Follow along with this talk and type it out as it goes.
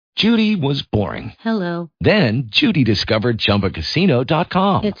Judy was boring. Hello. Then Judy discovered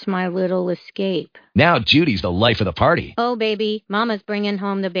ChumbaCasino.com. It's my little escape. Now Judy's the life of the party. Oh, baby, mama's bringing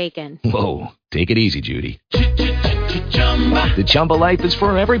home the bacon. Whoa, take it easy, Judy. The Chumba life is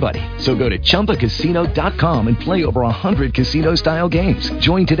for everybody. So go to ChumbaCasino.com and play over 100 casino-style games.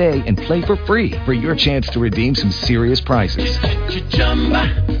 Join today and play for free for your chance to redeem some serious prizes.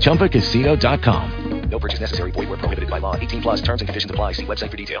 ChumbaCasino.com. No purchase necessary. Void where prohibited by law. 18 plus terms and conditions apply. See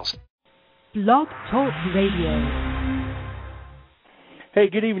website for details. Blog Talk Radio. Hey,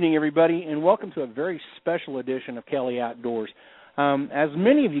 good evening, everybody, and welcome to a very special edition of Kelly Outdoors. As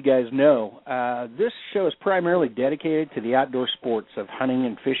many of you guys know, this show is primarily dedicated to the outdoor sports of hunting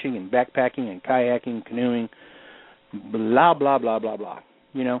and fishing and backpacking and kayaking, canoeing, blah, blah, blah, blah, blah.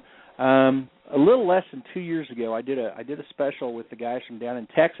 You know, a little less than 2 years ago, I did a special with the guys from down in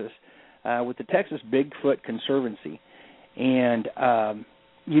Texas, with the Texas Bigfoot Conservancy. And,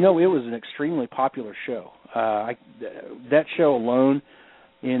 you know, it was an extremely popular show. That show alone,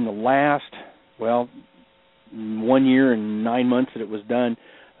 in the last, 1 year and 9 months that it was done,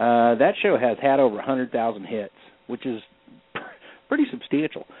 that show has had over 100,000 hits, which is pretty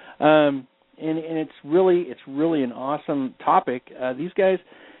substantial. And it's really an awesome topic. These guys,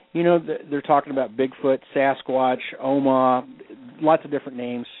 you know, they're talking about Bigfoot, Sasquatch, Oma, lots of different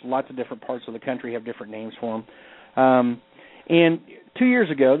names. Lots of different parts of the country have different names for them. And 2 years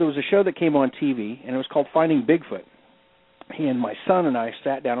ago, there was a show that came on TV, and it was called Finding Bigfoot. And my son and I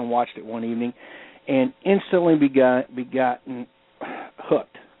sat down and watched it one evening, and instantly begotten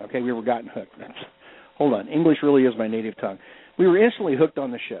hooked. Okay, we were gotten hooked. Hold on, English really is my native tongue. We were instantly hooked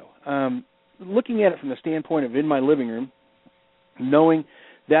on the show. Looking at it from the standpoint of in my living room, knowing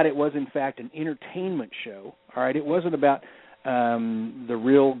that it was in fact an entertainment show. All right, it wasn't about the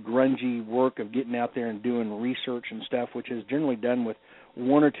real grungy work of getting out there and doing research and stuff, which is generally done with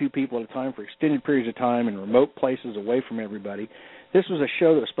one or two people at a time for extended periods of time in remote places away from everybody. This was a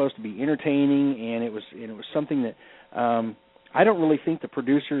show that was supposed to be entertaining, and it was something that I don't really think the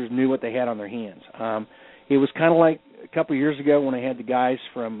producers knew what they had on their hands. It was kind of like a couple of years ago when I had the guys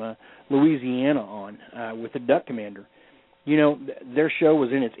from Louisiana on with the Duck Commander. You know, their show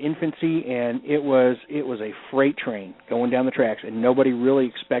was in its infancy, and it was a freight train going down the tracks, and nobody really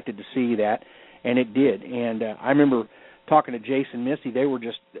expected to see that, and it did. And I remember talking to Jason and Misty; they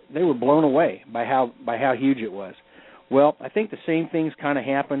were blown away by how huge it was. Well, I think the same things kind of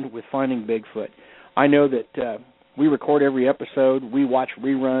happened with Finding Bigfoot. I know that we record every episode. We watch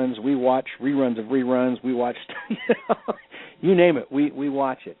reruns. We watch reruns of reruns. We watch, you name it. We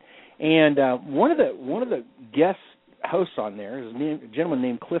watch it. And one of the guest hosts on there is a gentleman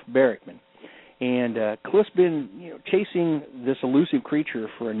named Cliff Barackman. And Cliff's been chasing this elusive creature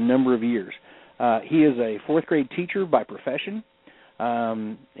for a number of years. He is a fourth grade teacher by profession.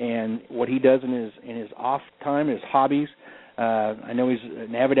 And what he does in his off time, his hobbies, I know he's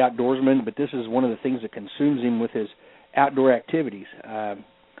an avid outdoorsman, but this is one of the things that consumes him with his outdoor activities.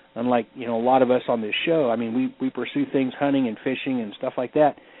 Unlike a lot of us on this show, I mean, we pursue things, hunting and fishing and stuff like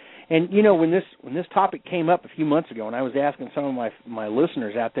that. And when this topic came up a few months ago, and I was asking some of my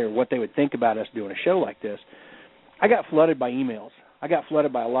listeners out there what they would think about us doing a show like this, I got flooded by emails. I got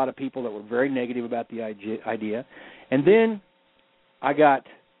flooded by a lot of people that were very negative about the idea, and then I got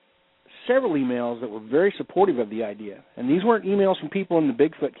several emails that were very supportive of the idea. And these weren't emails from people in the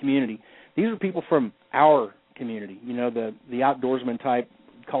Bigfoot community. These were people from our community, the outdoorsman type,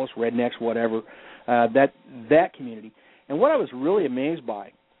 call us rednecks, whatever, that community. And what I was really amazed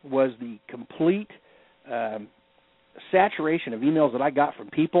by was the complete saturation of emails that I got from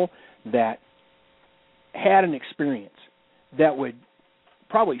people that had an experience that would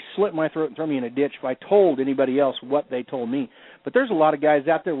probably slit my throat and throw me in a ditch if I told anybody else what they told me. But there's a lot of guys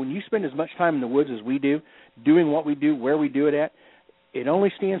out there, when you spend as much time in the woods as we do, doing what we do, where we do it at, it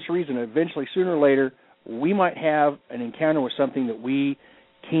only stands to reason that eventually, sooner or later, we might have an encounter with something that we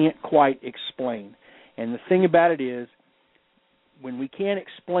can't quite explain. And the thing about it is, when we can't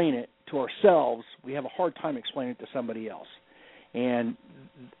explain it to ourselves, we have a hard time explaining it to somebody else. And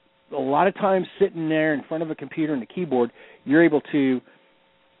a lot of times sitting there in front of a computer and a keyboard, you're able to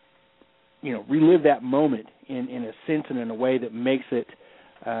relive that moment in a sense and in a way that makes it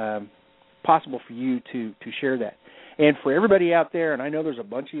possible for you to share that. And for everybody out there, and I know there's a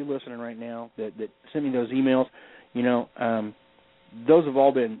bunch of you listening right now that sent me those emails, those have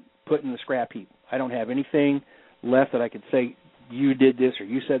all been put in the scrap heap. I don't have anything left that I could say, you did this or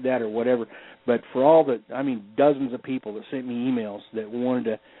you said that or whatever. But for all dozens of people that sent me emails that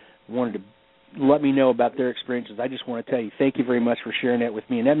wanted to let me know about their experiences, I just want to tell you thank you very much for sharing that with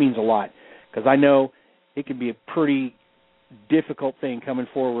me, and that means a lot, because I know it can be a pretty difficult thing coming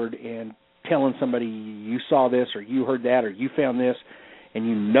forward and telling somebody you saw this or you heard that or you found this, and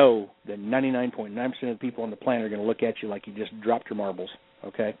you know that 99.9% of the people on the planet are going to look at you like you just dropped your marbles,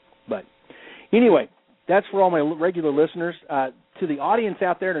 okay? But anyway, that's for all my regular listeners. To the audience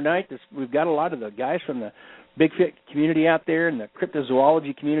out there tonight, we've got a lot of the guys from the Bigfoot community out there and the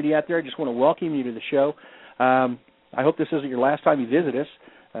cryptozoology community out there. I just want to welcome you to the show. I hope this isn't your last time you visit us,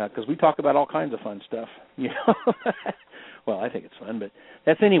 because we talk about all kinds of fun stuff. You know, well, I think it's fun, but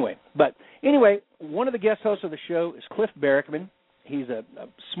that's anyway. But anyway, one of the guest hosts of the show is Cliff Barackman. He's a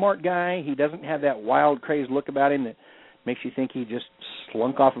smart guy. He doesn't have that wild, crazed look about him that makes you think he just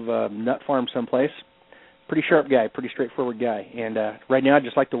slunk off of a nut farm someplace. Pretty sharp guy, pretty straightforward guy. And right now, I'd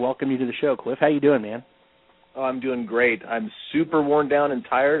just like to welcome you to the show, Cliff. How you doing, man? Oh, I'm doing great. I'm super worn down and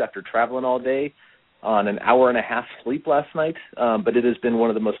tired after traveling all day on an hour and a half sleep last night. But it has been one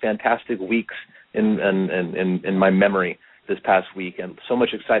of the most fantastic weeks in my memory this past week. And so much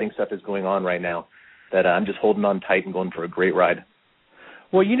exciting stuff is going on right now that I'm just holding on tight and going for a great ride.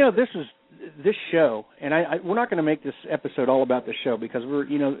 Well, you know, this show, and we're not going to make this episode all about the show because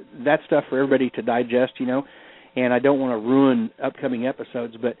that's stuff for everybody to digest, and I don't want to ruin upcoming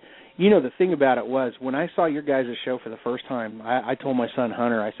episodes. But, the thing about it was when I saw your guys' show for the first time, I told my son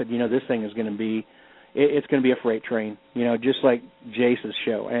Hunter, I said, this thing is going to be, it's going to be a freight train, just like Jace's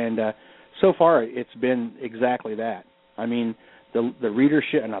show. And so far it's been exactly that. I mean, the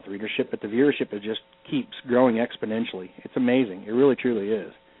readership, not the readership, but the viewership just keeps growing exponentially. It's amazing. It really, truly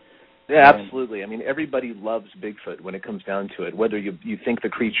is. Yeah, absolutely. I mean, everybody loves Bigfoot when it comes down to it, whether you think the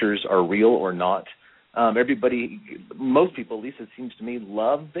creatures are real or not. Most people, at least it seems to me,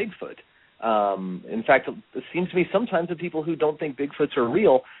 love Bigfoot. In fact, it seems to me sometimes the people who don't think Bigfoots are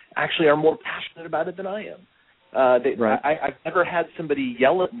real actually are more passionate about it than I am. Right. I've never had somebody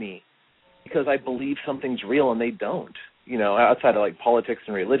yell at me because I believe something's real and they don't. Outside of like politics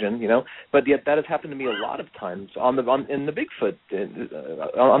and religion, but yet that has happened to me a lot of times on the Bigfoot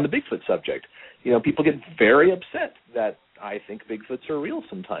subject. People get very upset that I think Bigfoots are real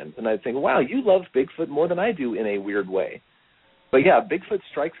sometimes, and I think, wow, you love Bigfoot more than I do in a weird way. But yeah, Bigfoot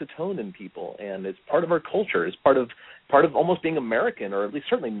strikes a tone in people, and it's part of our culture. It's part of almost being American, or at least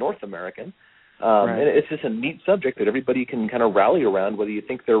certainly North American. Right. And it's just a neat subject that everybody can kind of rally around, whether you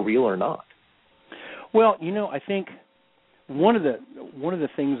think they're real or not. Well, I think one of the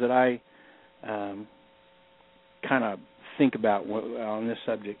things that I kind of think about on this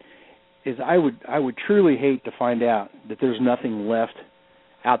subject is I would truly hate to find out that there's nothing left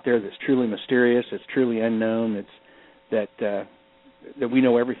out there that's truly mysterious, that's truly unknown, that we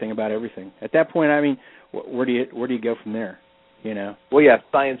know everything about everything. At that point, I mean, where do you go from there? Well, yeah,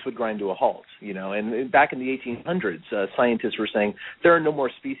 science would grind to a halt. And back in the 1800s, scientists were saying there are no more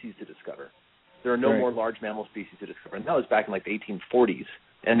species to discover. There are no more large mammal species to discover, and that was back in like the 1840s.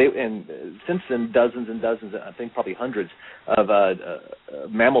 And since then, dozens and dozens, I think probably hundreds of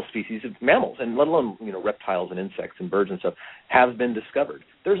mammal species of mammals, and let alone reptiles and insects and birds and stuff, have been discovered.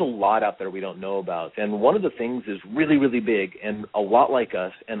 There's a lot out there we don't know about, and one of the things is really, really big and a lot like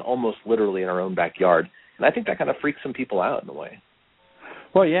us, and almost literally in our own backyard. And I think that kind of freaks some people out in a way.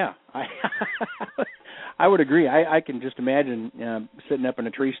 Well, yeah, I would agree. I can just imagine sitting up in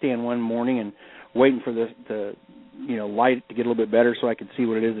a tree stand one morning and waiting for the light to get a little bit better so I could see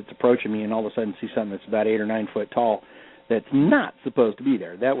what it is that's approaching me, and all of a sudden see something that's about 8 or 9 foot tall that's not supposed to be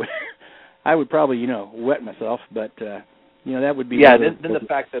there. That would I would probably wet myself, but that would be Then the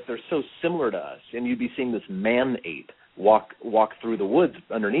fact that they're so similar to us, and you'd be seeing this man ape walk through the woods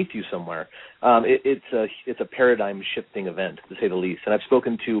underneath you somewhere. It's a paradigm shifting event, to say the least. And I've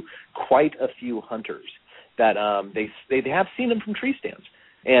spoken to quite a few hunters that they have seen them from tree stands,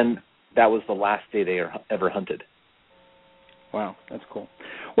 and that was the last day they ever hunted. Wow, that's cool.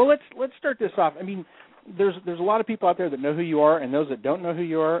 Well, let's start this off. I mean, there's a lot of people out there that know who you are, and those that don't know who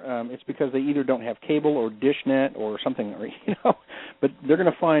you are, it's because they either don't have cable or DishNet or something, but they're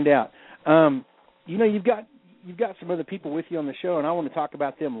going to find out. You've got some other people with you on the show, and I want to talk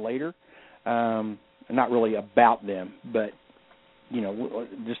about them later. Not really about them, but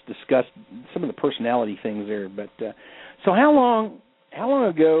just discuss some of the personality things there. But so how long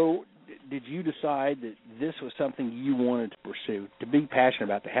ago did you decide that this was something you wanted to pursue, to be passionate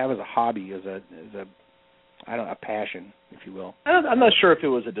about, to have as a hobby, as a passion, if you will? I'm not sure if it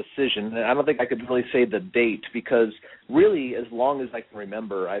was a decision. I don't think I could really say the date, because really, as long as I can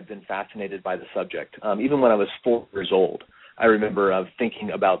remember, I've been fascinated by the subject. Even when I was 4 years old, I remember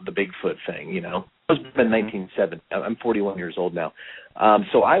thinking about the Bigfoot thing, It was in 1970. I'm 41 years old now.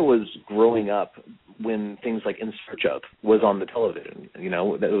 So I was growing up when things like In Search Of was on the television, that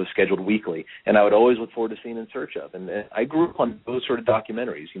it was scheduled weekly, and I would always look forward to seeing In Search Of. And I grew up on those sort of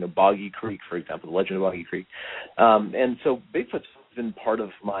documentaries, Boggy Creek, for example, The Legend of Boggy Creek. And so Bigfoot's been part of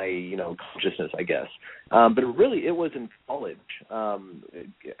my, consciousness, I guess. But it was in college.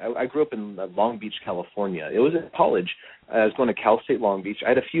 I grew up in Long Beach, California. It was in college. I was going to Cal State Long Beach. I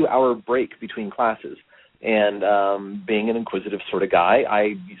had a few hour break between classes. And being an inquisitive sort of guy,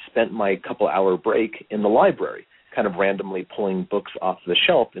 I spent my couple-hour break in the library, kind of randomly pulling books off the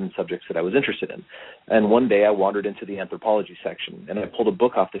shelf in subjects that I was interested in. And one day I wandered into the anthropology section, and I pulled a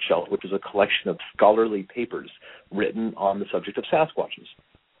book off the shelf, which was a collection of scholarly papers written on the subject of Sasquatches.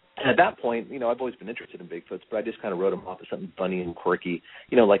 And at that point, I've always been interested in Bigfoots, but I just kind of wrote them off as something funny and quirky,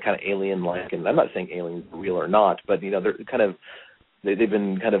 like kind of alien-like. And I'm not saying aliens are real or not, but, they're kind of... They've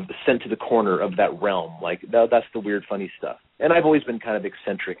been kind of sent to the corner of that realm. Like, that's the weird, funny stuff. And I've always been kind of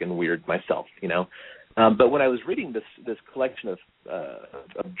eccentric and weird myself, But when I was reading this collection of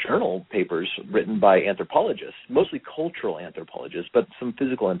journal papers written by anthropologists, mostly cultural anthropologists, but some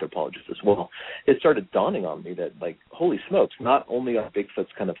physical anthropologists as well, it started dawning on me that, like, holy smokes, not only are Bigfoots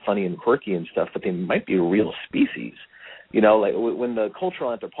kind of funny and quirky and stuff, but they might be a real species. Like when the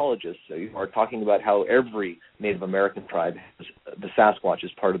cultural anthropologists are talking about how every Native American tribe has the Sasquatch as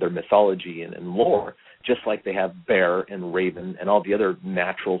part of their mythology and lore, just like they have bear and raven and all the other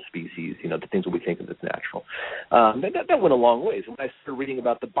natural species, the things that we think of as natural. That went a long ways. When I started reading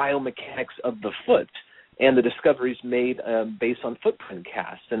about the biomechanics of the foot and the discoveries made based on footprint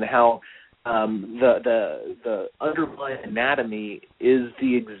casts and how the underlying anatomy is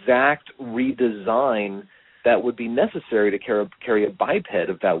the exact redesign that would be necessary to carry a biped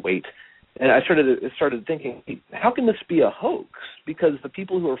of that weight. And I started thinking, how can this be a hoax? Because the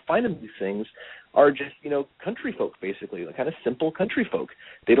people who are finding these things are just, country folk, basically, like kind of simple country folk.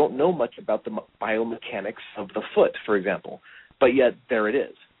 They don't know much about the biomechanics of the foot, for example. But yet, there it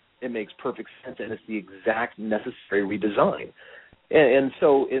is. It makes perfect sense, and it's the exact necessary redesign. And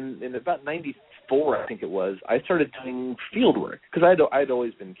so in about 94, I think it was, I started doing field work because I'd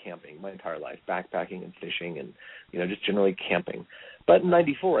always been camping my entire life, backpacking and fishing and, just generally camping. But in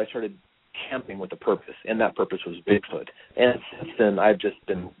 94, I started camping with a purpose, and that purpose was Bigfoot. And since then,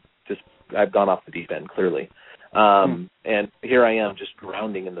 I've gone off the deep end, clearly. And here I am just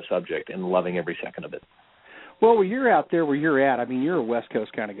grounding in the subject and loving every second of it. Well, you're out there where you're at. I mean, you're a West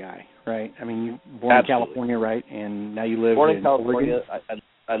Coast kind of guy, right? I mean, you're born in California, right? And now you live in California.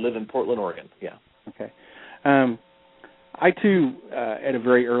 I live in Portland, Oregon, yeah. Okay. I, too, at a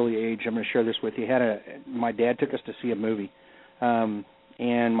very early age, I'm going to share this with you, my dad took us to see a movie. And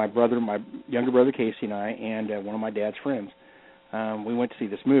my younger brother Casey and I, and one of my dad's friends, we went to see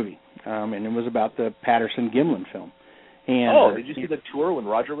this movie. And it was about the Patterson-Gimlin film. And, did you see the tour when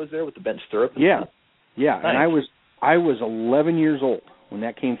Roger was there with the bench stirrup? Yeah. Yeah, nice. And I was 11 years old when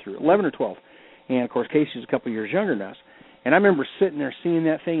that came through, 11 or 12. And, of course, Casey's a couple years younger than us. And I remember sitting there seeing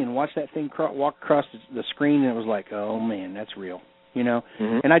that thing and watch that thing walk across the screen, and it was like, oh, man, that's real,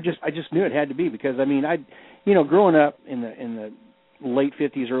 Mm-hmm. And I just knew it had to be because, I mean, growing up in the late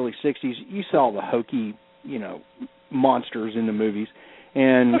 50s, early 60s, you saw the hokey, monsters in the movies.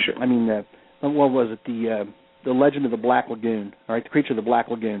 And, sure. I mean, what was it, the Legend of the Black Lagoon, all right, the Creature of the Black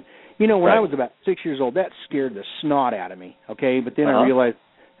Lagoon. When I was about 6 years old, that scared the snot out of me, okay? But then I realized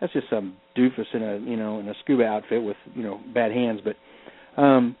that's just some doofus in a scuba outfit with, bad hands. But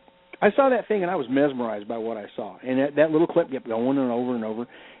I saw that thing, and I was mesmerized by what I saw. And that little clip kept going and over and over.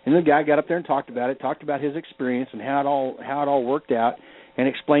 And the guy got up there and talked about his experience and how it all worked out, and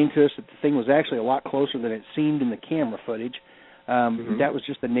explained to us that the thing was actually a lot closer than it seemed in the camera footage. That was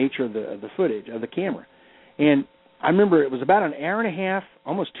just the nature of the footage, of the camera. And I remember it was about an hour and a half,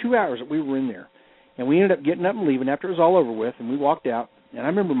 almost 2 hours that we were in there. And we ended up getting up and leaving after it was all over with, and we walked out. And I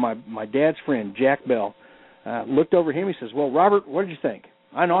remember my dad's friend, Jack Bell, looked over at him. He says, well, Robert, what did you think?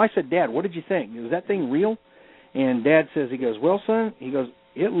 I said, Dad, what did you think? Was that thing real? And Dad says, he goes, well, son,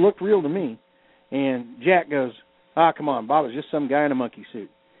 it looked real to me. And Jack goes, come on, Bob, it's just some guy in a monkey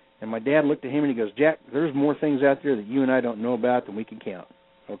suit. And my dad looked at him and he goes, Jack, there's more things out there that you and I don't know about than we can count,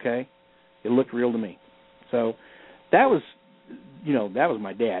 okay? It looked real to me. So that was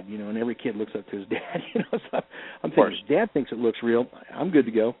my dad, and every kid looks up to his dad, So I'm thinking, his dad thinks it looks real. I'm good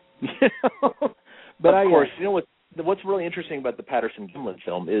to go. But of course, what's really interesting about the Patterson-Gimlin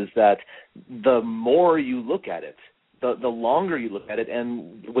film is that the more you look at it, the longer you look at it,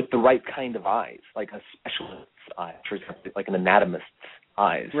 and with the right kind of eyes, like a specialist's eye, for example, like an anatomist's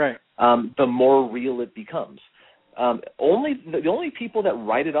eyes, right? The more real it becomes. The only people that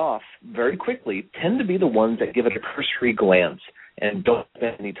write it off very quickly tend to be the ones that give it a cursory glance and don't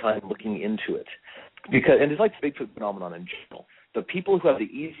spend any time looking into it. and it's like the Bigfoot phenomenon in general. The people who have the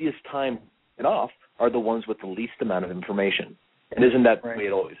easiest time to get off are the ones with the least amount of information. And isn't that the way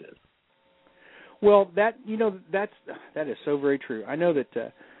it always is? Well, that is so very true. I know that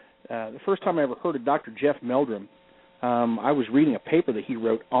the first time I ever heard of Dr. Jeff Meldrum, I was reading a paper that he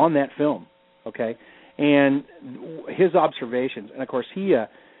wrote on that film, okay, and his observations. And of course, he's a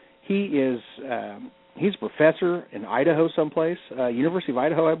professor in Idaho someplace, University of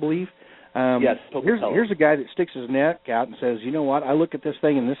Idaho, I believe. Yes. Here's a guy that sticks his neck out and says, you know what, I look at this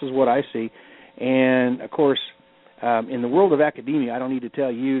thing and this is what I see. And of course, in the world of academia, I don't need to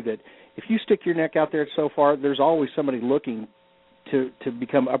tell you that if you stick your neck out there so far, there's always somebody looking to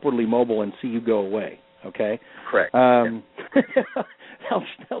become upwardly mobile and see you go away. Okay. Correct.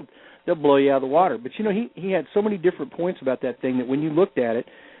 They'll blow you out of the water. But he had so many different points about that thing that when you looked at it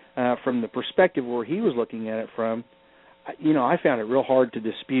from the perspective where he was looking at it from, I found it real hard to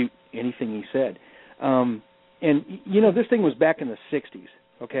dispute anything he said. And this thing was back in the 60s.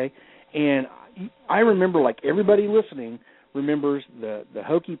 Okay, and I remember, like everybody listening remembers the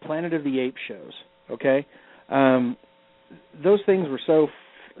hokey Planet of the Apes shows, okay? Those things were so,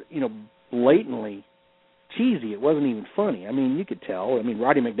 blatantly cheesy. It wasn't even funny. I mean, you could tell. I mean,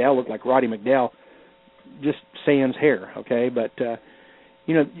 Roddy McDowell looked like Roddy McDowell, just sans hair, okay? But,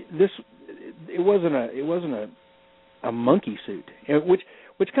 it wasn't a monkey suit,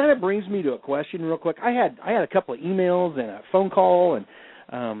 which kind of brings me to a question real quick. I had a couple of emails and a phone call and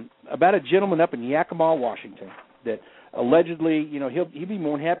about a gentleman up in Yakima, Washington, that allegedly, he'd be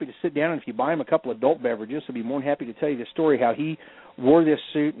more than happy to sit down, and if you buy him a couple of adult beverages, he'll be more than happy to tell you the story how he wore this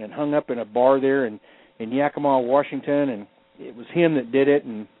suit and hung up in a bar there in Yakima, Washington, and it was him that did it.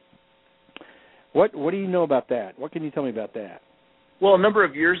 And what do you know about that? What can you tell me about that? Well, a number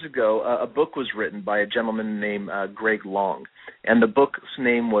of years ago, a book was written by a gentleman named Greg Long, and the book's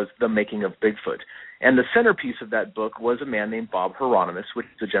name was The Making of Bigfoot. And the centerpiece of that book was a man named Bob Hieronymus, which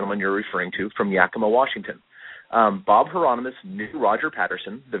is the gentleman you're referring to, from Yakima, Washington. Bob Hieronymus knew Roger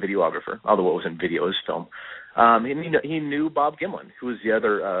Patterson, the videographer, although it wasn't video, it was film. He knew Bob Gimlin, who was the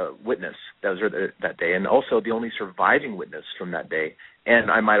other witness that was there that day, and also the only surviving witness from that day,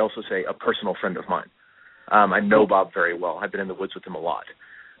 and I might also say a personal friend of mine. I know Bob very well. I've been in the woods with him a lot.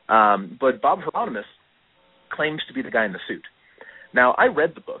 But Bob Hieronymus claims to be the guy in the suit. Now, I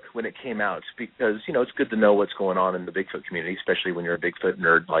read the book when it came out because, it's good to know what's going on in the Bigfoot community, especially when you're a Bigfoot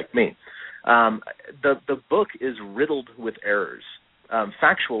nerd like me. The book is riddled with errors,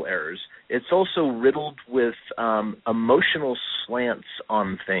 factual errors. It's also riddled with emotional slants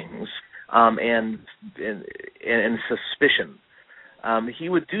on things and suspicion. He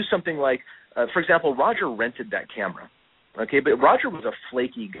would do something like, for example, Roger rented that camera. Okay, but Roger was a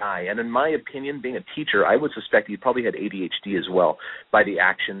flaky guy, and in my opinion, being a teacher, I would suspect he probably had ADHD as well by the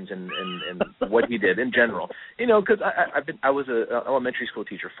actions and what he did in general. Because I was an elementary school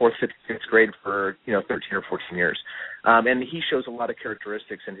teacher, 4th, 5th, 6th grade for 13 or 14 years, and he shows a lot of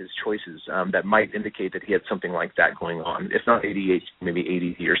characteristics in his choices that might indicate that he had something like that going on, if not ADHD, maybe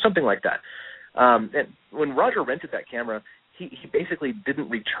ADD or something like that. And when Roger rented that camera, he basically didn't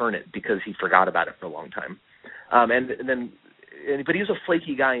return it because he forgot about it for a long time. But he was a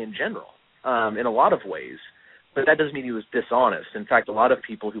flaky guy in general, in a lot of ways. But that doesn't mean he was dishonest. In fact, a lot of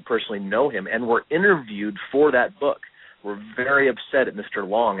people who personally know him and were interviewed for that book were very upset at Mr.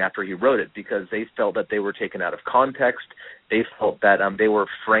 Long after he wrote it because they felt that they were taken out of context. They felt that they were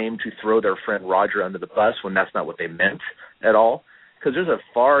framed to throw their friend Roger under the bus when that's not what they meant at all. Because there's a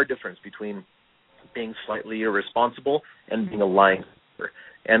far difference between being slightly irresponsible and being a lying hoaxer.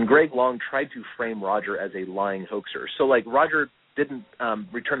 And Greg Long tried to frame Roger as a lying hoaxer. So, Roger didn't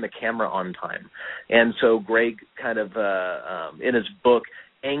return the camera on time. And so Greg kind of, in his book,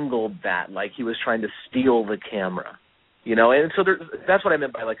 angled that like he was trying to steal the camera. And so that's what I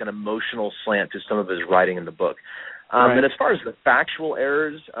meant by, an emotional slant to some of his writing in the book. Right. And as far as the factual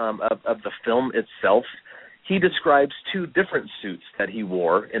errors of the film itself, he describes two different suits that he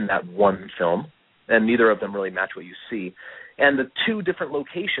wore in that one film, and neither of them really match what you see. And the two different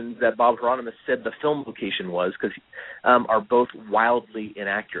locations that Bob Hieronymus said the film location was, because are both wildly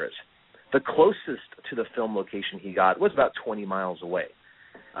inaccurate. The closest to the film location he got was about 20 miles away.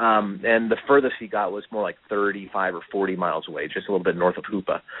 And the furthest he got was more like 35 or 40 miles away, just a little bit north of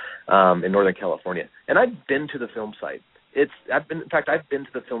Hoopa in Northern California. And I've been to the film site. I've been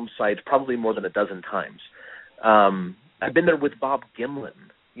to the film site probably more than a dozen times. I've been there with Bob Gimlin,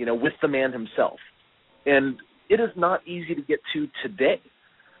 with the man himself. And it is not easy to get to today,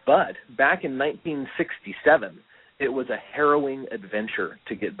 but back in 1967, it was a harrowing adventure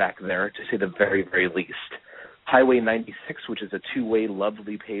to get back there, to say the very, very least. Highway 96, which is a two-way,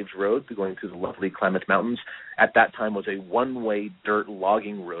 lovely paved road going through the lovely Klamath Mountains, at that time was a one-way dirt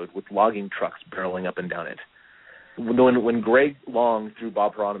logging road with logging trucks barreling up and down it. When Greg Long, through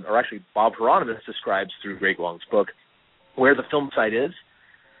Bob Hieronymus, or actually Bob Hieronymus describes through Greg Long's book where the film site is,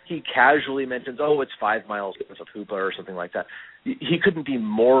 he casually mentions, it's 5 miles north of Hoopa or something like that. He couldn't be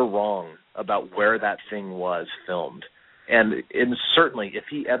more wrong about where that thing was filmed. And certainly, if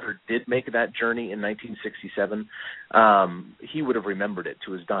he ever did make that journey in 1967, he would have remembered it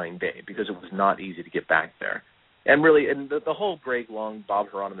to his dying day because it was not easy to get back there. And really, the whole Greg Long, Bob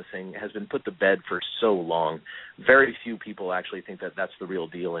Hieronymus thing has been put to bed for so long. Very few people actually think that that's the real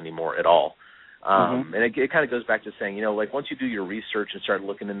deal anymore at all. And it kind of goes back to saying, once you do your research and start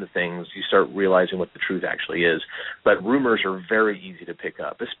looking into things, you start realizing what the truth actually is. But rumors are very easy to pick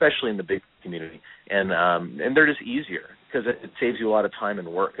up, especially in the big community. And they're just easier because it saves you a lot of time and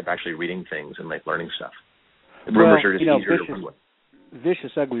work of actually reading things and learning stuff. Rumors are just easier to run with.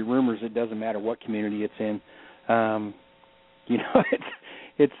 Vicious, ugly rumors, it doesn't matter what community it's in.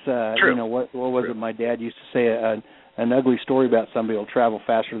 It's True. What was it my dad used to say, an ugly story about somebody will travel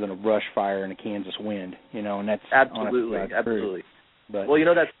faster than a brush fire in a Kansas wind, and that's absolutely. But,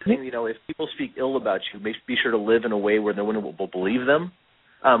 well, that's the thing, if people speak ill about you, be sure to live in a way where no one will believe them.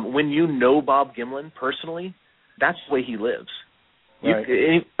 When you know Bob Gimlin personally, that's the way he lives.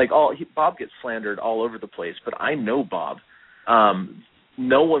 Right. Bob gets slandered all over the place, but I know Bob.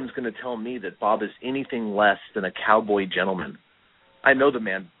 No one's going to tell me that Bob is anything less than a cowboy gentleman. I know the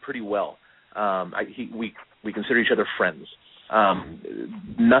man pretty well. We consider each other friends.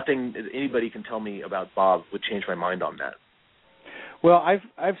 Nothing anybody can tell me about Bob would change my mind on that. Well,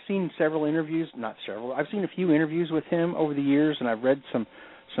 I've seen several interviews, not several. I've seen a few interviews with him over the years, and I've read some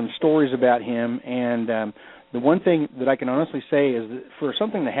stories about him. And the one thing that I can honestly say is that for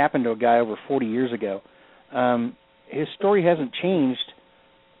something that happened to a guy over 40 years ago, his story hasn't changed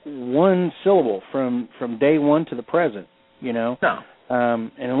one syllable from day one to the present. No.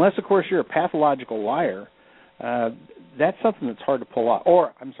 And unless, of course, you're a pathological liar, that's something that's hard to pull off.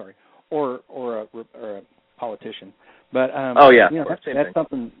 Or a politician. But that's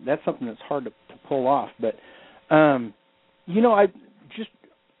something that's hard to pull off. But I just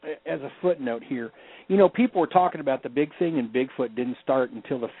as a footnote here, people were talking about the big thing, and Bigfoot didn't start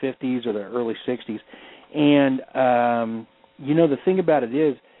until the 50s or the early 60s. And the thing about it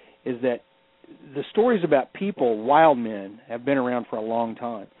is that the stories about people, wild men, have been around for a long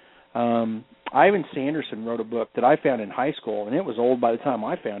time. Ivan Sanderson wrote a book that I found in high school, and it was old by the time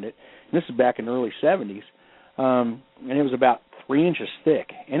I found it. And this is back in the early 70s. And it was about 3 inches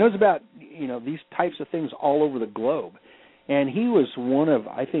thick. And it was about, these types of things all over the globe. And he was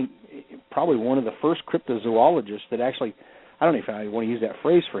probably one of the first cryptozoologists that actually, I don't know if I want to use that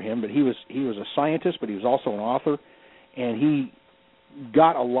phrase for him, but he was a scientist, but he was also an author. And he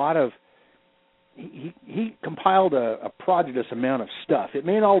got a lot of, he compiled a prodigious amount of stuff. It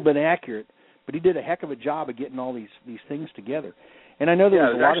may not all have been accurate, but he did a heck of a job of getting all these things together. And I know there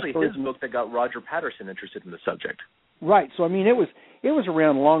was a lot of stories. It was actually his book that got Roger Patterson interested in the subject. Right. So it was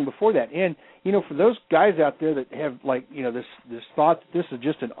around long before that. And for those guys out there that have this thought that this is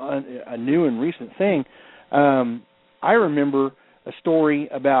just a new and recent thing, I remember a story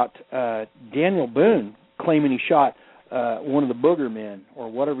about Daniel Boone claiming he shot one of the Booger Men,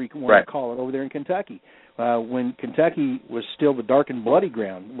 or whatever you want to call it, over there in Kentucky, when Kentucky was still the dark and bloody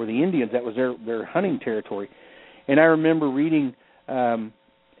ground, where the Indians, that was their hunting territory. And I remember reading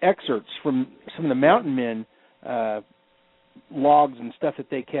excerpts from some of the mountain men logs and stuff that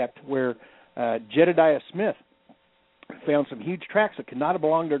they kept, where Jedediah Smith found some huge tracks that could not have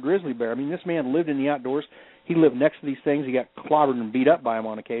belonged to a grizzly bear. This man lived in the outdoors. He lived next to these things. He got clobbered and beat up by them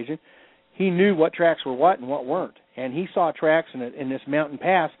on occasion. He knew what tracks were what and what weren't. And he saw tracks in this mountain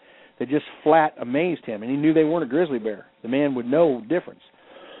pass that just flat amazed him. And he knew they weren't a grizzly bear. The man would know difference.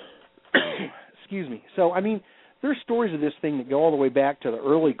 Excuse me. So, there's stories of this thing that go all the way back to the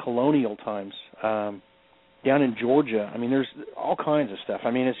early colonial times down in Georgia. There's all kinds of stuff.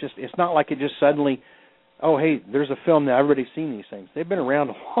 It's not like it just suddenly, oh, hey, there's a film now, everybody's seen these things. They've been around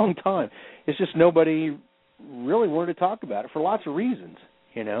a long time. It's just nobody really wanted to talk about it for lots of reasons,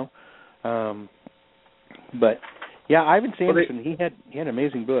 But, yeah, Ivan Sanderson, he had an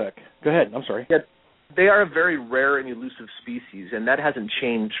amazing book. Go ahead, I'm sorry. Yeah, they are a very rare and elusive species, and that hasn't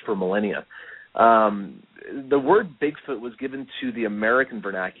changed for millennia. The word Bigfoot was given to the American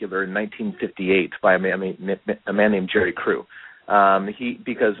vernacular in 1958 by a man named Jerry Crew.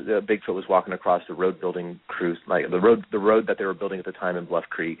 Because Bigfoot was walking across the road building crews, like the road that they were building at the time in Bluff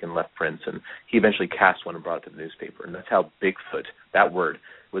Creek, and left prints, and he eventually cast one and brought it to the newspaper, and that's how Bigfoot, that word,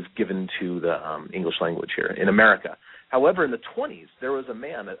 was given to the English language here in America. However, in the 20s, there was a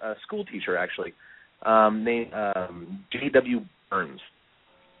man, a school teacher actually, named J.W. Burns,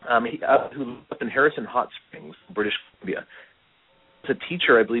 who lived up in Harrison Hot Springs, British Columbia. He was a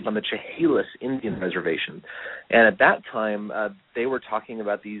teacher, I believe, on the Chehalis Indian Reservation, and at that time they were talking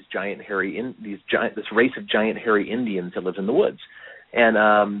about this race of giant hairy Indians that lived in the woods, and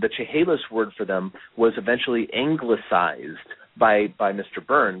the Chehalis word for them was eventually anglicized by Mr.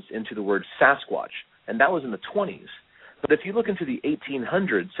 Burns into the word Sasquatch, and that was in the 20s. But if you look into the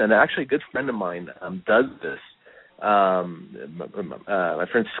 1800s, and actually a good friend of mine does this, my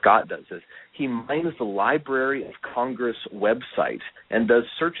friend Scott does this. He mines the Library of Congress website and does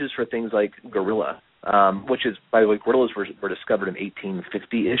searches for things like gorilla, which is, by the way, gorillas were discovered in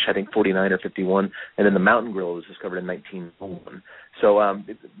 1850-ish, I think 49 or 51, and then the mountain gorilla was discovered in 1901. So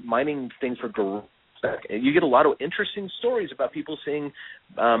mining things for gorillas, you get a lot of interesting stories about people seeing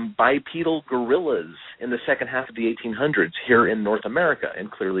bipedal gorillas in the second half of the 1800s here in North America, and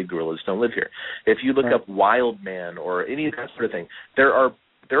clearly gorillas don't live here. If you look up wild man or any of that sort of thing, there are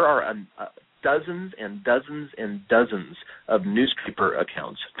dozens and dozens and dozens of newspaper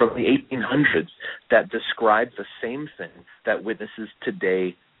accounts from the 1800s that describe the same thing that witnesses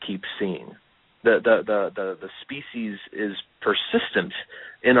today keep seeing. The species is persistent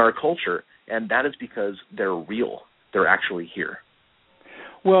in our culture, and that is because they're real. They're actually here.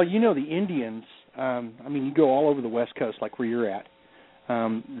 Well, the Indians, you go all over the West Coast like where you're at.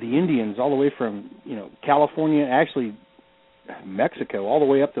 The Indians all the way from, California, actually Mexico, all the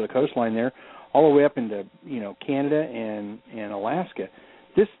way up to the coastline there, all the way up into, Canada and Alaska.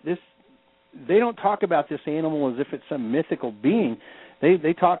 They don't talk about this animal as if it's some mythical being.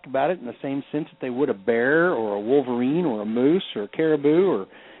 They talk about it in the same sense that they would a bear or a wolverine or a moose or a caribou or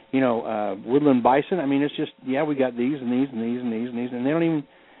woodland bison. It's just, we got these and these and these and these and these, and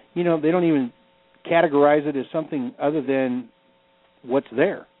they don't even categorize it as something other than what's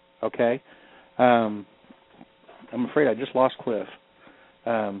there. Okay, I'm afraid I just lost Cliff.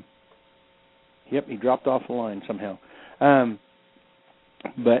 Yep, he dropped off the line somehow.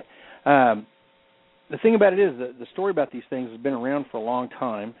 But the thing about it is that the story about these things has been around for a long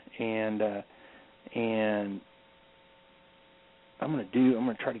time, and I'm going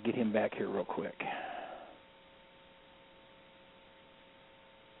to try to get him back here real quick.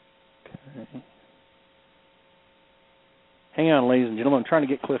 Okay. Hang on, ladies and gentlemen. I'm trying to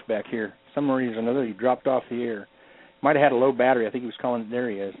get Cliff back here. For some reason or another, he dropped off the air. Might have had a low battery. I think he was calling. There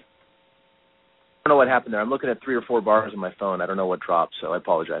he is. I don't know what happened there. I'm looking at 3 or 4 bars on my phone. I don't know what dropped, so I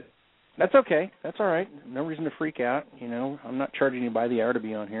apologize. That's okay. That's all right. No reason to freak out. I'm not charging you by the hour to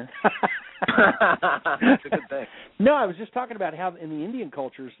be on here. That's a good thing. No, I was just talking about how in the Indian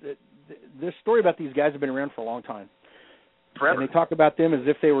cultures, this story about these guys have been around for a long time. Forever. And they talk about them as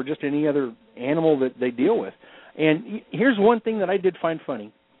if they were just any other animal that they deal with. And here's one thing that I did find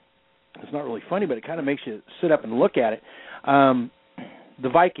funny. It's not really funny, but it kind of makes you sit up and look at it. The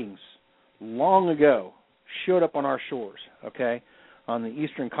Vikings, long ago, showed up on our shores, okay, on the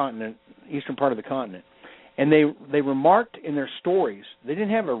eastern part of the continent. And they remarked in their stories, they didn't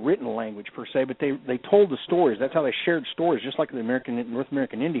have a written language per se, but they told the stories. That's how they shared stories, just like the North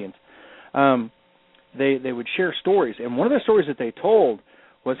American Indians. They would share stories. And one of the stories that they told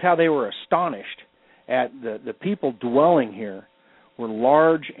was how they were astonished at the people dwelling here were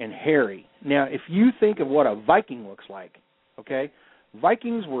large and hairy. Now, if you think of what a Viking looks like, okay,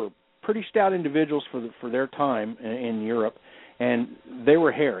 Vikings were pretty stout individuals for their time in Europe, and they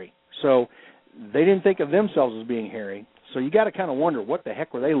were hairy. So they didn't think of themselves as being hairy. So you got to kind of wonder what the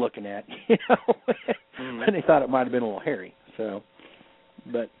heck were they looking at, when they thought it might have been a little hairy. So,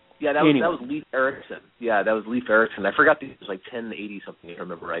 but yeah, that was Leif Erikson. Yeah, that was Leif Erikson. I forgot it was like 1080 something, if I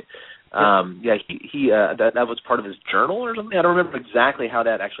remember right. He that was part of his journal or something. I don't remember exactly how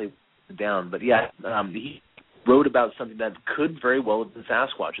that actually went down, but yeah, he wrote about something that could very well have been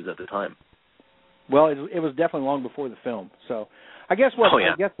Sasquatches at the time. Well, it was definitely long before the film. So I guess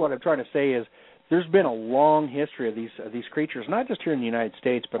what I'm trying to say is there's been a long history of these creatures, not just here in the United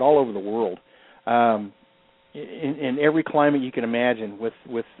States, but all over the world. In every climate you can imagine,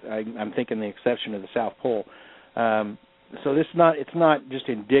 with I'm thinking the exception of the South Pole. So it's not just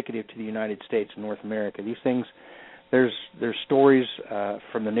indicative to the United States and North America. These things, there's stories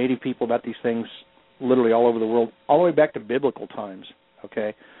from the native people about these things literally all over the world, all the way back to biblical times.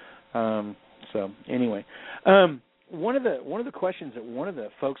 Okay, so anyway, one of the questions that one of the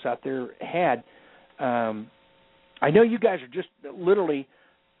folks out there had, I know you guys are just literally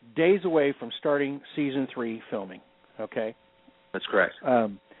days away from starting season 3 filming. Okay, that's correct.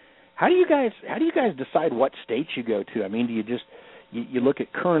 How do you guys decide what states you go to? I mean, do you just you look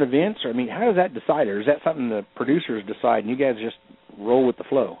at current events? Or, I mean, how does that decide? Or is that something the producers decide and you guys just roll with the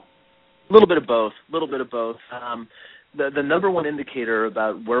flow? A little bit of both. The number one indicator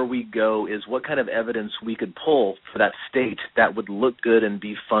about where we go is what kind of evidence we could pull for that state that would look good and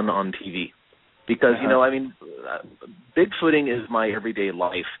be fun on TV. Because, Bigfooting is my everyday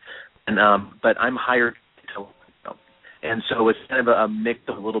life, and but I'm hired to, and so it's kind of a mix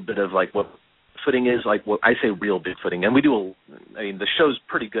of a little bit of like what footing is, like what I say real Bigfooting, and we do. The show's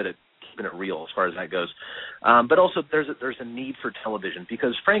pretty good at keeping it real as far as that goes. But also there's a need for television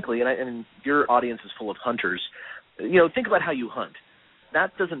because, frankly, and your audience is full of hunters. Think about how you hunt.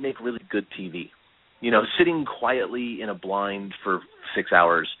 That doesn't make really good TV. Sitting quietly in a blind for 6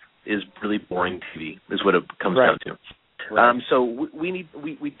 hours is really boring TV, is what it comes down to. Right. So we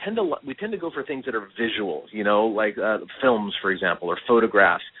tend to go for things that are visual, like films, for example, or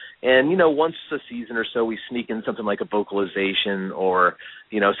photographs. And once a season or so, we sneak in something like a vocalization or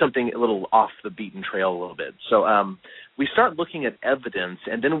something a little off the beaten trail a little bit. So we start looking at evidence,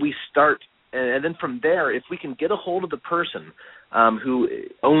 and then and then from there, if we can get a hold of the person who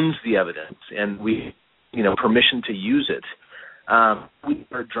owns the evidence and we permission to use it. We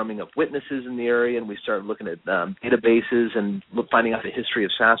start drumming up witnesses in the area, and we start looking at databases and finding out the history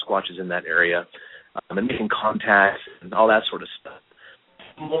of Sasquatches in that area, and making contacts and all that sort of stuff.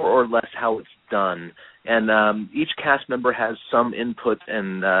 More or less how it's done. And each cast member has some input,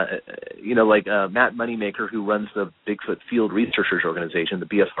 and like Matt Moneymaker, who runs the Bigfoot Field Researchers Organization, the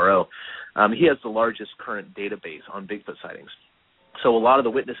BFRO, he has the largest current database on Bigfoot sightings. So a lot of the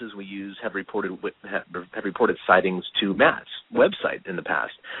witnesses we use have reported sightings to Matt's website in the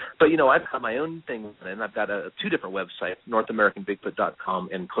past. But, I've got my own thing, and I've got two different websites, NorthAmericanBigfoot.com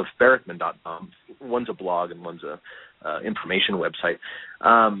and CliffBarackman.com. One's a blog and one's a information website.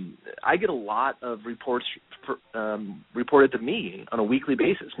 I get a lot of reports reported to me on a weekly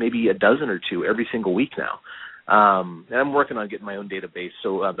basis, maybe a dozen or two every single week now. And I'm working on getting my own database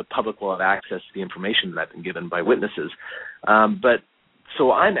so the public will have access to the information that I've been given by witnesses.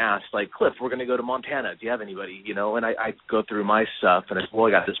 So I'm asked, like, Cliff, we're going to go to Montana. Do you have anybody? And I go through my stuff, and I say, well,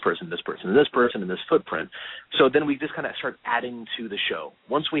 I got this person, and this footprint. So then we just kind of start adding to the show.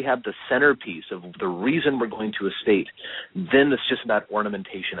 Once we have the centerpiece of the reason we're going to a state, then it's just about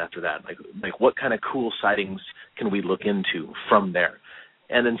ornamentation after that. Like what kind of cool sightings can we look into from there?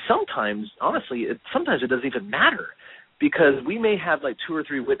 And then sometimes, honestly, it doesn't even matter because we may have like 2 or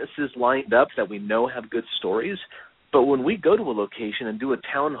 3 witnesses lined up that we know have good stories. But when we go to a location and do a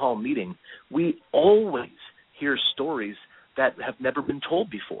town hall meeting, we always hear stories that have never been told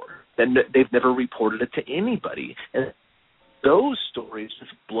before, that they've never reported it to anybody. And those stories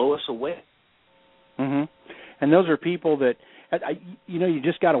just blow us away. Mm-hmm. And those are people that, you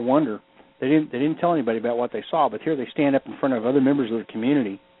just got to wonder. They didn't tell anybody about what they saw, but here they stand up in front of other members of the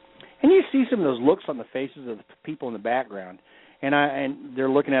community. And you see some of those looks on the faces of the people in the background. And they're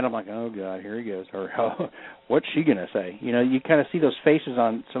looking at him like, oh, God, here he goes. Or, oh, what's she going to say? You kind of see those faces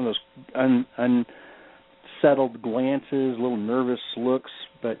on some of those unsettled glances, little nervous looks.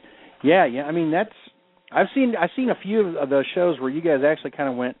 But, yeah, I mean, I've seen a few of those shows where you guys actually kind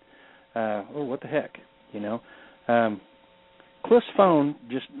of went, oh, what the heck, Cliff's phone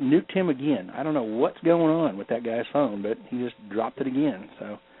just nuked him again. I don't know what's going on with that guy's phone, but he just dropped it again.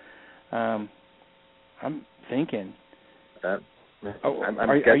 So I'm thinking...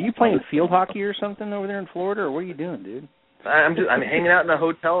 Are you playing field hockey or something over there in Florida, or what are you doing, dude? I'm hanging out in a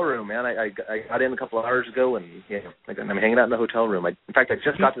hotel room, man. I got in a couple of hours ago, and I'm hanging out in the hotel room. In fact, I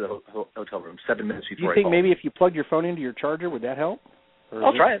just got to the hotel room 7 minutes before. Do you think maybe if you plugged your phone into your charger, would that help?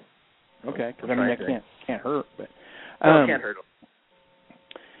 I'll try it. Okay, because that can't hurt. But no, it can't hurt.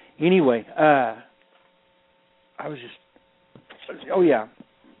 Anyway, I was just. Oh yeah.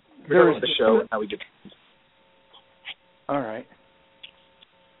 There was the show. How we get. All right.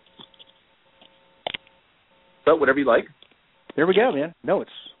 But whatever you like. There we go, man. No,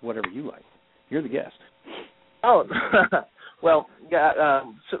 it's whatever you like. You're the guest. Oh, well, yeah.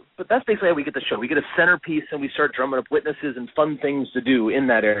 But that's basically how we get the show. We get a centerpiece, and we start drumming up witnesses and fun things to do in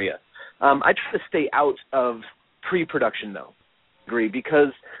that area. I try to stay out of pre-production, though. Agree,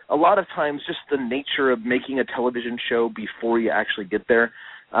 because a lot of times, just the nature of making a television show before you actually get there.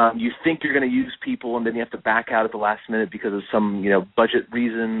 You think you're going to use people, and then you have to back out at the last minute because of some, budget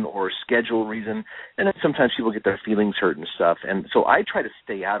reason or schedule reason. And then sometimes people get their feelings hurt and stuff. And so I try to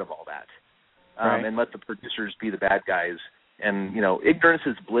stay out of all that and let the producers be the bad guys. And, ignorance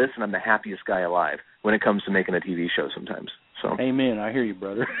is bliss, and I'm the happiest guy alive when it comes to making a TV show sometimes. So amen. I hear you,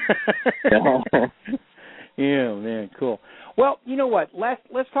 brother. Yeah, man, cool. Well, you know what?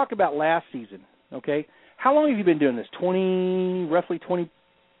 Let's talk about last season, okay? How long have you been doing this? Roughly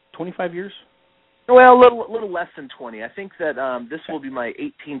 25 years? Well, a little less than 20. I think that this will be my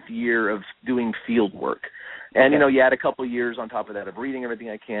 18th year of doing field work. And, okay. You add a couple of years on top of that of reading everything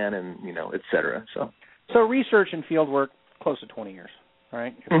I can and, et cetera. So research and field work, close to 20 years, all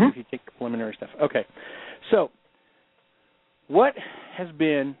right, if you take the preliminary stuff. Okay. So what has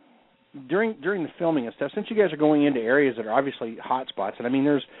been, during the filming and stuff, since you guys are going into areas that are obviously hot spots, and I mean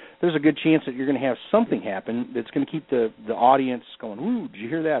there's a good chance that you're going to have something happen that's going to keep the audience going, ooh, did you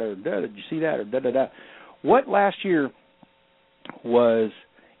hear that, or did you see that, or da-da-da. What last year was,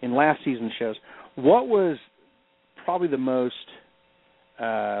 in last season's shows, what was probably the most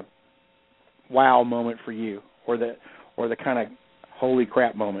wow moment for you, or the kind of holy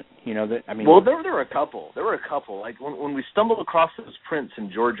crap moment, Well, there were a couple. Like when we stumbled across those prints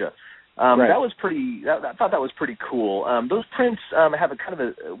in Georgia, right. That was pretty. I thought that was pretty cool. Those prints have a kind of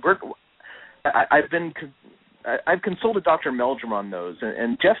a. I've consulted Dr. Meldrum on those,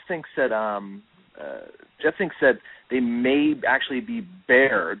 and Jeff thinks that they may actually be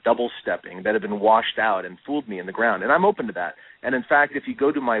bear double stepping that have been washed out and fooled me in the ground, and I'm open to that. And in fact, if you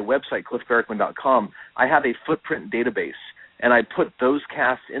go to my website cliffbarackman.com, I have a footprint database, and I put those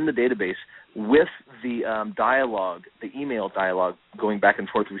casts in the database with the dialogue, the email dialogue going back and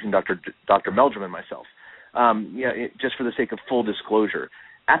forth between Dr. Meldrum and myself, just for the sake of full disclosure.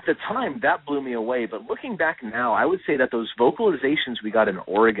 At the time, that blew me away, but looking back now, I would say that those vocalizations we got in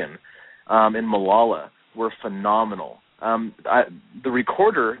Oregon, in Malala, were phenomenal. The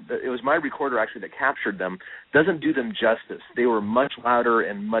recorder, it was my recorder actually that captured them, doesn't do them justice. They were much louder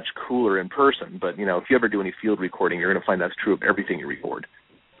and much cooler in person, but, if you ever do any field recording, you're going to find that's true of everything you record.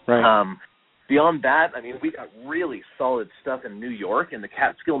 Right. Beyond that, we got really solid stuff in New York in the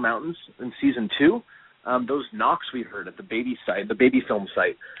Catskill Mountains in season 2. Those knocks we heard at the baby film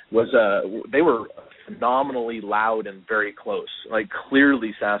site they were phenomenally loud and very close, like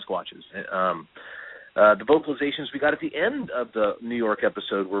clearly Sasquatches. The vocalizations we got at the end of the New York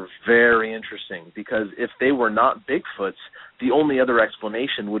episode were very interesting because if they were not Bigfoots, the only other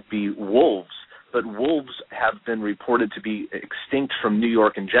explanation would be wolves. But wolves have been reported to be extinct from New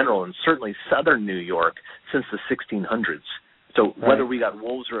York in general, and certainly southern New York, since the 1600s. So whether we got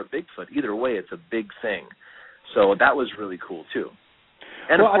wolves or a Bigfoot, either way, it's a big thing. So that was really cool, too.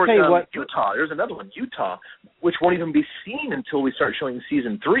 And, of course, Utah. There's another one, Utah, which won't even be seen until we start showing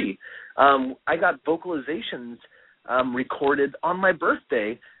season 3. I got vocalizations recorded on my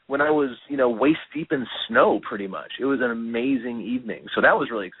birthday when I was, waist deep in snow, pretty much. It was an amazing evening. So that was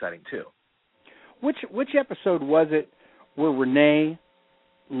really exciting, too. Which episode was it where Renee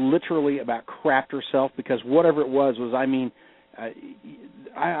literally about crapped herself? Because whatever it was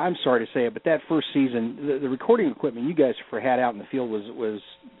I'm sorry to say it, but that first season, the recording equipment you guys had out in the field was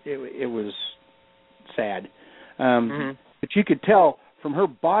sad. But you could tell from her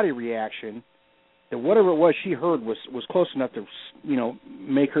body reaction that whatever it was she heard was close enough to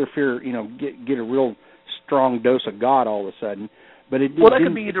make her fear get a real strong dose of God all of a sudden. But it that didn't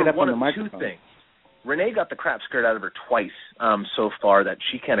could be either one of two things. Renee got the crap scared out of her twice so far that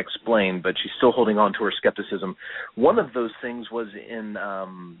she can't explain, but she's still holding on to her skepticism. One of those things was in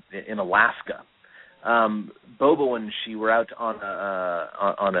Alaska. Bobo and she were out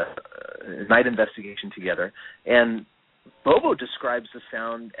on a night investigation together, and Bobo describes the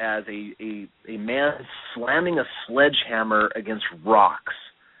sound as a man slamming a sledgehammer against rocks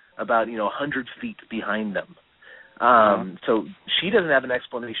about 100 feet behind them. So she doesn't have an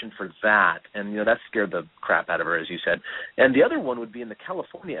explanation for that, and that scared the crap out of her, as you said. And the other one would be in the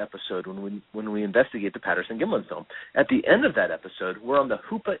California episode when we investigate the Patterson-Gimlin film. At the end of that episode, we're on the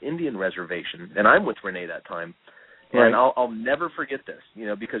Hoopa Indian Reservation, and I'm with Renee that time. And I'll never forget this,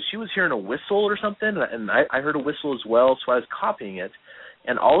 because she was hearing a whistle or something, and I heard a whistle as well, so I was copying it.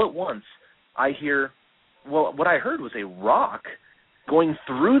 And all at once, I hear, what I heard was a rock going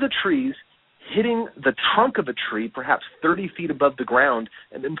through the trees, hitting the trunk of a tree, perhaps 30 feet above the ground,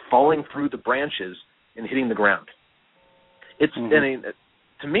 and then falling through the branches and hitting the ground. It's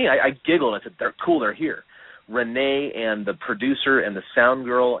to me, I giggled. I said, "They're cool. They're here." Renee and the producer and the sound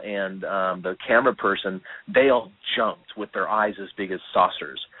girl and the camera person, they all jumped with their eyes as big as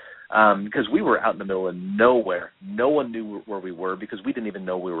saucers because we were out in the middle of nowhere. No one knew where we were because we didn't even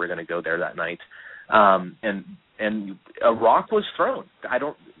know we were going to go there that night. And a rock was thrown.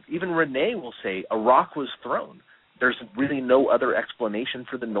 Even Renee will say a rock was thrown. There's really no other explanation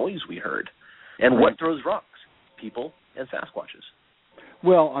for the noise we heard. And what throws rocks? People and Sasquatches.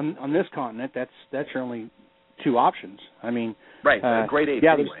 Well, on this continent, that's your only two options. Great ape.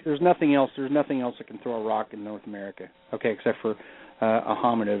 Yeah, anyway. there's nothing else. There's nothing else that can throw a rock in North America. Okay, except for a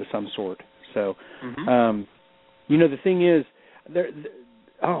hominid of some sort. So, the thing is,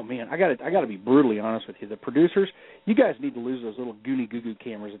 oh man, I got to be brutally honest with you. The producers, you guys need to lose those little goony goo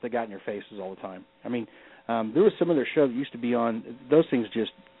cameras that they got in your faces all the time. I mean, there was some of their show that used to be on. Those things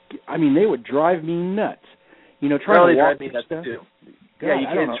just, I mean, they would drive me nuts. Trying to walk me nuts stuff. Too. God,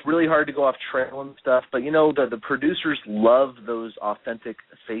 yeah, it's really hard to go off trail and stuff, but the producers love those authentic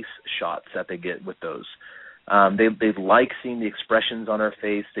face shots that they get with those. They like seeing the expressions on our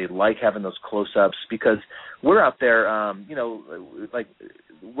face. They like having those close-ups because we're out there,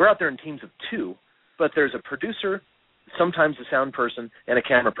 we're out there in teams of two, but there's a producer, sometimes a sound person, and a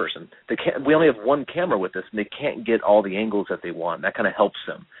camera person. We only have one camera with us, and they can't get all the angles that they want. That kind of helps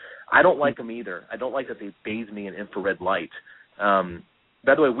them. I don't like them either. I don't like that they bathe me in infrared light.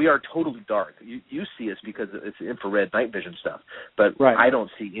 By the way, we are totally dark. You see us because it's infrared night vision stuff, but right. I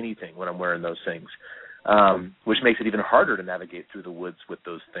don't see anything when I'm wearing those things, which makes it even harder to navigate through the woods with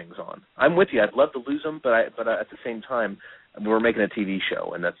those things on. I'm with you. I'd love to lose them, but at the same time, we're making a TV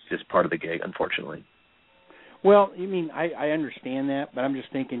show, and that's just part of the gig, unfortunately. Well, I understand that, but I'm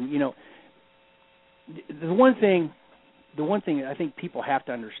just thinking, the one thing I think people have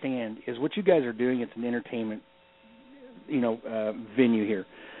to understand is what you guys are doing. It's an entertainment venue here.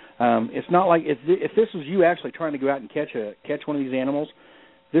 It's not like if this was you actually trying to go out and catch one of these animals,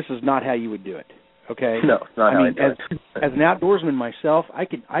 this is not how you would do it. Okay? No, it's not how I do it. As an outdoorsman myself, I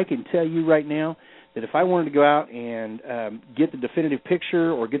can tell you right now that if I wanted to go out and get the definitive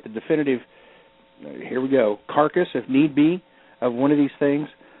picture or get the definitive, here we go, carcass if need be of one of these things,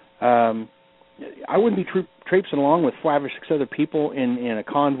 I wouldn't be traipsing along with 5 or 6 other people in a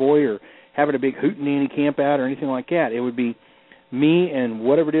convoy or having a big hootenanny camp out or anything like that. It would be me and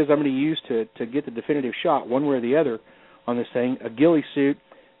whatever it is I'm going to use to get the definitive shot one way or the other on this thing, a ghillie suit,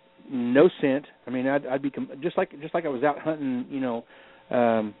 no scent. I mean, I'd be just like I was out hunting,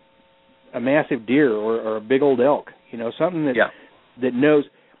 a massive deer or a big old elk, something that knows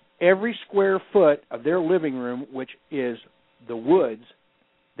every square foot of their living room, which is the woods.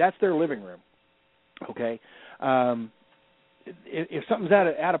 That's their living room. Okay. If something's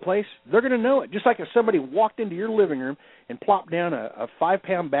out of place, they're going to know it. Just like if somebody walked into your living room and plopped down a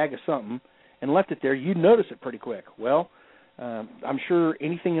 5-pound bag of something and left it there, you'd notice it pretty quick. Well, I'm sure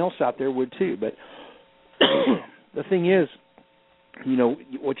anything else out there would too. But the thing is,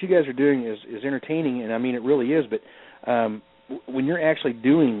 what you guys are doing is entertaining, and I mean it really is. But when you're actually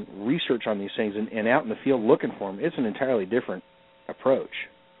doing research on these things and out in the field looking for them, it's an entirely different approach.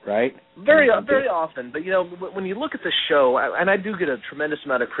 Right? Very often. But, when you look at the show, and I do get a tremendous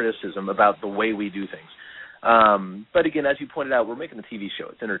amount of criticism about the way we do things. But, again, as you pointed out, we're making a TV show.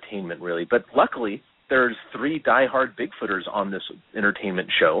 It's entertainment, really. But luckily, there's 3 diehard Bigfooters on this entertainment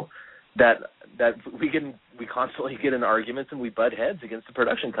show that we constantly get in arguments and we butt heads against the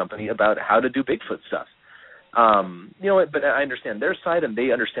production company about how to do Bigfoot stuff. But I understand their side, and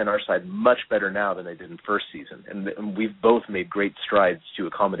they understand our side much better now than they did in first season, and we've both made great strides to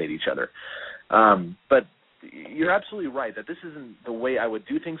accommodate each other. But you're absolutely right that this isn't the way I would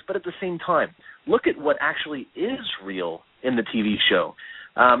do things, but at the same time, look at what actually is real in the TV show.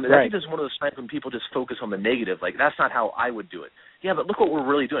 I think this is one of those times when people just focus on the negative, like that's not how I would do it. Yeah, but look what we're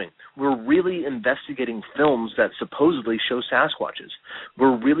really doing. We're really investigating films that supposedly show Sasquatches.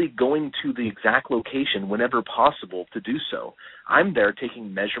 We're really going to the exact location whenever possible to do so. I'm there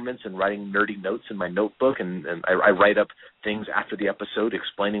taking measurements and writing nerdy notes in my notebook, and I write up things after the episode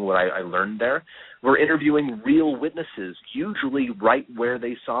explaining what I learned there. We're interviewing real witnesses, usually right where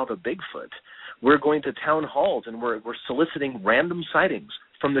they saw the Bigfoot. We're going to town halls, and we're soliciting random sightings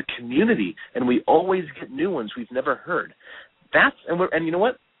from the community, and we always get new ones we've never heard. And you know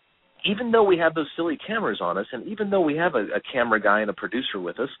what? Even though we have those silly cameras on us, and even though we have a camera guy and a producer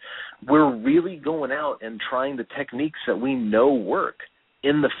with us, we're really going out and trying the techniques that we know work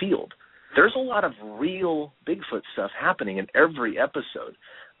in the field. There's a lot of real Bigfoot stuff happening in every episode.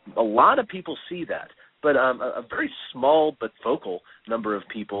 A lot of people see that, but a very small but vocal number of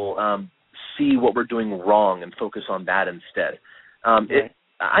people see what we're doing wrong and focus on that instead.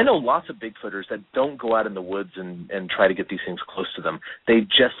 I know lots of Bigfooters that don't go out in the woods and try to get these things close to them. They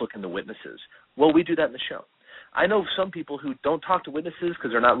just look in the witnesses. Well, we do that in the show. I know some people who don't talk to witnesses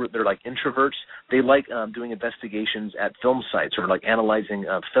because they're like introverts. They like doing investigations at film sites or like analyzing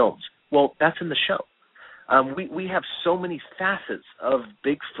films. Well, that's in the show. We have so many facets of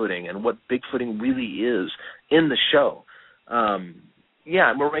Bigfooting and what Bigfooting really is in the show. And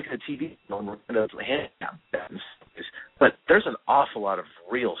we're making a TV show and we're going to handicap that. But there's an awful lot of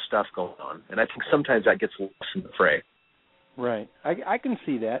real stuff going on, and I think sometimes that gets lost in the fray. Right. I can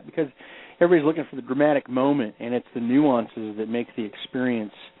see that because everybody's looking for the dramatic moment, and it's the nuances that make the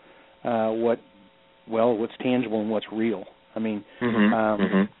experience what's tangible and what's real. I mean,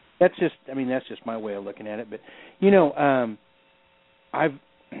 that's just my way of looking at it. But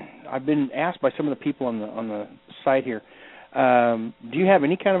I've been asked by some of the people on the site here. Do you have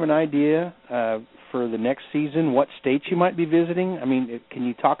any kind of an idea for the next season, what states you might be visiting? I mean, can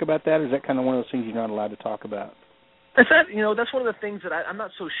you talk about that, or is that kind of one of those things you're not allowed to talk about? That's one of the things that I'm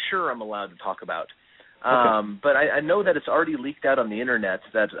not so sure I'm allowed to talk about. Okay. But I know that it's already leaked out on the internet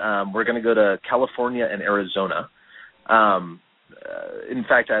that we're going to go to California and Arizona. In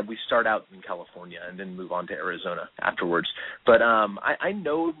fact, we start out in California and then move on to Arizona afterwards. But I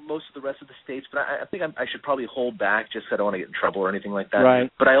know most of the rest of the states, but I think I should probably hold back just so I don't want to get in trouble or anything like that. Right.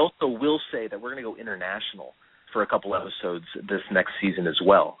 But I also will say that we're going to go international for a couple episodes this next season as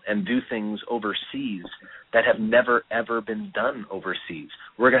well and do things overseas that have never, ever been done overseas.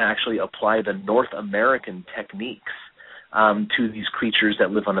 We're going to actually apply the North American techniques to these creatures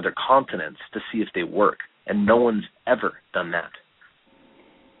that live on other continents to see if they work. And no one's ever done that.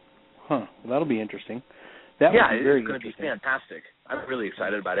 Huh. Well, that'll be interesting. It's going to be fantastic. I'm really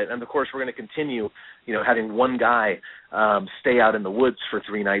excited about it. And, of course, we're going to continue, having one guy stay out in the woods for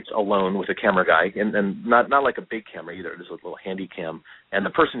 3 nights alone with a camera guy, and not like a big camera either, just a little handy cam. And the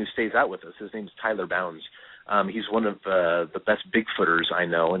person who stays out with us, his name's Tyler Bounds. He's one of the best Bigfooters I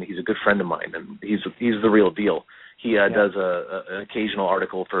know, and he's a good friend of mine, and he's the real deal. He does an occasional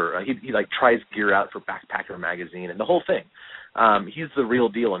article for he tries gear out for Backpacker magazine and the whole thing. He's the real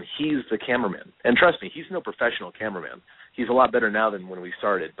deal, and he's the cameraman. And trust me, he's no professional cameraman. He's a lot better now than when we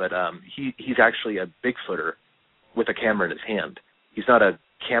started, but he's actually a Bigfooter with a camera in his hand. He's not a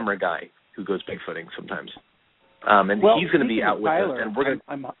camera guy who goes Bigfooting sometimes. And he's going to be out with us, and we're going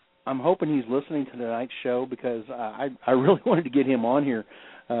to... I'm hoping he's listening to tonight's show because I really wanted to get him on here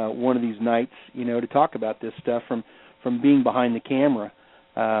one of these nights, to talk about this stuff from being behind the camera.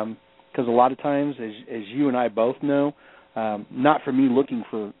 Because a lot of times, as you and I both know, not for me looking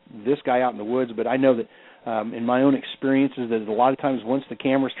for this guy out in the woods, but I know that in my own experiences that a lot of times once the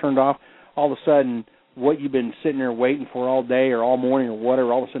camera's turned off, all of a sudden what you've been sitting there waiting for all day or all morning or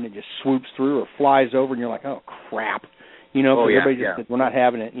whatever, all of a sudden it just swoops through or flies over and you're like, oh, crap. Everybody just said, we're not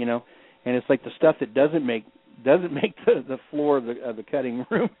having it, and it's like the stuff that doesn't make the floor of the cutting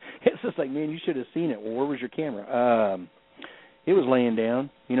room. It's just like, man, you should have seen it. Well, where was your camera? It was laying down.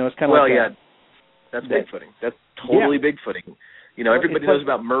 It's kind of that's Bigfooting. That's totally Bigfooting. Everybody knows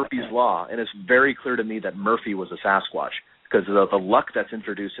about Murphy's Law, and it's very clear to me that Murphy was a Sasquatch because the luck that's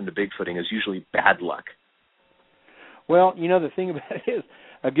introduced into Bigfooting is usually bad luck. Well, the thing about it is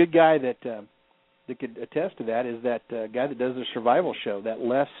a good guy that could attest to that is that guy that does the survival show, that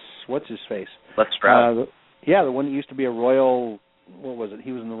Les, what's his face? Les Stroud. The one that used to be a Royal, what was it?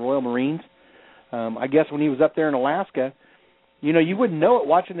 He was in the Royal Marines. I guess when he was up there in Alaska, you wouldn't know it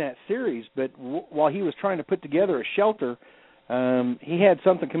watching that series, but while he was trying to put together a shelter, he had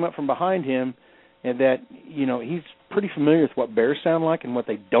something come up from behind him, and that, he's pretty familiar with what bears sound like and what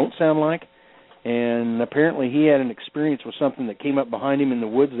they don't sound like, and apparently he had an experience with something that came up behind him in the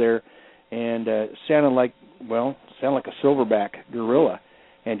woods there, and sounded like a silverback gorilla,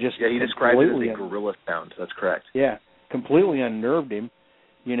 and just he described it as a gorilla sound. That's correct. Yeah, completely unnerved him,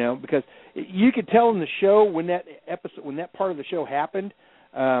 because you could tell in the show when that part of the show happened,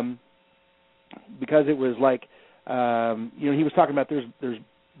 because it was like, he was talking about there's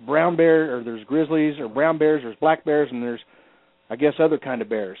brown bear or there's grizzlies or brown bears, there's black bears, and there's, I guess, other kind of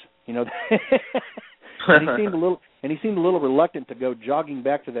bears, And he seemed a little reluctant to go jogging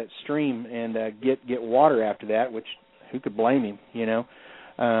back to that stream and get water after that, which who could blame him,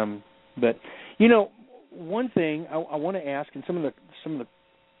 But one thing I want to ask, and some of the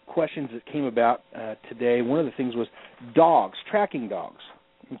questions that came about today, one of the things was dogs, tracking dogs.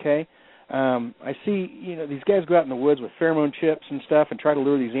 Okay, I see these guys go out in the woods with pheromone chips and stuff and try to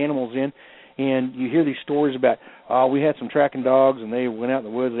lure these animals in. And you hear these stories about, we had some tracking dogs, and they went out in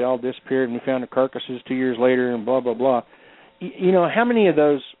the woods, they all disappeared, and we found their carcasses 2 years later, and blah, blah, blah. How many of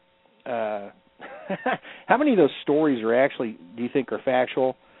those stories are actually, do you think, are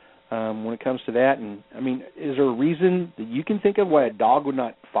factual when it comes to that? And, I mean, is there a reason that you can think of why a dog would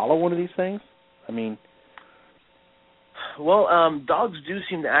not follow one of these things? I mean... Well, dogs do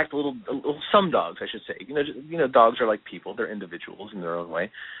seem to act a little. Some dogs, I should say. Dogs are like people; they're individuals in their own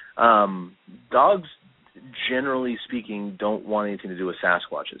way. Dogs, generally speaking, don't want anything to do with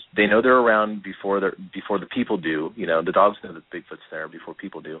Sasquatches. They know they're around before the people do. The dogs know that Bigfoot's there before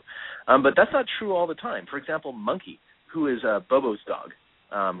people do. But that's not true all the time. For example, Monkey, who is Bobo's dog,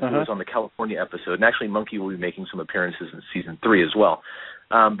 who was on the California episode, and actually Monkey will be making some appearances in season 3 as well.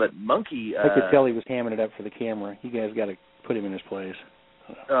 But Monkey... I could tell he was hamming it up for the camera. You guys got to put him in his place.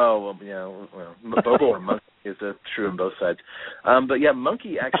 Oh, Bobo or Monkey is true on both sides. But yeah,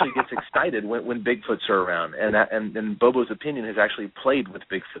 Monkey actually gets excited when Bigfoots are around, and Bobo's opinion has actually played with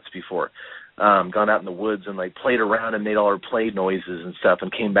Bigfoots before, gone out in the woods and like played around and made all her play noises and stuff,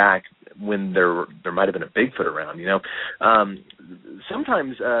 and came back when there might have been a Bigfoot around.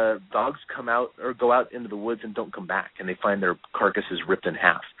 Sometimes dogs come out or go out into the woods and don't come back, and they find their carcasses ripped in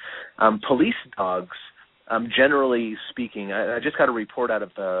half. Police dogs. Generally speaking, I just got a report out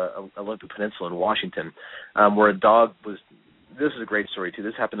of the Olympic Peninsula in Washington where a dog was – this is a great story, too.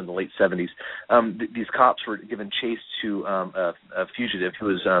 This happened in the late 70s. These cops were giving chase to a fugitive who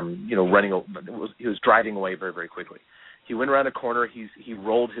was, he was driving away very, very quickly. He went around a corner. He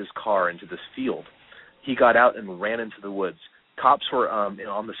rolled his car into this field. He got out and ran into the woods. Cops were on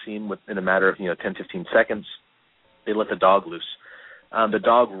the scene within a matter of 10, 15 seconds. They let the dog loose. The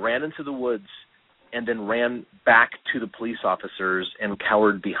dog ran into the woods and then ran back to the police officers and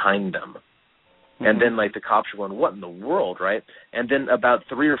cowered behind them. Mm-hmm. And then, the cops were going, what in the world, right? And then about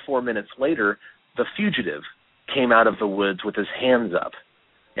 3 or 4 minutes later, the fugitive came out of the woods with his hands up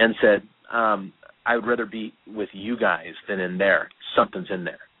and said, I would rather be with you guys than in there. Something's in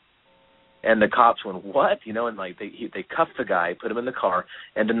there. And the cops went, what? They cuffed the guy, put him in the car,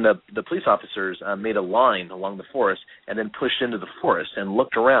 and then the police officers made a line along the forest and then pushed into the forest and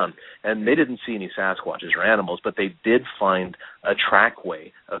looked around. And they didn't see any Sasquatches or animals, but they did find a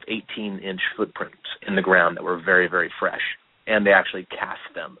trackway of 18-inch footprints in the ground that were very, very fresh. And they actually cast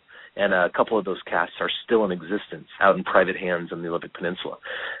them. And a couple of those casts are still in existence out in private hands on the Olympic Peninsula.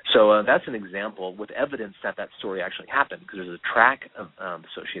 So that's an example with evidence that story actually happened, because there's a track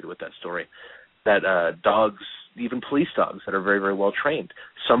associated with that story that dogs, even police dogs that are very, very well trained,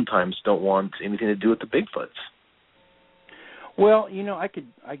 sometimes don't want anything to do with the Bigfoots. Well,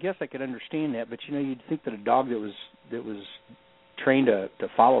 I guess I could understand that, but you'd think that a dog that was trained to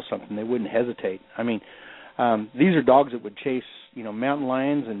follow something, they wouldn't hesitate. I mean, these are dogs that would chase, mountain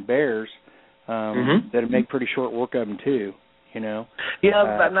lions and bears that would make pretty short work of them too, Yeah,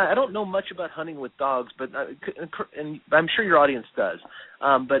 I don't know much about hunting with dogs, but and I'm sure your audience does.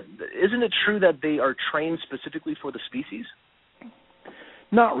 But isn't it true that they are trained specifically for the species?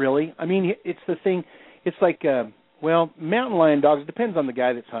 Not really. I mean, it's the thing. It's like, mountain lion dogs, it depends on the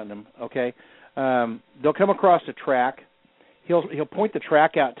guy that's hunting them, okay? They'll come across a track. He'll point the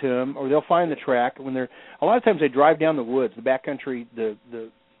track out to them, or they'll find the track. A lot of times they drive down the woods, the backcountry, the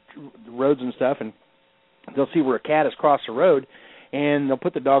roads and stuff, and they'll see where a cat has crossed the road, and they'll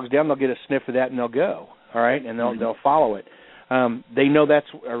put the dogs down. They'll get a sniff of that, and they'll go. All right, and they'll follow it. They know that's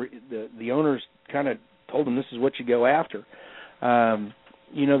the owners kind of told them this is what you go after.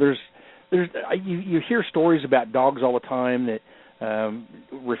 You hear stories about dogs all the time that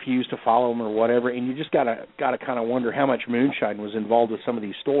refuse to follow them or whatever, and you just gotta kind of wonder how much moonshine was involved with some of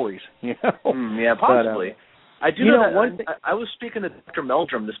these stories. Yeah, possibly. But, I do know that I was speaking to Dr.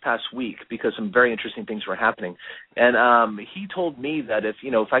 Meldrum this past week because some very interesting things were happening, and he told me that if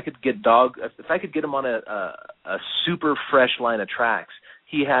I could get him on a super fresh line of tracks,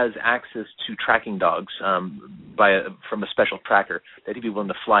 he has access to tracking dogs from a special tracker that he'd be willing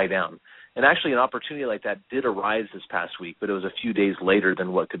to fly down. And actually, an opportunity like that did arise this past week, but it was a few days later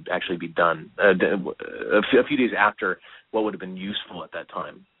than what could actually be done, a few days after what would have been useful at that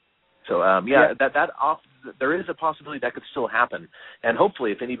time. So, there is a possibility that could still happen. And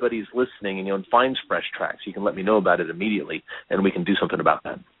hopefully, if anybody's listening and finds fresh tracks, you can let me know about it immediately, and we can do something about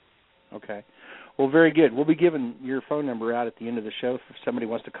that. Okay. Well, very good. We'll be giving your phone number out at the end of the show if somebody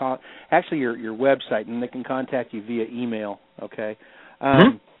wants to call. Actually, your website, and they can contact you via email, okay?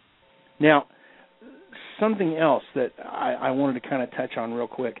 Now, something else that I wanted to kind of touch on real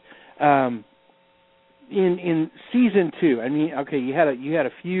quick. In season 2, I mean, okay, you had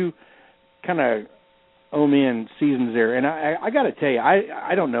a few kind of omen seasons there, and I got to tell you,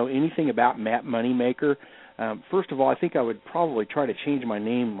 I don't know anything about Matt Moneymaker. First of all, I think I would probably try to change my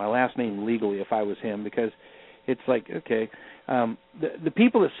last name legally if I was him, because it's like, okay, the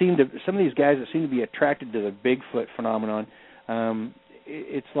people that some of these guys that seem to be attracted to the Bigfoot phenomenon,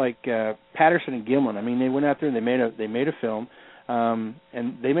 it's like Patterson and Gimlin. I mean, they went out there and they made a film,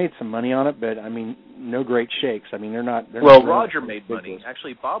 and they made some money on it, but I mean, no great shakes. I mean, they're not. Roger made money.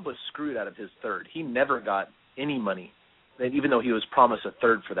 Actually, Bob was screwed out of his third. He never got any money, even though he was promised a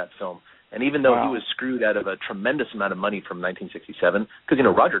third for that film. And even though he was screwed out of a tremendous amount of money from 1967, because,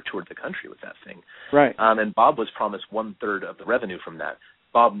 Roger toured the country with that thing. Right. And Bob was promised 1/3 of the revenue from that.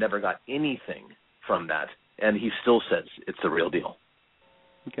 Bob never got anything from that, and he still says it's the real deal.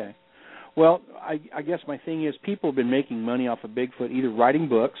 Okay. Well, I guess my thing is people have been making money off of Bigfoot, either writing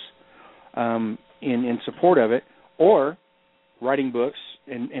books in support of it, or writing books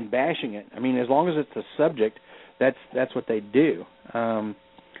and bashing it. I mean, as long as it's a subject, that's what they do.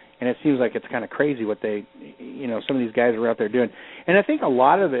 And it seems like it's kind of crazy what some of these guys are out there doing. And I think a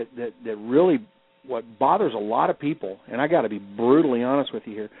lot of it that really what bothers a lot of people, and I got to be brutally honest with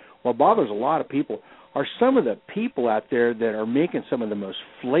you here, what bothers a lot of people are some of the people out there that are making some of the most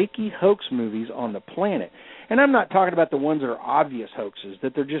flaky hoax movies on the planet. And I'm not talking about the ones that are obvious hoaxes,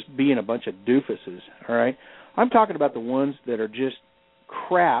 that they're just being a bunch of doofuses, all right? I'm talking about the ones that are just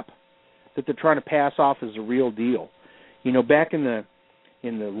crap that they're trying to pass off as the real deal. You know, back in the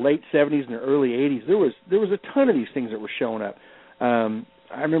late 70s and the early 80s, there was a ton of these things that were showing up.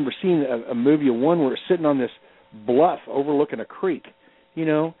 I remember seeing a movie of one where it's sitting on this bluff overlooking a creek, you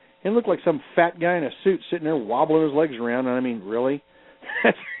know. It looked like some fat guy in a suit sitting there wobbling his legs around. And I mean, really?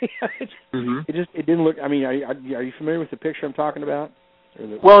 It didn't look. I mean, are you familiar with the picture I'm talking about?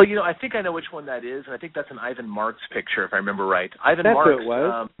 Well, you know, I think I know which one that is, and I think that's an Ivan Marks picture, if I remember right. That's Marks, who it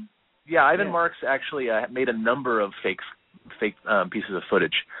was. Ivan Marks actually made a number of fake pieces of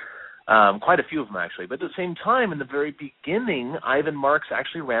footage. Quite a few of them, actually. But at the same time, in the very beginning, Ivan Marks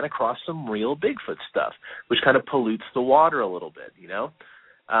actually ran across some real Bigfoot stuff, which kind of pollutes the water a little bit, you know?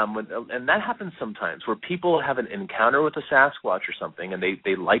 And that happens sometimes where people have an encounter with a Sasquatch or something, and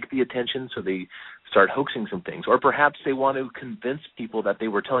they like the attention, so they start hoaxing some things. Or perhaps they want to convince people that they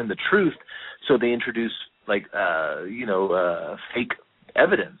were telling the truth, so they introduce, fake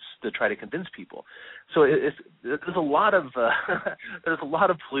evidence to try to convince people. So there's a lot of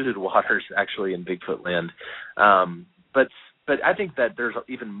polluted waters actually in Bigfoot land, but I think that there's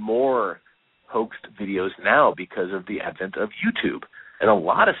even more hoaxed videos now because of the advent of YouTube, and a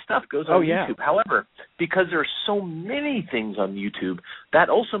lot of stuff goes on YouTube. However, because there are so many things on YouTube, that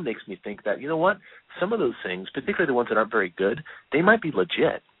also makes me think that, you know what, some of those things, particularly the ones that aren't very good, they might be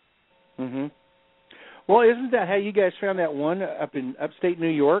legit. Mm-hmm. Well, isn't that how you guys found that one up in upstate New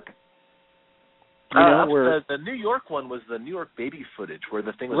York? The New York one was the New York baby footage where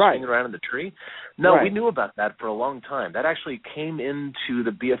the thing was hanging around in the tree. No, we knew about that for a long time. That actually came into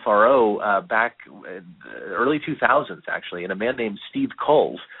the BFRO back in the early 2000s, actually, and a man named Steve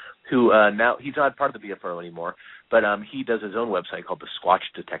Coles, who now he's not part of the BFRO anymore, but he does his own website called The Squatch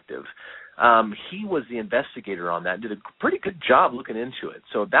Detective. He was the investigator on that and did a pretty good job looking into it.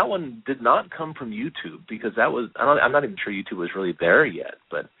 So that one did not come from YouTube because I'm not even sure YouTube was really there yet,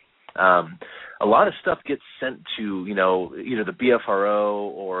 but a lot of stuff gets sent to, you know, either the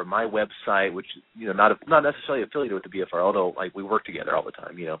BFRO or my website, which, you know, not necessarily affiliated with the BFRO, although like we work together all the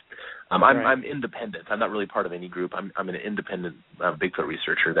time, you know. I'm independent. I'm not really part of any group. I'm an independent Bigfoot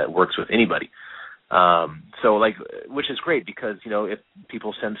researcher that works with anybody. Which is great because, you know, if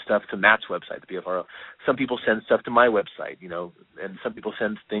people send stuff to Matt's website, the BFRO, some people send stuff to my website, you know, and some people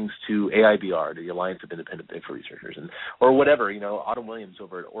send things to AIBR, the Alliance of Independent Bigfoot Researchers, or whatever, you know, Autumn Williams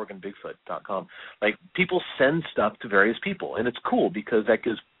over at OregonBigfoot.com. Like, people send stuff to various people, and it's cool because that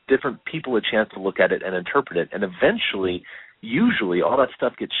gives different people a chance to look at it and interpret it, and eventually, usually, all that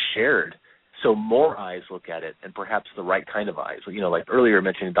stuff gets shared. So more eyes look at it, and perhaps the right kind of eyes. You know, like earlier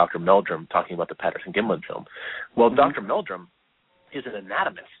mentioning Dr. Meldrum talking about the Patterson-Gimlin film. Well, Dr. Meldrum is an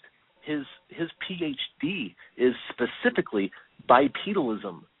anatomist. His PhD is specifically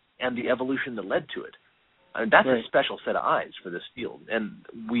bipedalism and the evolution that led to it. I mean, that's a special set of eyes for this field, and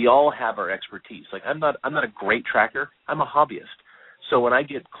we all have our expertise. Like, I'm not a great tracker. I'm a hobbyist. So when I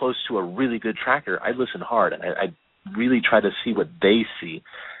get close to a really good tracker, I listen hard, and I really try to see what they see.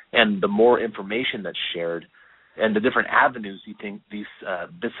 And the more information that's shared and the different avenues you think these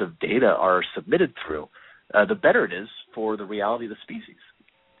bits of data are submitted through, the better it is for the reality of the species.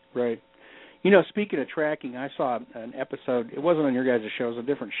 Right. You know, speaking of tracking, I saw an episode. It wasn't on your guys' show. It was a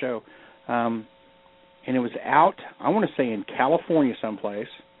different show. And it was out, I want to say, in California someplace,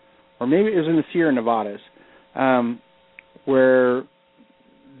 or maybe it was in the Sierra Nevadas, where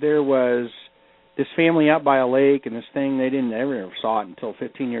there was this family out by a lake, and this thing, they didn't ever saw it until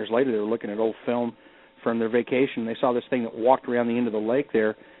 15 years later. They were looking at old film from their vacation. They saw this thing that walked around the end of the lake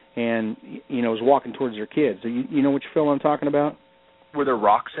there and, you know, was walking towards their kids. You know which film I'm talking about? Were there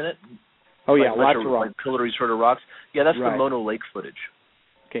rocks in it? Oh, yeah, lots of rocks. Like pillory sort of rocks? Yeah, that's the Mono Lake footage.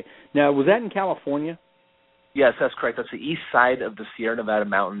 Okay. Now, was that in California? Yes, that's correct. That's the east side of the Sierra Nevada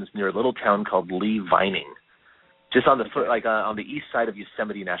mountains near a little town called Lee Vining, just on the on the east side of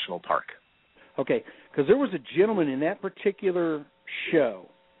Yosemite National Park. Okay, because there was a gentleman in that particular show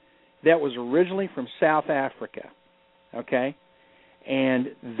that was originally from South Africa, okay? And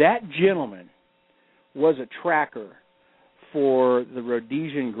that gentleman was a tracker for the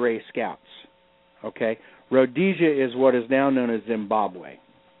Rhodesian Gray Scouts, okay? Rhodesia is what is now known as Zimbabwe,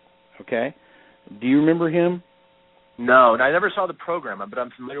 okay? Do you remember him? No, and I never saw the program, but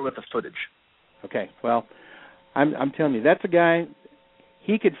I'm familiar with the footage. Okay, well, I'm telling you, that's a guy.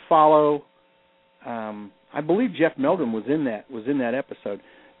 He could follow. I believe Jeff Meldrum was in that episode.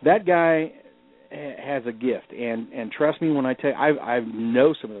 That guy has a gift, and trust me when I tell you, I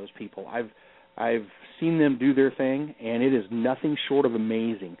know some of those people. I've seen them do their thing, and it is nothing short of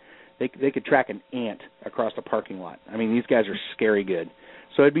amazing. They could track an ant across a parking lot. I mean, these guys are scary good.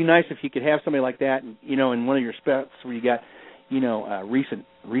 So it'd be nice if you could have somebody like that, in one of your spots where you got, recent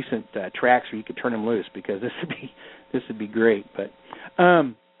tracks where you could turn them loose, because this would be great. But,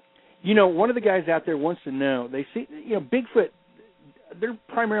 one of the guys out there wants to know. They see, Bigfoot. They're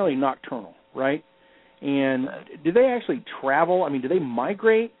primarily nocturnal, right? And do they actually travel? I mean, do they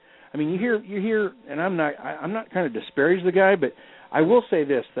migrate? I mean, you hear, and I'm not kind of disparage the guy, but I will say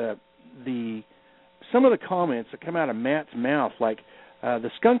this: some of the comments that come out of Matt's mouth, like the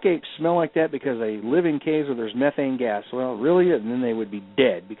skunk apes smell like that because they live in caves where there's methane gas. Well, really, and then they would be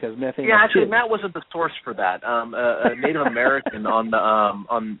dead because methane. Yeah, actually, Matt wasn't the source for that. A Native American on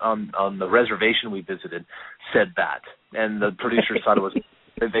the reservation we visited said that, and the producers thought it was.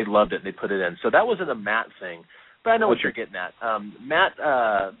 They loved it and they put it in. So that wasn't a Matt thing. But I know what you're getting at. Matt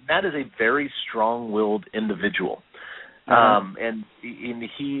is a very strong-willed individual, and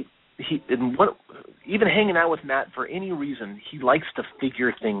he even hanging out with Matt for any reason, he likes to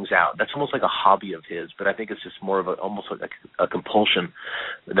figure things out. That's almost like a hobby of his, but I think it's just more of almost like a compulsion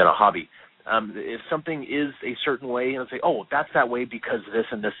than a hobby. If something is a certain way, and say, "Oh, that's that way because this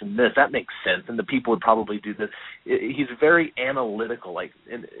and this and this," that makes sense, and the people would probably do this. He's very analytical, like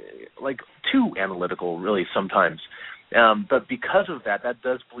too analytical, really sometimes. But because of that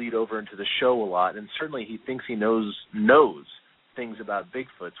does bleed over into the show a lot, and certainly he thinks he knows things about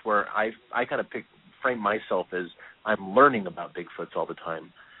Bigfoots, where I kind of frame myself as I'm learning about Bigfoots all the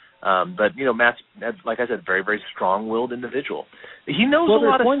time. But Matt's, like I said, very, very strong-willed individual. He knows a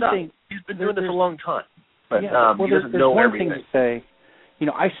lot of stuff. He's been doing this a long time, but he doesn't know everything. There's one thing to say.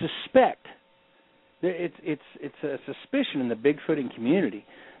 I suspect that it's a suspicion in the Bigfooting community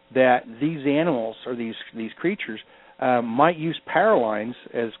that these animals or these creatures might use power lines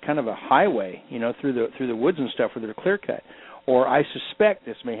as kind of a highway, through the woods and stuff where they're clear cut. Or I suspect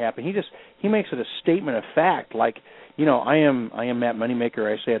this may happen. He makes it a statement of fact, like, I am Matt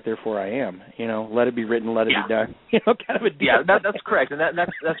Moneymaker. I say it, therefore I am. Let it be written, let it be done. Kind of a deal. Yeah, that's correct, and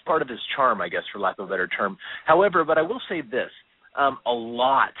that's part of his charm, I guess, for lack of a better term. However, but I will say this: a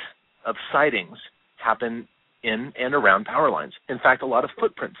lot of sightings happen in and around power lines. In fact, a lot of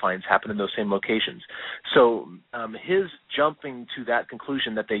footprint finds happen in those same locations. So his jumping to that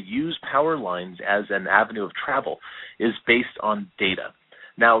conclusion that they use power lines as an avenue of travel is based on data.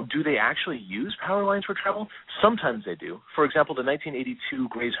 Now, do they actually use power lines for travel? Sometimes they do. For example, the 1982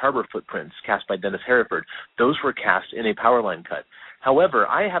 Grays Harbor footprints cast by Dennis Hereford, those were cast in a power line cut. However,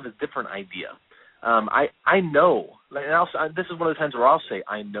 I have a different idea. I know, and this is one of the times where I'll say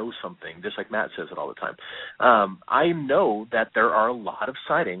I know something, just like Matt says it all the time. I know that there are a lot of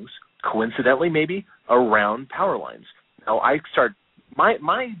sightings, coincidentally maybe, around power lines. Now,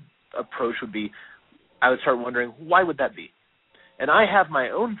 my approach would be, I would start wondering, why would that be? And I have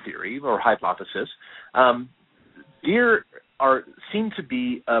my own theory or hypothesis. Deer seem to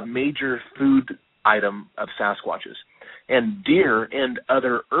be a major food item of Sasquatches, and deer and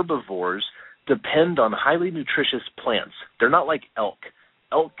other herbivores depend on highly nutritious plants. They're not like elk.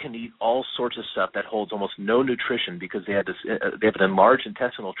 Elk can eat all sorts of stuff that holds almost no nutrition because they have an enlarged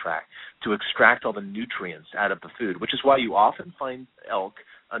intestinal tract to extract all the nutrients out of the food, which is why you often find elk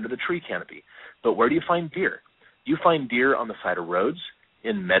under the tree canopy. But where do you find deer? You find deer on the side of roads,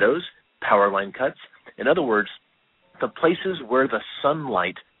 in meadows, power line cuts. In other words, the places where the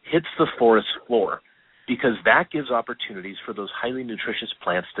sunlight hits the forest floor, because that gives opportunities for those highly nutritious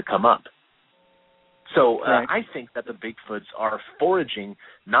plants to come up. So I think that the Bigfoots are foraging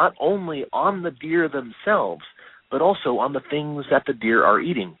not only on the deer themselves, but also on the things that the deer are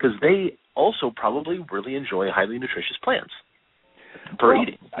eating, because they also probably really enjoy highly nutritious plants for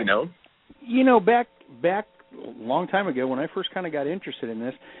eating, Back a long time ago when I first kind of got interested in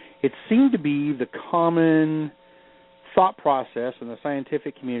this, it seemed to be the common thought process in the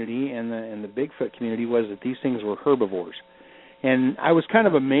scientific community and the Bigfoot community was that these things were herbivores. And I was kind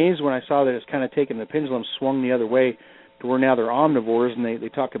of amazed when I saw that it's kind of taken, the pendulum swung the other way to where now they're omnivores, and they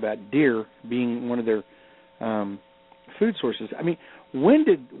talk about deer being one of their food sources. I mean, when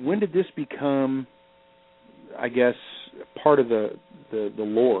did this become, I guess, part of the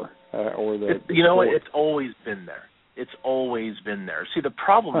lore or the sport? It's always been there. It's always been there. See, the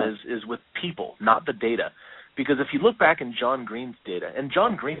problem is with people, not the data. Because if you look back in John Green's data, and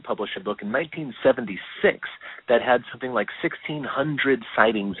John Green published a book in 1976 that had something like 1,600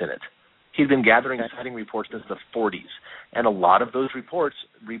 sightings in it. He'd been gathering sighting reports since the 40s, and a lot of those reports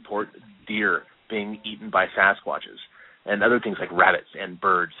report deer being eaten by Sasquatches and other things like rabbits and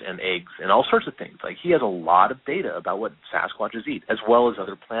birds and eggs and all sorts of things. Like, he has a lot of data about what Sasquatches eat, as well as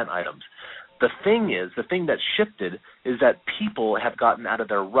other plant items. The thing that shifted is that people have gotten out of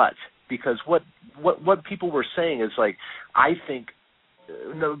their rut, because what people were saying is, like, I think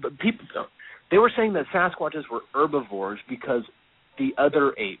they were saying that Sasquatches were herbivores because the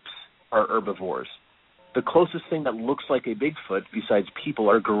other apes are herbivores. The closest thing that looks like a Bigfoot besides people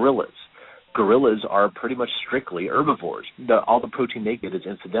are gorillas. Gorillas are pretty much strictly herbivores. All the protein they get is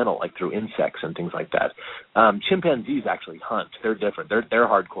incidental, like through insects and things like that. Chimpanzees actually hunt. They're different. They're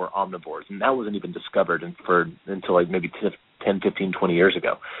hardcore omnivores, and that wasn't even discovered until like maybe 10, 15, 20 years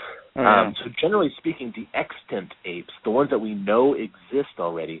ago. So generally speaking, the extant apes, the ones that we know exist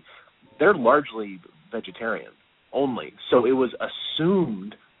already, they're largely vegetarian only. So it was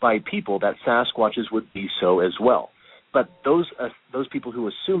assumed by people that Sasquatches would be so as well. But those people who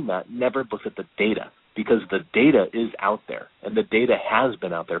assume that never look at the data, because the data is out there, and the data has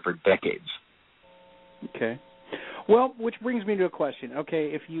been out there for decades. Okay. Well, which brings me to a question.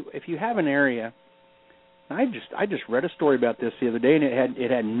 Okay, if you have an area, I just read a story about this the other day, and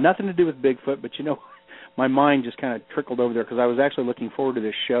it had nothing to do with Bigfoot, but my mind just kind of trickled over there because I was actually looking forward to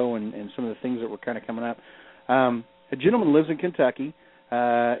this show and some of the things that were kind of coming up. A gentleman lives in Kentucky.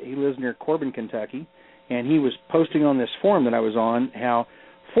 He lives near Corbin, Kentucky. And he was posting on this forum that I was on how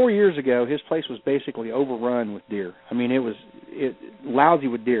 4 years ago his place was basically overrun with deer. I mean, it was lousy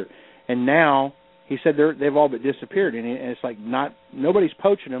with deer. And now he said they've all but disappeared, and it's like nobody's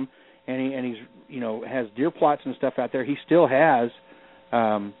poaching them. And he's has deer plots and stuff out there. He still has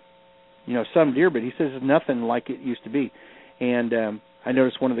some deer, but he says it's nothing like it used to be. And I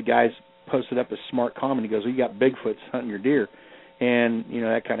noticed one of the guys posted up a smart comment. He goes, "Well, you got Bigfoots hunting your deer," and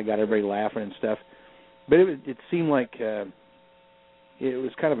that kind of got everybody laughing and stuff. But it seemed like it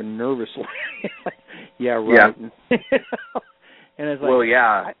was kind of a nervous like, yeah, right. Yeah. And it's like, well,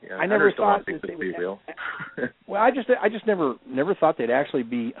 yeah. I never thought that they would be real. Well, I just never thought they'd actually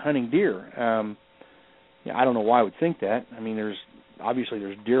be hunting deer. I don't know why I would think that. I mean, there's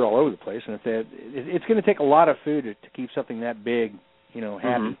deer all over the place, and it's going to take a lot of food to keep something that big,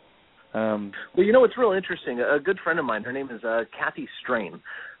 happy. Mm-hmm. Well, it's real interesting. A good friend of mine, her name is Kathy Strain.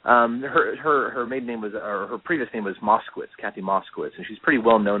 Her maiden name was, or her previous name was Moskowitz, Kathy Moskowitz, and she's pretty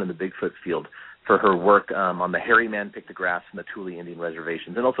well known in the Bigfoot field for her work on the hairy man pictographs and the Thule Indian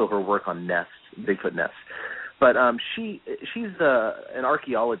reservations, and also her work on nests, Bigfoot nests. But she's an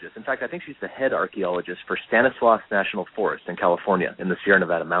archaeologist. In fact, I think she's the head archaeologist for Stanislaus National Forest in California in the Sierra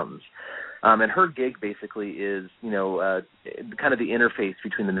Nevada mountains. And her gig basically is, kind of the interface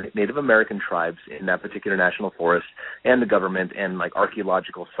between the Native American tribes in that particular national forest and the government, and like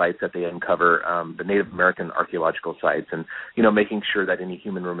archaeological sites that they uncover, the Native American archaeological sites, and making sure that any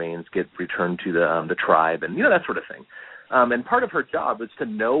human remains get returned to the tribe, and that sort of thing. And part of her job is to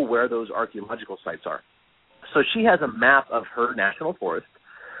know where those archaeological sites are. So she has a map of her national forest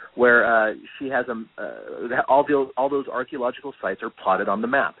where she has all those archaeological sites are plotted on the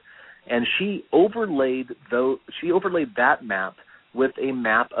map. And she overlaid that map with a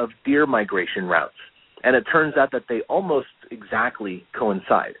map of deer migration routes. And it turns out that they almost exactly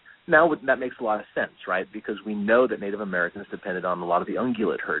coincide. Now, that makes a lot of sense, right? Because we know that Native Americans depended on a lot of the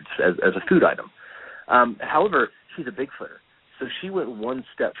ungulate herds as a food item. However, she's a Bigfooter. So she went one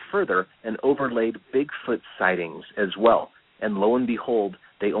step further and overlaid Bigfoot sightings as well. And lo and behold,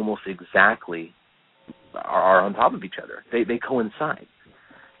 they almost exactly are on top of each other. They coincide.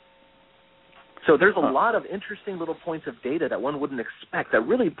 So there's a lot of interesting little points of data that one wouldn't expect that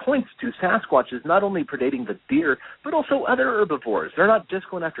really points to Sasquatches not only predating the deer, but also other herbivores. They're not just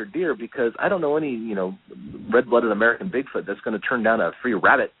going after deer, because I don't know any, red-blooded American Bigfoot that's going to turn down a free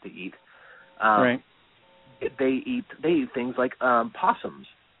rabbit to eat. Right. They eat things like possums,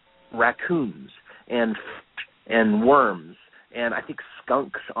 raccoons, and worms, and I think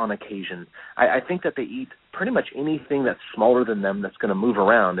skunks on occasion. I think that they eat pretty much anything that's smaller than them that's going to move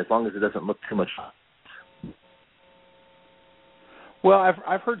around, as long as it doesn't look too much. Well,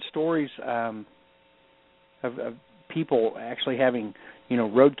 I've heard stories of people actually having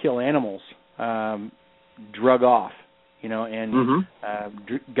roadkill animals drug off, and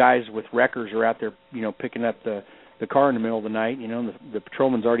guys with wreckers are out there picking up the car in the middle of the night. The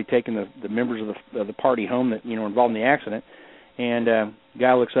patrolman's already taken the members of the party home that involved in the accident. And the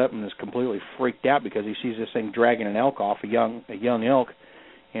guy looks up and is completely freaked out because he sees this thing dragging an elk off, a young elk.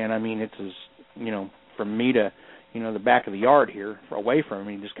 And, I mean, it's as, from me to, the back of the yard here, away from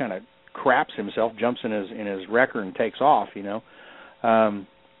him. He just kind of craps himself, jumps in his wrecker, and takes off.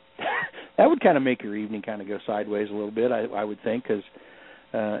 That would kind of make your evening kind of go sideways a little bit, I would think, because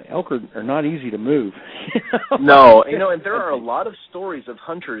elk are not easy to move. No, and there are a lot of stories of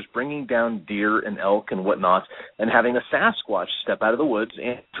hunters bringing down deer and elk and whatnot and having a Sasquatch step out of the woods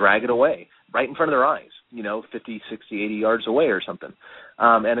and drag it away right in front of their eyes, 50, 60, 80 yards away or something.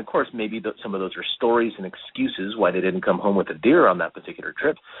 And, of course, maybe some of those are stories and excuses why they didn't come home with a deer on that particular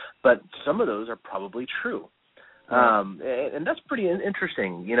trip, but some of those are probably true. And that's pretty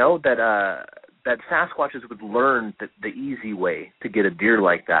interesting, that Sasquatches would learn the easy way to get a deer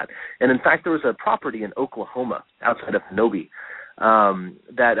like that. And, in fact, there was a property in Oklahoma outside of Nobi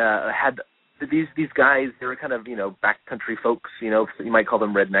that had these guys. They were kind of, backcountry folks, you might call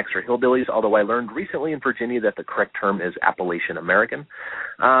them rednecks or hillbillies, although I learned recently in Virginia that the correct term is Appalachian American.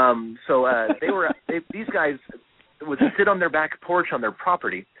 These guys would sit on their back porch on their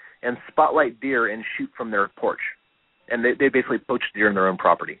property and spotlight deer and shoot from their porch. And they basically poached deer on their own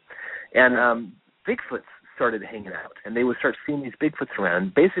property. And Bigfoots started hanging out, and they would start seeing these Bigfoots around.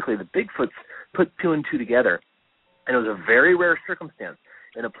 And basically, the Bigfoots put two and two together, and it was a very rare circumstance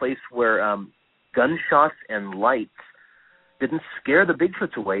in a place where gunshots and lights didn't scare the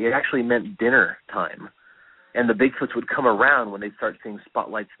Bigfoots away. It actually meant dinner time. And the Bigfoots would come around when they'd start seeing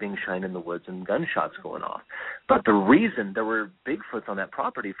spotlights being shined in the woods and gunshots going off. But the reason there were Bigfoots on that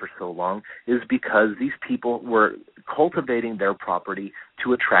property for so long is because these people were cultivating their property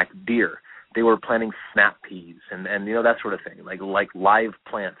to attract deer. They were planting snap peas and that sort of thing, like live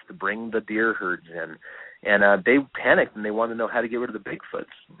plants to bring the deer herds in. And they panicked, and they wanted to know how to get rid of the Bigfoots.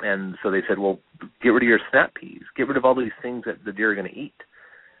 And so they said, well, get rid of your snap peas. Get rid of all these things that the deer are going to eat.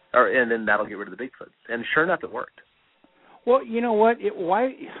 And then that'll get rid of the Bigfoots. And sure enough, it worked. Well, you know what?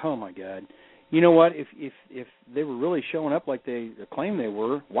 Oh, my God. You know what? If they were really showing up like they claim they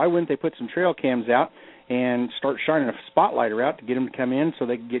were, why wouldn't they put some trail cams out and start shining a spotlighter out to get them to come in so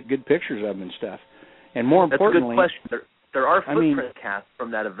they can get good pictures of them and stuff? And more importantly... That's a good question. There are footprint casts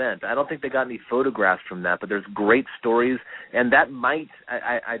from that event. I don't think they got any photographs from that, but there's great stories, and that might.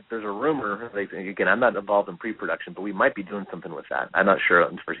 There's a rumor. Again, I'm not involved in pre-production, but we might be doing something with that. I'm not sure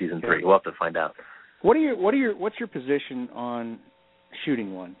for season 3. We'll have to find out. What's your position on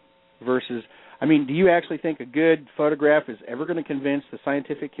shooting one versus? I mean, do you actually think a good photograph is ever going to convince the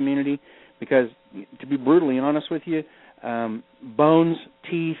scientific community? Because, to be brutally honest with you, bones,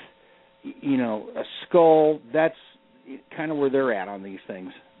 teeth, a skull, that's kind of where they're at on these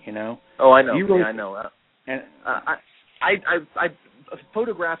things, Oh, I know. Really, I know. I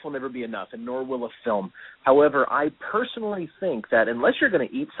photograph will never be enough, and nor will a film. However, I personally think that unless you're going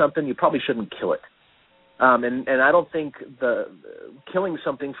to eat something, you probably shouldn't kill it. And I don't think killing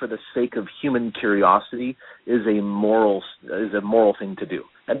something for the sake of human curiosity is a moral thing to do.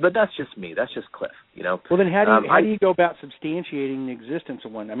 But that's just me. That's just Cliff. Well, then how do you go about substantiating the existence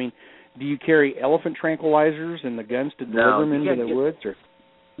of one? I mean, do you carry elephant tranquilizers and the guns to deliver them into the woods? Or?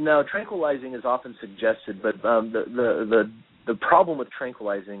 No, tranquilizing is often suggested, but the problem with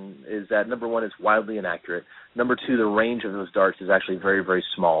tranquilizing is that, number one, it's wildly inaccurate. Number two, the range of those darts is actually very, very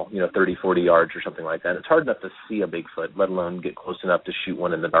small, 30, 40 yards or something like that. It's hard enough to see a Bigfoot, let alone get close enough to shoot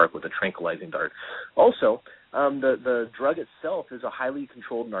one in the dark with a tranquilizing dart. Also, the drug itself is a highly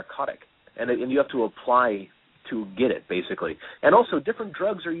controlled narcotic, and you have to apply to get it, basically. And also, different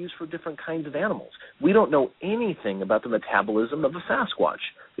drugs are used for different kinds of animals. We don't know anything about the metabolism of a Sasquatch.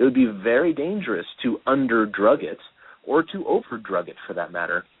 It would be very dangerous to under-drug it, or to over-drug it, for that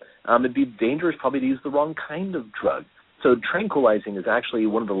matter. It'd be dangerous probably to use the wrong kind of drug. So tranquilizing is actually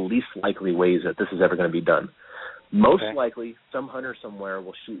one of the least likely ways that this is ever going to be done. Most likely, some hunter somewhere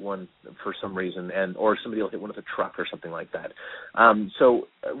will shoot one for some reason, or somebody will hit one with a truck or something like that. So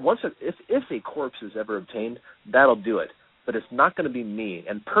if a corpse is ever obtained, that'll do it. But it's not going to be me.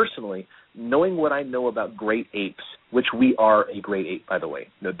 And personally, knowing what I know about great apes, which we are a great ape, by the way,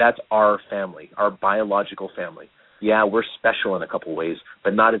 that's our family, our biological family. Yeah, we're special in a couple ways,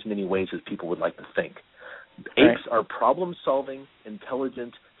 but not as many ways as people would like to think. Apes are problem-solving,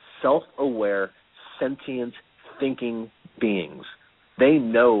 intelligent, self-aware, sentient, thinking beings. They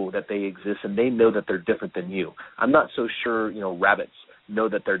know that they exist, and they know that they're different than you. I'm not so sure, rabbits know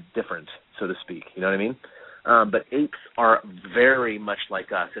that they're different, so to speak. You know what I mean? But apes are very much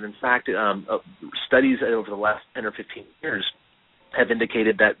like us. And, in fact, studies over the last 10 or 15 years have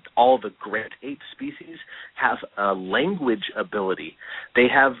indicated that all the great ape species have a language ability. They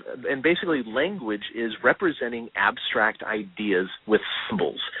have, and basically language is representing abstract ideas with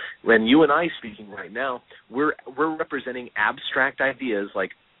symbols. When you and I speaking right now, we're representing abstract ideas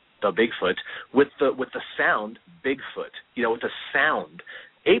like Bigfoot, with the sound Bigfoot. With the sound.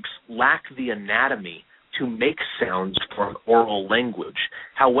 Apes lack the anatomy to make sounds for an oral language.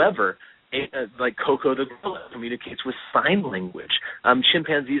 However, like Coco the gorilla communicates with sign language.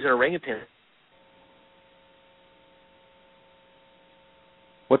 Chimpanzees and orangutans.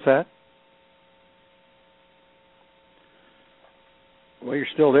 What's that? Well, you're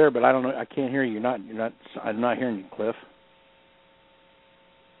still there, but I don't know. I can't hear you. I'm not hearing you, Cliff.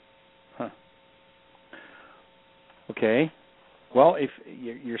 Huh. Okay. Well, if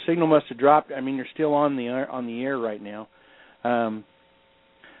your signal must have dropped, I mean, you're still on the air right now.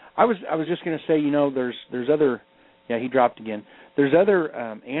 I was just going to say, there's other. Yeah, he dropped again. There's other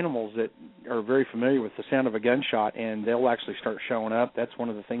animals that are very familiar with the sound of a gunshot, and they'll actually start showing up. That's one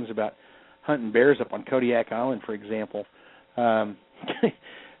of the things about hunting bears up on Kodiak Island, for example.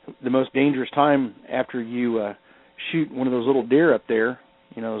 The most dangerous time after you shoot one of those little deer up there,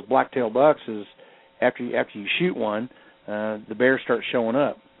 those black-tailed bucks, is after you shoot one, the bears start showing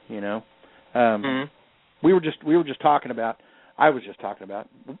up. Mm-hmm. We were just talking about. I was just talking about.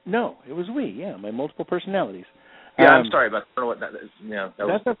 No, it was we. Yeah, my multiple personalities. Yeah, I'm sorry about. I don't know what that is. Yeah,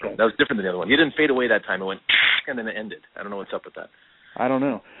 that's okay. That was different than the other one. You didn't fade away that time. It went and then it ended. I don't know what's up with that. I don't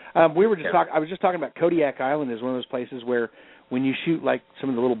know. We were just talking. I was just talking about Kodiak Island is one of those places where when you shoot like some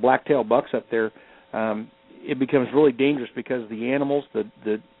of the little black-tailed bucks up there, it becomes really dangerous because the animals,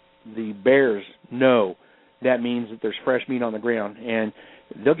 the bears know that means that there's fresh meat on the ground, and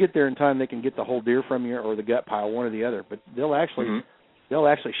they'll get there in time. They can get the whole deer from you or the gut pile, one or the other. But they'll actually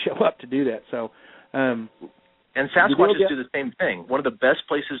show up to do that. So. And Sasquatches do the same thing. One of the best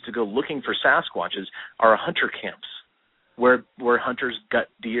places to go looking for Sasquatches are hunter camps, where hunters gut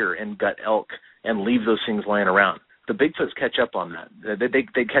deer and gut elk and leave those things lying around. The Bigfoots catch up on that.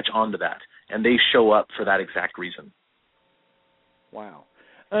 They catch on to that, and they show up for that exact reason. Wow.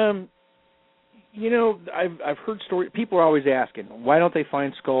 I've heard stories. People are always asking, why don't they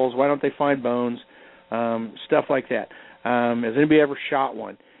find skulls? Why don't they find bones? Stuff like that. Has anybody ever shot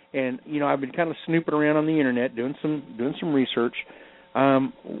one? And I've been kind of snooping around on the internet, doing some research.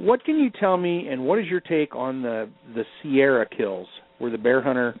 What can you tell me, and what is your take on the Sierra kills, where the bear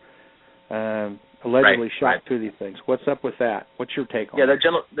hunter allegedly shot two of these things? What's up with that? What's your take on that?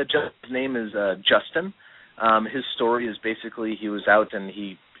 Yeah, the gentleman's name is Justin. His story is basically he was out and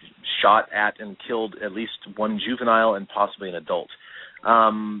he shot at and killed at least one juvenile and possibly an adult.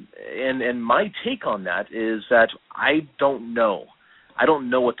 And my take on that is that I don't know. I don't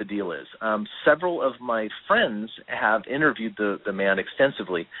know what the deal is. Several of my friends have interviewed the man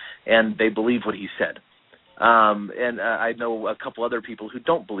extensively, and they believe what he said. And I know a couple other people who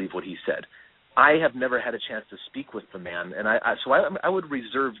don't believe what he said. I have never had a chance to speak with the man, and so I would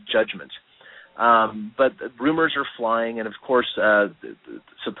reserve judgment. But rumors are flying, and of course,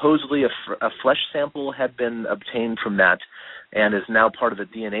 supposedly a flesh sample had been obtained from that, and is now part of a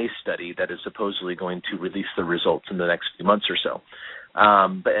DNA study that is supposedly going to release the results in the next few months or so.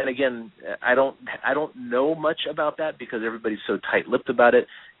 But again, I don't know much about that because everybody's so tight-lipped about it,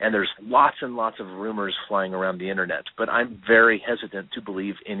 and there's lots and lots of rumors flying around the internet. But I'm very hesitant to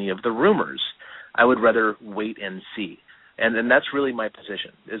believe any of the rumors. I would rather wait and see. And that's really my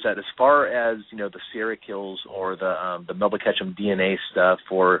position, is that as far as, the Sierra kills or the Melba Ketchum DNA stuff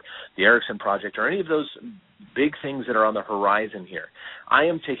or the Erickson Project or any of those big things that are on the horizon here, I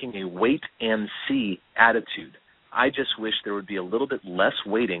am taking a wait-and-see attitude. I just wish there would be a little bit less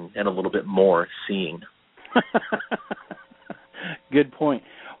waiting and a little bit more seeing. Good point.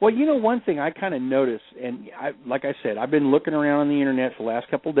 Well, one thing I kind of noticed, and like I said, I've been looking around on the internet for the last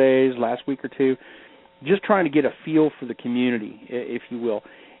couple of days, last week or two, just trying to get a feel for the community, if you will.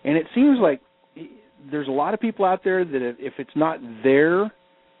 And it seems like there's a lot of people out there that if it's not their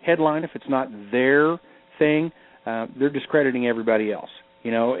headline, if it's not their thing, they're discrediting everybody else.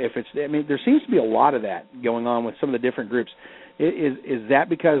 There seems to be a lot of that going on with some of the different groups. Is that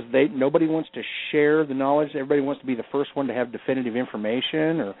because nobody wants to share the knowledge? Everybody wants to be the first one to have definitive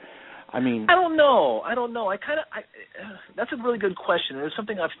information, or I don't know. That's a really good question. It's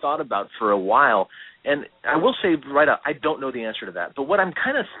something I've thought about for a while, and I will say right out, I don't know the answer to that. But what I'm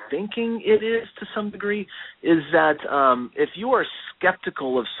kind of thinking it is to some degree is that if you are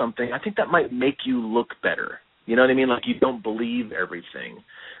skeptical of something, I think that might make you look better. You know what I mean? Like you don't believe everything.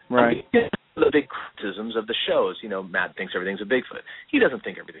 Right. The big criticisms of the shows, Matt thinks everything's a Bigfoot. He doesn't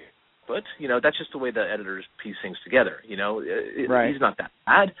think everything is Bigfoot. That's just the way the editors piece things together. Right. He's not that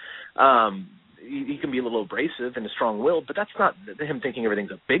bad. He can be a little abrasive and strong-willed, but that's not him thinking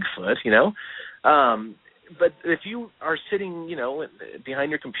everything's a Bigfoot, But if you are sitting,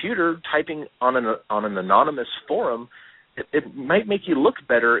 behind your computer typing on an anonymous forum, it might make you look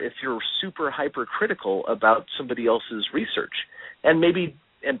better if you're super hypercritical about somebody else's research, and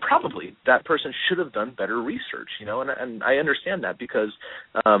probably that person should have done better research, and I understand that because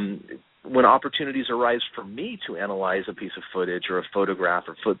when opportunities arise for me to analyze a piece of footage or a photograph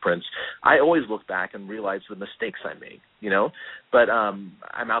or footprints, I always look back and realize the mistakes I made, but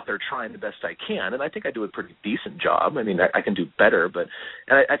I'm out there trying the best I can, and I think I do a pretty decent job. I mean, I can do better, and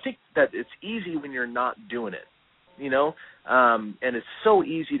I think that it's easy when you're not doing it, and it's so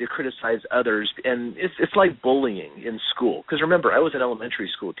easy to criticize others, and it's like bullying in school, because remember, I was an elementary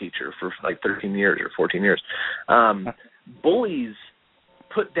school teacher for like 13 years or 14 years. Bullies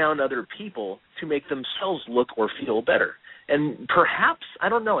put down other people to make themselves look or feel better. And perhaps, I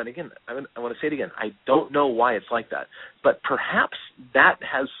don't know, and again, I want to say it again, I don't know why it's like that, but perhaps that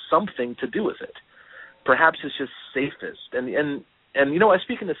has something to do with it. Perhaps it's just safest. And I was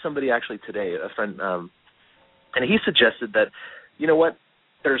speaking to somebody actually today, a friend, and he suggested that,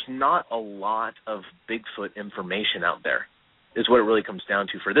 there's not a lot of Bigfoot information out there, is what it really comes down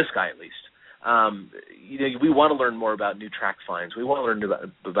to, for this guy at least. We want to learn more about new track finds. We want to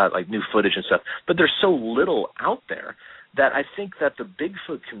learn about like new footage and stuff, but there's so little out there that I think that the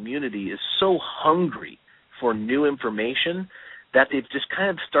Bigfoot community is so hungry for new information that they've just kind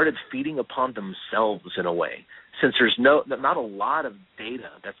of started feeding upon themselves in a way. Since there's not a lot of data,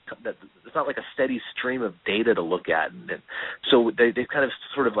 it's not like a steady stream of data to look at, and so they've kind of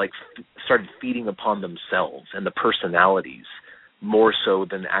sort of like started feeding upon themselves and the personalities more so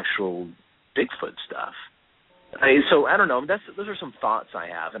than actual Bigfoot stuff. So I don't know. Those are some thoughts I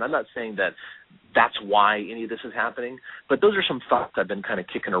have, and I'm not saying that that's why any of this is happening, but those are some thoughts I've been kind of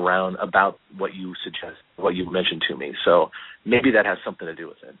kicking around about what you suggest, what you mentioned to me. So maybe that has something to do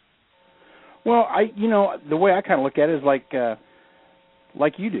with it. Well, the way I kind of look at it is like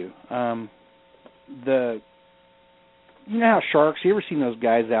you do. How sharks? You ever seen those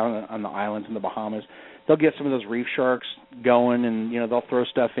guys out on the islands in the Bahamas? They'll get some of those reef sharks going, and they'll throw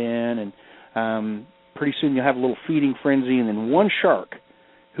stuff in, and pretty soon you'll have a little feeding frenzy, and then one shark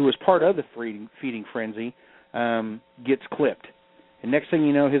who was part of the feeding frenzy gets clipped, and next thing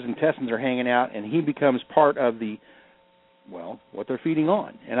you know, his intestines are hanging out, and he becomes part of what they're feeding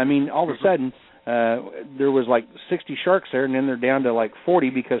on. And I mean, all of a sudden, there was like 60 sharks there, and then they're down to like 40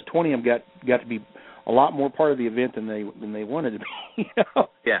 because 20 of them got to be a lot more part of the event than they wanted to be.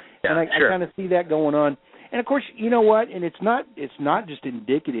 Yeah, and I kind of see that going on. And of course, you know what? And it's not just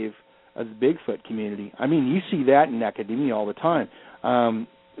indicative of the Bigfoot community. I mean, you see that in academia all the time.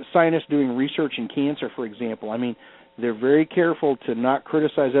 Scientists doing research in cancer, for example. I mean, they're very careful to not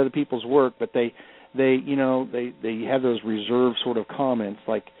criticize other people's work, but they have those reserved sort of comments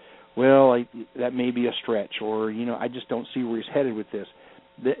like, well, that may be a stretch, or I just don't see where he's headed with this.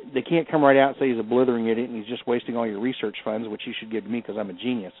 They can't come right out and say he's a blithering idiot and he's just wasting all your research funds, which you should give to me because I'm a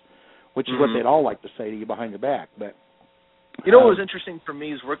genius, which is what they'd all like to say to you behind your back. But what was interesting for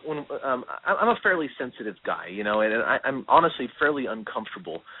me is when I'm a fairly sensitive guy, and I'm honestly fairly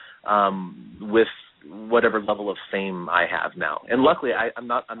uncomfortable with whatever level of fame I have now. And luckily, I'm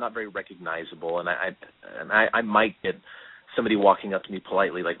not very recognizable, and I might get somebody walking up to me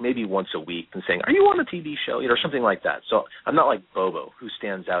politely, like maybe once a week, and saying, "Are you on a TV show?" or something like that. So I'm not like Bobo, who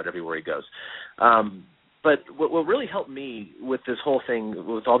stands out everywhere he goes. But what really helped me with this whole thing,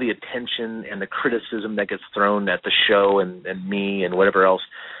 with all the attention and the criticism that gets thrown at the show and me and whatever else,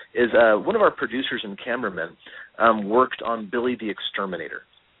 is one of our producers and cameramen worked on Billy the Exterminator,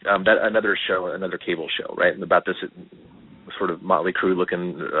 another cable show, right? And about this sort of Motley Crue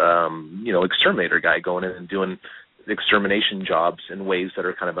looking, exterminator guy going in and doing extermination jobs in ways that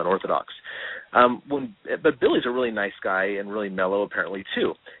are kind of unorthodox. But Billy's a really nice guy and really mellow, apparently,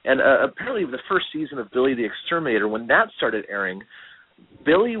 too. And apparently the first season of Billy the Exterminator, when that started airing,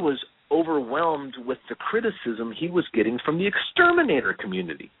 Billy was overwhelmed with the criticism he was getting from the exterminator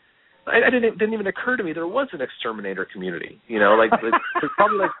community. It didn't even occur to me there was an exterminator community. There's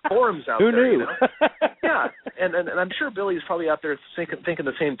probably like forums out there. Who knew? Yeah, and I'm sure Billy's probably out there thinking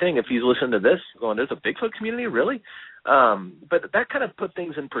the same thing if he's listening to this, going, "There's a Bigfoot community, really?" But that kind of put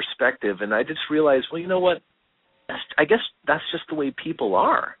things in perspective, and I just realized, well, you know what? I guess that's just the way people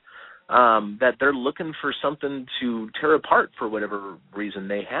are. That they're looking for something to tear apart for whatever reason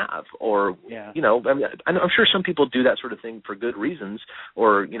they have, or I'm sure some people do that sort of thing for good reasons,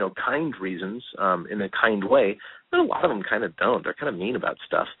 or kind reasons, in a kind way. But a lot of them kind of don't. They're kind of mean about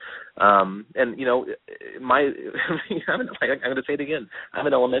stuff. I'm going to say it again. I'm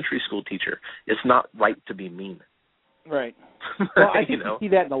an elementary school teacher. It's not right to be mean. Right. Well, I think you see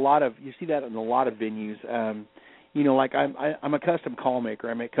that in a lot of venues. Like I'm a custom call maker.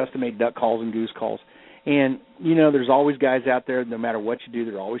 I make custom-made duck calls and goose calls, And, you know, there's always guys out there, no matter what you do,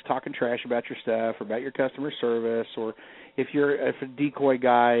 they're always talking trash about your stuff or about your customer service, or if a decoy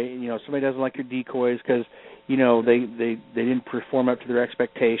guy, you know, somebody doesn't like your decoys because, you know, they didn't perform up to their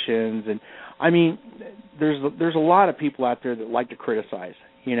expectations. And, I mean, there's a lot of people out there that like to criticize,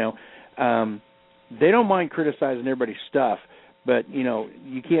 you know. They don't mind criticizing everybody's stuff, but, you know,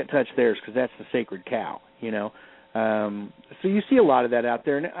 you can't touch theirs because that's the sacred cow, you know. So you see a lot of that out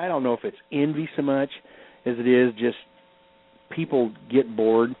there, and I don't know if it's envy so much as it is just people get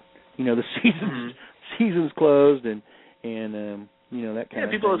bored. You know, the season's closed, and you know, that kind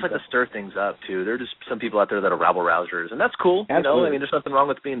of people thing. just like to stir things up, too. There are just some people out there that are rabble-rousers, and that's cool. Absolutely. You know, I mean, there's nothing wrong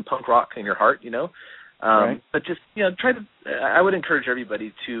with being punk rock in your heart, you know. Right. But just, you know, I would encourage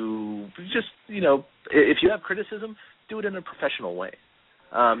everybody to just, you know, if you have criticism, do it in a professional way.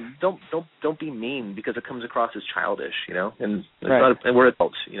 Don't be mean because it comes across as childish, you know. And it's right. and we're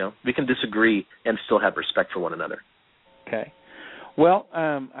adults, you know. We can disagree and still have respect for one another. Okay. Well,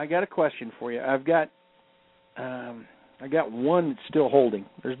 I got a question for you. I got one that's still holding.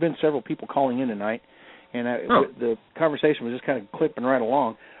 There's been several people calling in tonight, and the conversation was just kind of clipping right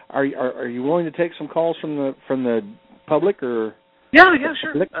along. Are you willing to take some calls from the public or? Yeah,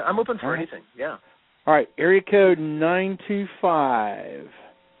 sure. I'm open for anything. Yeah. All right, area code 925.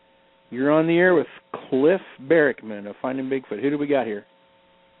 You're on the air with Cliff Barackman of Finding Bigfoot. Who do we got here?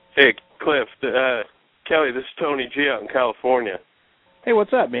 Hey, Cliff. Kelly, this is Tony G out in California. Hey,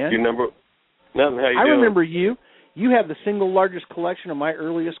 what's up, man? Nothing. How you doing? I remember you. You have the single largest collection of my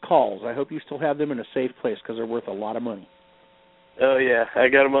earliest calls. I hope you still have them in a safe place because they're worth a lot of money. Oh, yeah. I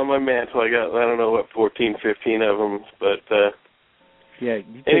got them on my mantle. I don't know, 14, 15 of them. But, yeah.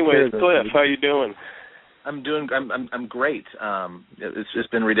 Anyway, Cliff, how you doing? I'm great. It's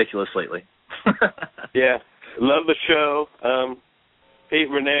just been ridiculous lately. Yeah. Love the show. Hate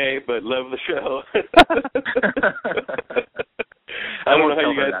Renee, but love the show. I don't know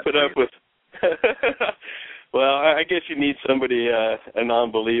how you guys put up with. Well, I guess you need somebody, a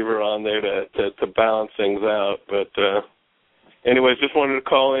non-believer on there to balance things out. But anyways, just wanted to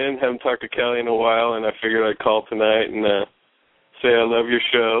call in. Haven't talked to Kelly in a while, and I figured I'd call tonight and say I love your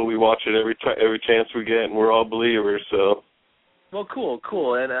show. We watch it every chance we get, and we're all believers. So. Well,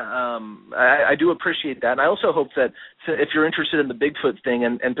 cool, and I do appreciate that. And I also hope that if you're interested in the Bigfoot thing,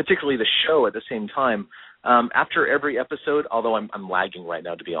 and particularly the show at the same time, after every episode, although I'm lagging right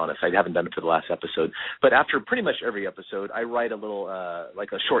now, to be honest, I haven't done it for the last episode, but after pretty much every episode, I write a little,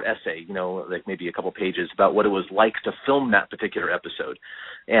 like a short essay, you know, like maybe a couple pages about what it was like to film that particular episode.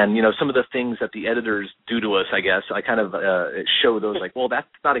 And, you know, some of the things that the editors do to us, I guess, I kind of show those like, well, that's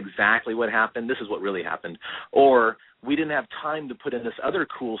not exactly what happened. This is what really happened. Or we didn't have time to put in this other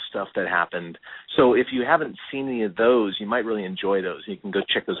cool stuff that happened. So if you haven't seen any of those, you might really enjoy those. You can go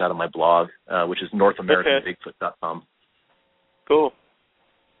check those out on my blog, which is NorthAmericanBigfoot.com. Cool.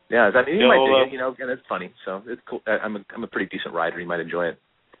 Yeah, I mean, you might dig it, you know, and it's funny. So it's cool. I'm a pretty decent writer. You might enjoy it.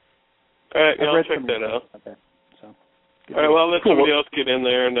 All right, I'll check that out. Okay. So. All right, well, I'll let somebody else get in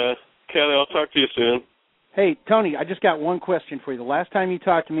there. And, Kelly, I'll talk to you soon. Hey, Tony, I just got one question for you. The last time you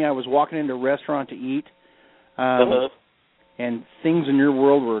talked to me, I was walking into a restaurant to eat. And things in your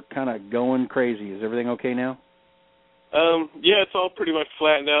world were kind of going crazy. Is everything okay now? Yeah, it's all pretty much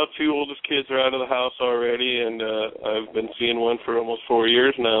flattened out. 2 oldest kids are out of the house already, and I've been seeing one for almost 4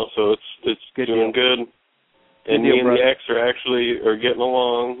 years now, so it's good doing deal. good. And me and the ex are getting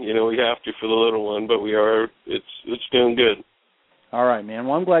along. You know, we have to for the little one, but we are. It's doing good. All right, man.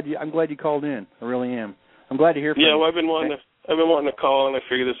 Well, I'm glad you called in. I really am. I'm glad to hear from you. Yeah, well, I've been wanting to call, and I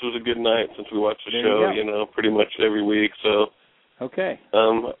figured this was a good night since we watch the show, you know, pretty much every week. So, okay.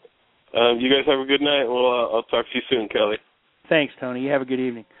 You guys have a good night. Well, I'll talk to you soon, Kelly. Thanks, Tony. You have a good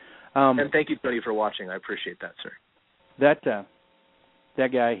evening. And thank you, Tony, for watching. I appreciate that, sir.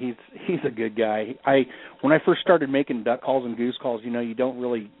 That guy, he's a good guy. When I first started making duck calls and goose calls, you know, you don't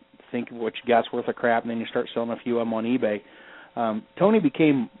really think what you got's worth of crap, and then you start selling a few of them on eBay. Tony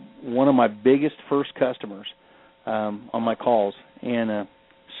became one of my biggest first customers on my calls, and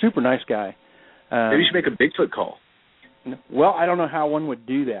super nice guy. Maybe you should make a Bigfoot call. Well, I don't know how one would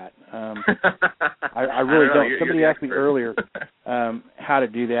do that. I really don't. Somebody asked me earlier how to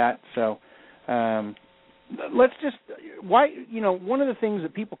do that. So let's just, one of the things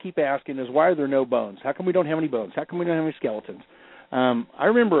that people keep asking is, why are there no bones? How come we don't have any bones? How come we don't have any skeletons? I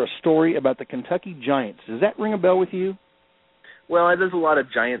remember a story about the Kentucky Giants. Does that ring a bell with you? Well, there's a lot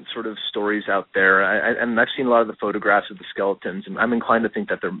of giant sort of stories out there, and I've seen a lot of the photographs of the skeletons, and I'm inclined to think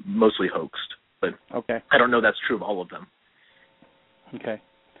that they're mostly hoaxed. But I don't know that's true of all of them. Okay.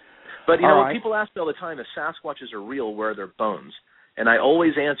 But, you know, people ask me all the time, if Sasquatches are real, where are their bones? And I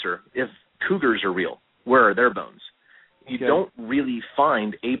always answer, if cougars are real, Where are their bones? You don't really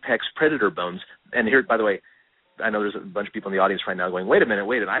find apex predator bones. And here, by the way, I know there's a bunch of people in the audience right now going, wait a minute,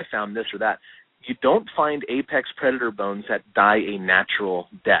 I found this or that. You don't find apex predator bones that die a natural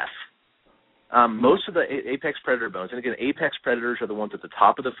death. Most of the apex predator bones, and again, apex predators are the ones at the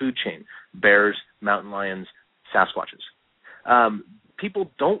top of the food chain, bears, mountain lions, Sasquatches.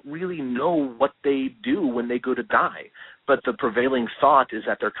 People don't really know what they do when they go to die, but the prevailing thought is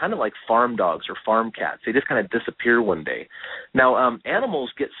that they're kind of like farm dogs or farm cats. They just kind of disappear one day. Now,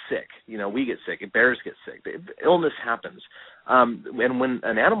 animals get sick. We get sick. Bears get sick. Illness happens. And when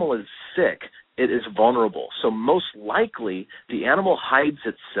an animal is sick, it is vulnerable. So most likely the animal hides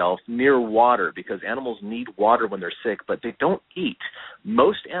itself near water because animals need water when they're sick, but they don't eat.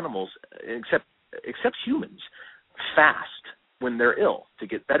 Most animals, except humans, fast when they're ill to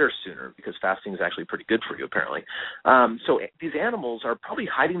get better sooner because fasting is actually pretty good for you apparently. So these animals are probably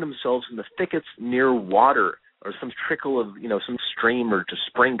hiding themselves in the thickets near water or some trickle of, some stream or just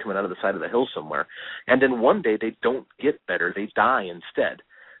spring coming out of the side of the hill somewhere. And then one day they don't get better. They die instead.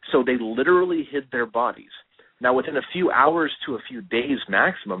 So they literally hid their bodies. Now, within a few hours to a few days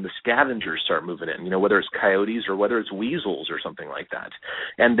maximum, the scavengers start moving in, whether it's coyotes or whether it's weasels or something like that.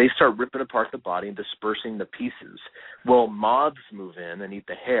 And they start ripping apart the body and dispersing the pieces. Well, moths move in and eat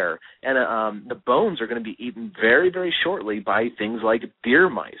the hair. And the bones are going to be eaten very, very shortly by things like deer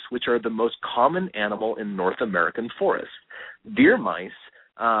mice, which are the most common animal in North American forests. Deer mice,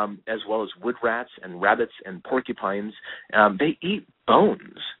 as well as wood rats and rabbits and porcupines, they eat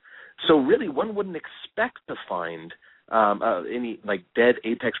bones. So really, one wouldn't expect to find any dead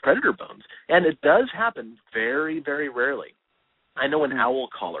apex predator bones, and it does happen very, very rarely. I know an owl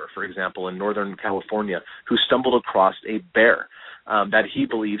caller, for example, in Northern California, who stumbled across a bear that he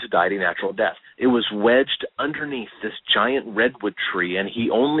believes died a natural death. It was wedged underneath this giant redwood tree, and he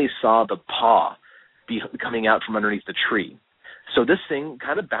only saw the paw coming out from underneath the tree. So this thing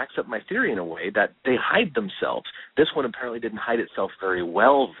kind of backs up my theory in a way that they hide themselves. This one apparently didn't hide itself very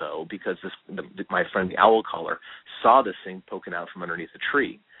well, though, because my friend, the owl caller, saw this thing poking out from underneath the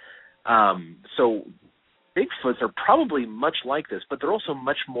tree. So Bigfoots are probably much like this, but they're also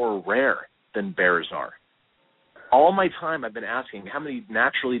much more rare than bears are. All my time I've been asking, how many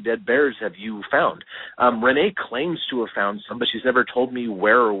naturally dead bears have you found? Renee claims to have found some, but she's never told me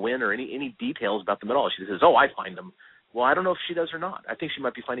where or when or any details about them at all. She says, I find them. Well, I don't know if she does or not. I think she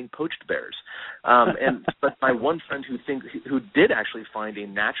might be finding poached bears. But my one friend who did actually find a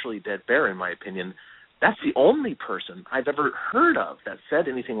naturally dead bear, in my opinion, that's the only person I've ever heard of that said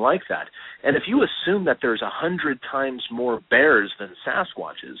anything like that. And if you assume that there's 100 times more bears than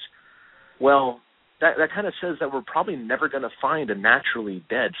Sasquatches, well, that kind of says that we're probably never going to find a naturally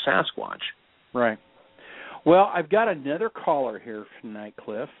dead Sasquatch. Right. Well, I've got another caller here tonight,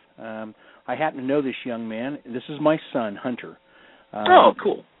 Cliff. I happen to know this young man. This is my son, Hunter. Oh,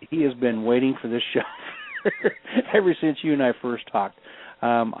 cool. He has been waiting for this show ever since you and I first talked.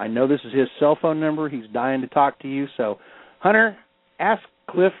 I know this is his cell phone number. He's dying to talk to you. So, Hunter, ask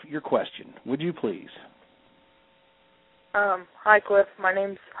Cliff your question, would you please? Hi, Cliff. My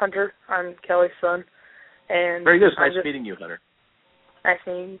name's Hunter. I'm Kelly's son. And very good. Nice meeting you, Hunter. Nice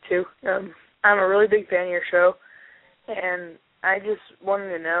meeting you, too. I'm a really big fan of your show, and I just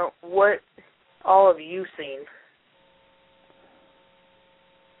wanted to know what all have you seen?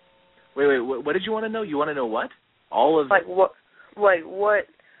 Wait, what did you want to know? You want to know what? All of what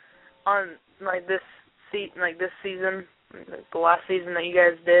on this season, the last season that you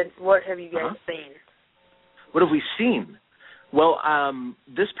guys did, what have you guys seen? What have we seen? Well,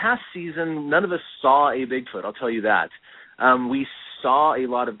 this past season, none of us saw a Bigfoot, I'll tell you that. We saw a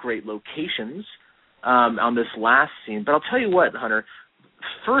lot of great locations on this last scene. But I'll tell you what, Hunter,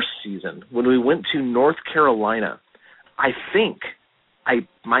 first season, when we went to North Carolina, I think I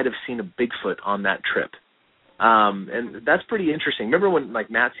might have seen a Bigfoot on that trip. And that's pretty interesting. Remember when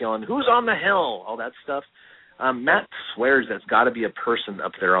Matt's yelling, "Who's on the hill?" All that stuff? Matt swears that's got to be a person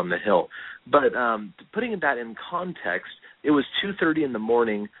up there on the hill. But putting that in context, it was 2:30 in the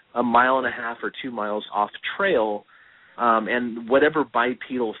morning, a mile and a half or 2 miles off trail, and whatever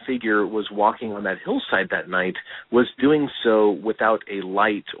bipedal figure was walking on that hillside that night was doing so without a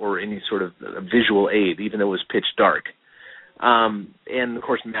light or any sort of visual aid, even though it was pitch dark. And, of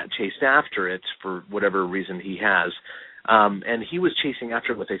course, Matt chased after it for whatever reason he has. And he was chasing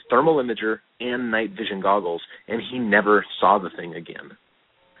after it with a thermal imager and night vision goggles, and he never saw the thing again.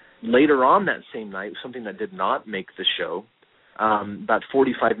 Later on that same night, something that did not make the show, about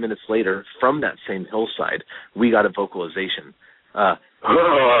 45 minutes later, from that same hillside, we got a vocalization.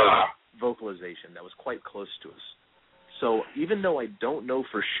 Vocalization that was quite close to us. So even though I don't know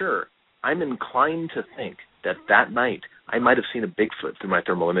for sure I'm inclined to think that night I might have seen a Bigfoot through my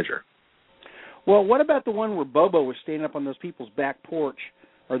thermal imager. Well, what about the one where Bobo was standing up on those people's back porch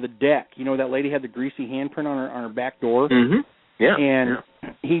or the deck? You know, that lady had the greasy handprint on her back door? Mm-hmm. Yeah. And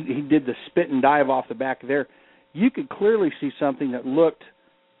he did the spit and dive off the back there. You could clearly see something that looked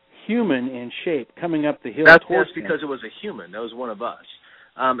human in shape coming up the hill. That's because it was a human. That was one of us.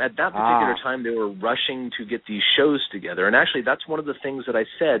 At that particular time, they were rushing to get these shows together. And actually, that's one of the things that I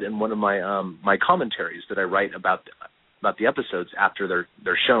said in one of my my commentaries that I write about the episodes after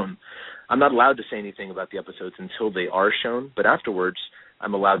they're shown. I'm not allowed to say anything about the episodes until they are shown, but afterwards,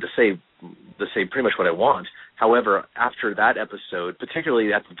 I'm allowed to say pretty much what I want. However, after that episode,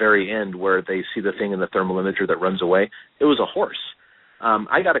 particularly at the very end where they see the thing in the thermal imager that runs away, it was a horse.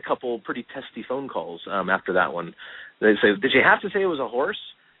 I got a couple pretty testy phone calls after that one. They say, "Did you have to say it was a horse?"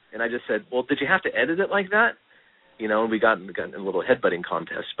 And I just said, "Well, did you have to edit it like that?" You know, and we got in a little headbutting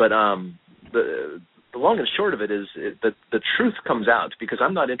contest. But the long and short of it is that the truth comes out, because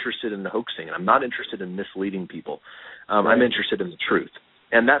I'm not interested in hoaxing, and I'm not interested in misleading people. I'm interested in the truth.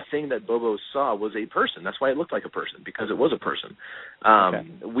 And that thing that Bobo saw was a person. That's why it looked like a person, because it was a person.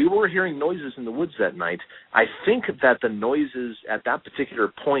 We were hearing noises in the woods that night. I think that the noises at that particular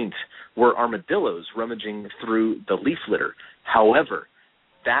point were armadillos rummaging through the leaf litter. However,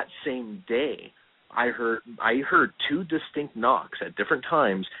 that same day, I heard two distinct knocks at different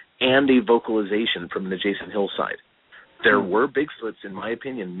times and a vocalization from an adjacent hillside. There were Bigfoots, in my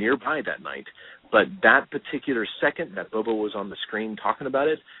opinion, nearby that night, but that particular second that Bobo was on the screen talking about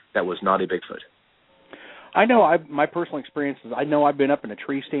it, that was not a Bigfoot. I know my personal experience is I know I've been up in a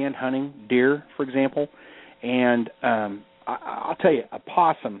tree stand hunting deer, for example, and I'll tell you, a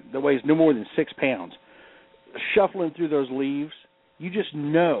possum that weighs no more than 6 pounds, shuffling through those leaves, you just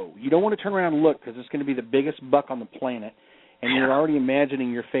know. You don't want to turn around and look, because it's going to be the biggest buck on the planet, and you're already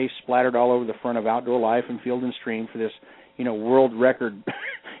imagining your face splattered all over the front of Outdoor Life and Field and Stream for this, world record,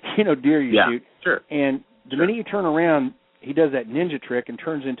 deer you shoot. Sure. And the minute you turn around, he does that ninja trick and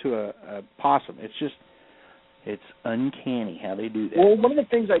turns into a possum. It's uncanny how they do that. Well, one of the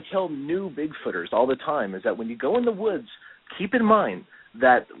things I tell new Bigfooters all the time is that when you go in the woods, keep in mind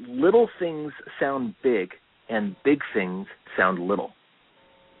that little things sound big and big things sound little.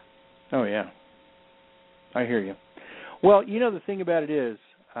 Oh, yeah. I hear you. Well, the thing about it is,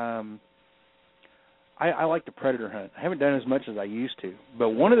 I like to predator hunt. I haven't done as much as I used to, but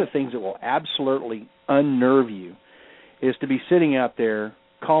one of the things that will absolutely unnerve you is to be sitting out there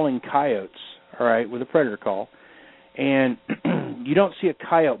calling coyotes, all right, with a predator call, and you don't see a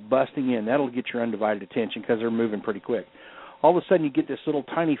coyote busting in. That'll get your undivided attention because they're moving pretty quick. All of a sudden you get this little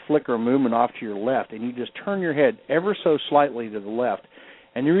tiny flicker of movement off to your left, and you just turn your head ever so slightly to the left,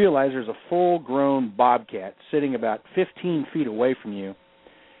 and you realize there's a full-grown bobcat sitting about 15 feet away from you.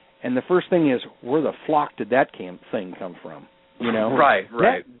 And the first thing is, where the flock did that thing come from?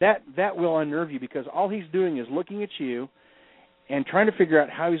 Right. That will unnerve you, because all he's doing is looking at you and trying to figure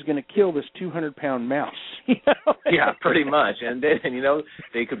out how he's going to kill this 200-pound mouse. Yeah, pretty much. And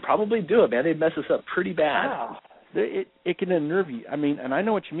they could probably do it, man. They'd mess us up pretty bad. Wow. It can unnerve you. I mean, and I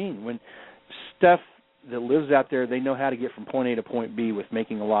know what you mean. When stuff that lives out there, they know how to get from point A to point B with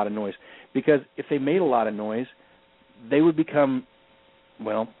making a lot of noise. Because if they made a lot of noise, they would become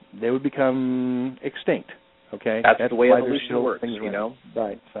extinct. Okay, that's the way evolution works.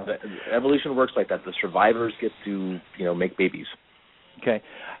 Right. So evolution works like that. The survivors get to make babies. Okay,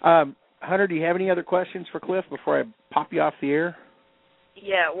 Hunter, do you have any other questions for Cliff before I pop you off the air?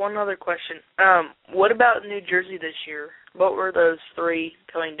 Yeah, one other question. What about New Jersey this year? What were those three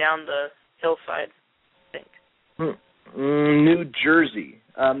coming down the hillside, I think? New Jersey.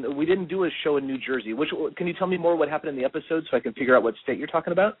 We didn't do a show in New Jersey. Can you tell me more what happened in the episode so I can figure out what state you're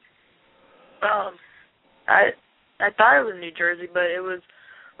talking about? I thought it was New Jersey, but it was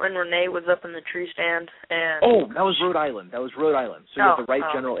when Renee was up in the tree stand. And that was Rhode Island. So you have the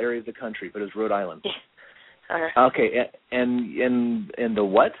right general area of the country, but it was Rhode Island. Okay, and the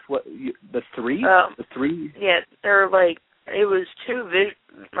what? What the three? The three? Yeah, there were it was two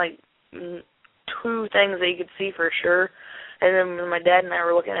things that you could see for sure. And then when my dad and I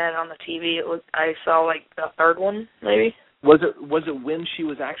were looking at it on the TV, I saw the third one maybe. Was it when she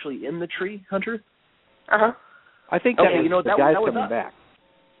was actually in the tree, Hunter? Uh-huh. I think that was the guys coming back.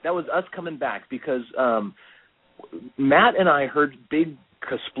 That was us coming back because Matt and I heard big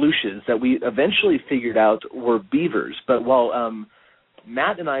kasplooshes that we eventually figured out were beavers. But while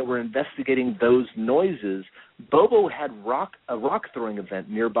Matt and I were investigating those noises. Bobo had a rock throwing event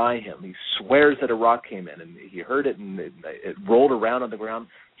nearby him. He swears that a rock came in, and he heard it, and it rolled around on the ground.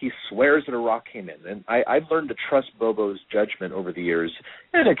 He swears that a rock came in. And I've learned to trust Bobo's judgment over the years.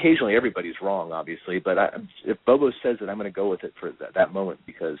 And occasionally everybody's wrong, obviously. But if Bobo says it, I'm going to go with it for that moment,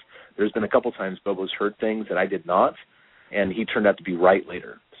 because there's been a couple times Bobo's heard things that I did not, and he turned out to be right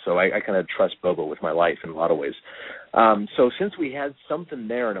later. So I kind of trust Bobo with my life in a lot of ways. So since we had something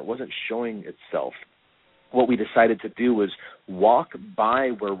there and it wasn't showing itself, what we decided to do was walk by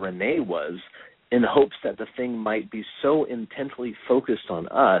where Renee was in hopes that the thing might be so intently focused on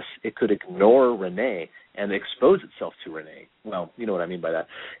us, it could ignore Renee and expose itself to Renee. Well, you know what I mean by that.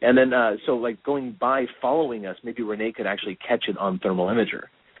 And then, so like going by, following us, maybe Renee could actually catch it on thermal imager.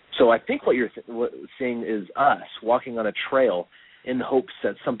 So I think what you're seeing is us walking on a trail in hopes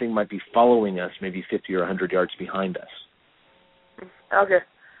that something might be following us, maybe 50 or 100 yards behind us. Okay.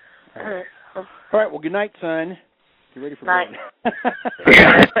 All right, well, good night, son. You ready for bed?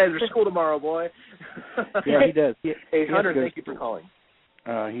 There's school tomorrow, boy. Yeah, he does. Hey, Hunter, thank you for calling.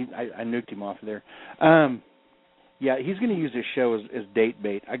 I nuked him off of there. Yeah, he's going to use this show as date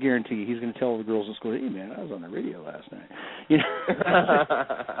bait. I guarantee you, he's going to tell the girls in school, "Hey, man, I was on the radio last night." You know.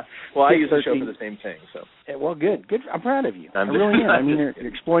 Well, I use the show for the same thing. So. Yeah, well, good. I'm proud of you. I really am. I mean, you're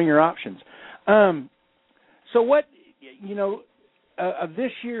exploring your options. So what, of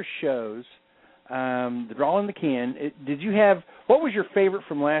this year's shows, they're all in the can. Did you have, what was your favorite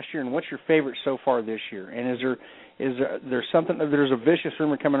from last year, and what's your favorite so far this year? And there's something, there's a vicious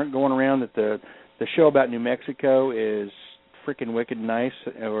rumor going around that the show about New Mexico is freaking wicked nice,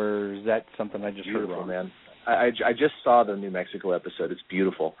 or is that something I just heard wrong? Man. I just saw the New Mexico episode. It's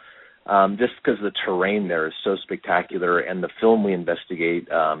beautiful. Just because the terrain there is so spectacular, and the film we investigate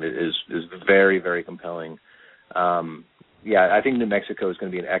is very, very compelling. Yeah, I think New Mexico is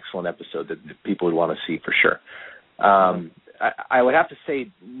going to be an excellent episode that people would want to see for sure. I would have to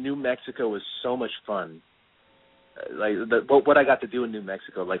say New Mexico was so much fun. Like what I got to do in New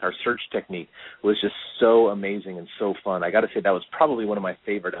Mexico, like our search technique, was just so amazing and so fun. I got to say that was probably one of my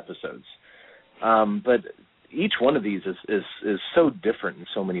favorite episodes. But each one of these is so different in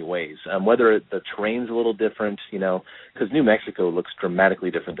so many ways. Whether the terrain's a little different, because New Mexico looks dramatically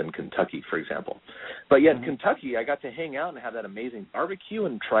different than Kentucky, for example. But yet Kentucky, I got to hang out and have that amazing barbecue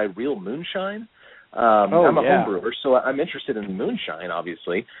and try real moonshine. I'm a home brewer, so I'm interested in moonshine,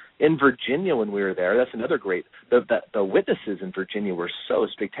 obviously. In Virginia, when we were there, that's another great, the witnesses in Virginia were so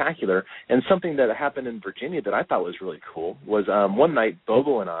spectacular. And something that happened in Virginia that I thought was really cool was one night,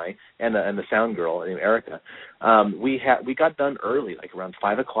 Bobo and I, and the sound girl named Erica, we got done early, like around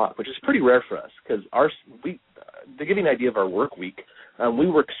 5 o'clock, which is pretty rare for us, because to give you an idea of our work week,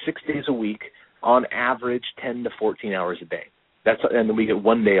 we work 6 days a week, on average 10 to 14 hours a day. And then we get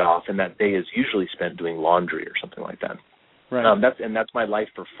one day off, and that day is usually spent doing laundry or something like that. Right. That's my life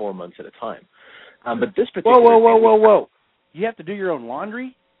for 4 months at a time. But this particular whoa! You have to do your own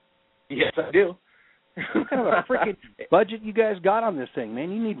laundry? Yes, I do. What kind of a freaking budget you guys got on this thing,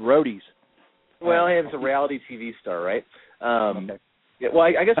 man? You need roadies. Well, hey, it's a reality TV star, right? Okay. Yeah, well,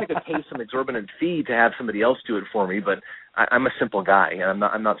 I guess I could pay some exorbitant fee to have somebody else do it for me, but I'm a simple guy, and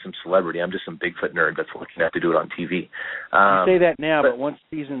I'm not some celebrity. I'm just some Bigfoot nerd that's lucky enough to do it on TV. You say that now, but once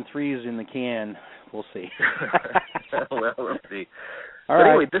season 3 is in the can, we'll see. Well, we'll see.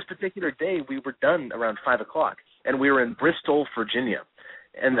 Anyway, this particular day, we were done around 5 o'clock, and we were in Bristol, Virginia.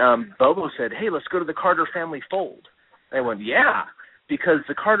 And Bobo said, "Hey, let's go to the Carter family fold." And I went, "Yeah," because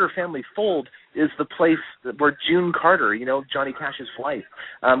the Carter family fold is the place where June Carter, Johnny Cash's wife,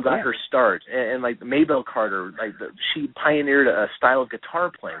 got her start, and like Maybelle Carter, she pioneered a style of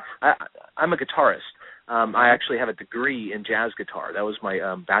guitar playing. I'm a guitarist. I actually have a degree in jazz guitar. That was my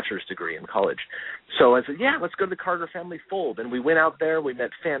bachelor's degree in college. So I said, "Yeah, let's go to the Carter family fold." And we went out there. We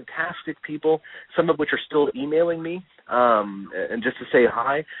met fantastic people, some of which are still emailing me, and just to say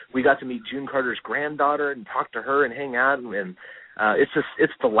hi. We got to meet June Carter's granddaughter and talk to her and hang out, and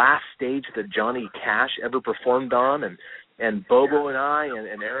it's the last stage that Johnny Cash ever performed on, and Bobo and I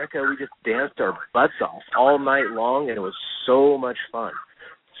and Erica, we just danced our butts off all night long, and it was so much fun.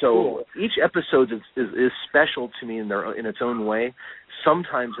 So each episode is special to me in its own way.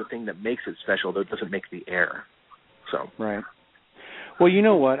 Sometimes the thing that makes it special, though, doesn't make the air. So right. Well, you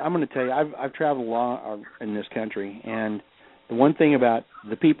know what? I'm going to tell you, I've traveled a lot in this country, and the one thing about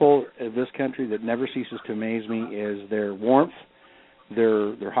the people of this country that never ceases to amaze me is their warmth,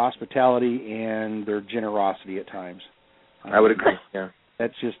 their hospitality, and their generosity at times. I would agree, yeah.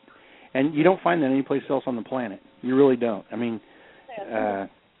 That's just, and you don't find that anyplace else on the planet. You really don't. I mean,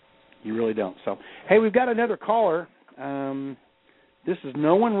 you really don't. So, hey, we've got another caller. This is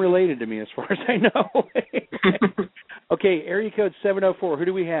no one related to me as far as I know. Okay, area code 704. Who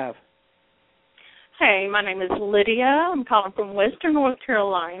do we have? Hey, my name is Lydia. I'm calling from Western North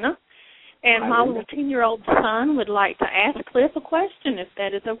Carolina. And my 10-year-old son would like to ask Cliff a question, if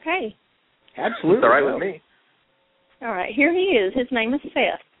that is okay. Absolutely. It's all right with me. All right, here he is. His name is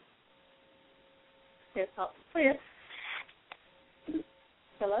Seth. Cliff.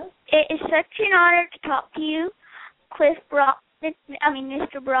 Hello? It is such an honor to talk to you, Mr.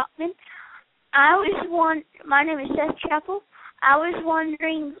 Brockman. My name is Seth Chappell. I was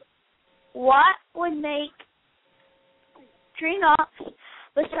wondering what would make tree knocks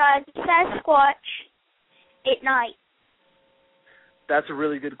besides Sasquatch at night. That's a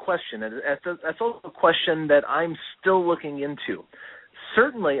really good question. And that's also a question that I'm still looking into.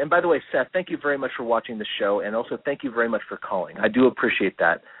 Certainly, and by the way, Seth, thank you very much for watching the show, and also thank you very much for calling. I do appreciate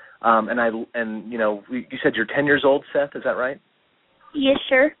that. You said you're 10 years old, Seth, is that right? Yes,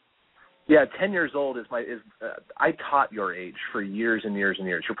 sir. Yeah, 10 years old I taught your age for years and years and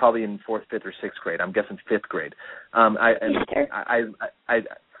years. You're probably in 4th, 5th, or 6th grade. I'm guessing 5th grade. Yes, sir.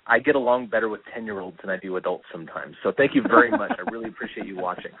 I get along better with 10-year-olds than I do adults sometimes. So thank you very much. I really appreciate you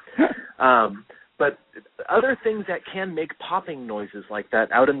watching. But other things that can make popping noises like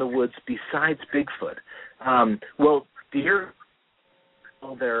that out in the woods besides Bigfoot, deer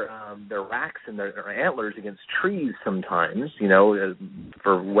their racks and their antlers against trees sometimes,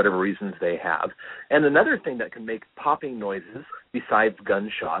 for whatever reasons they have. And another thing that can make popping noises besides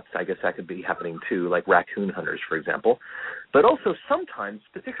gunshots, I guess that could be happening too, like raccoon hunters, for example. But also sometimes,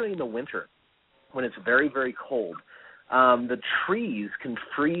 particularly in the winter, when it's very, very cold, the trees can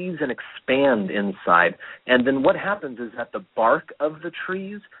freeze and expand inside. And then what happens is that the bark of the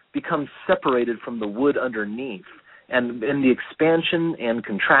trees becomes separated from the wood underneath. And in the expansion and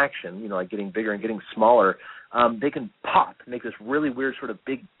contraction, like getting bigger and getting smaller, they can pop, make this really weird sort of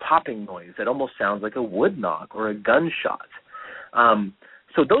big popping noise that almost sounds like a wood knock or a gunshot.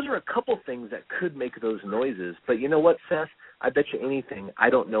 So those are a couple things that could make those noises. But you know what, Seth? I bet you anything, I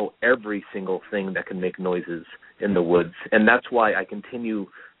don't know every single thing that can make noises in the woods. And that's why I continue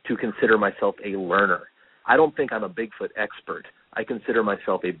to consider myself a learner. I don't think I'm a Bigfoot expert. I consider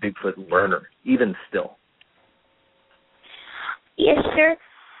myself a Bigfoot learner, even still. Yes, sir.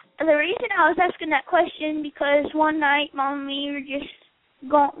 The reason I was asking that question because one night, Mom and me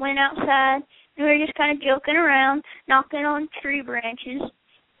went outside, and we were just kind of joking around, knocking on tree branches.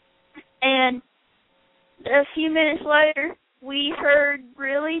 And a few minutes later, we heard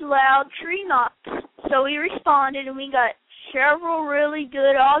really loud tree knocks. So we responded, and we got several really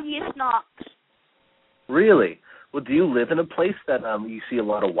good, obvious knocks. Really? Well, do you live in a place that you see a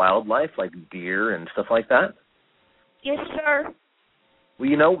lot of wildlife, like deer and stuff like that? Yes, sir.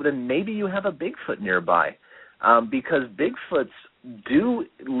 Well, then maybe you have a Bigfoot nearby, because Bigfoots do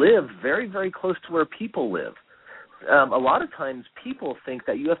live very, very close to where people live. A lot of times people think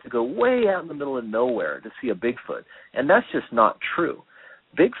that you have to go way out in the middle of nowhere to see a Bigfoot, and that's just not true.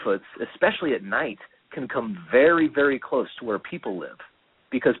 Bigfoots, especially at night, can come very, very close to where people live,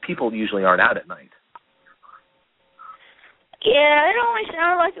 because people usually aren't out at night. Yeah, it only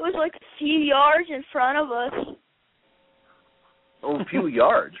sounded like it was like a few yards in front of us. Oh, a few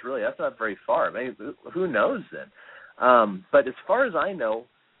yards, really? That's not very far. Maybe, who knows then? But as far as I know,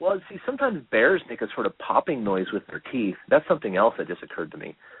 well, see, sometimes bears make a sort of popping noise with their teeth. That's something else that just occurred to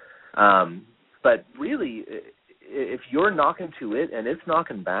me. But really, if you're knocking to it and it's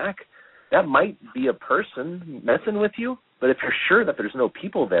knocking back, that might be a person messing with you. But if you're sure that there's no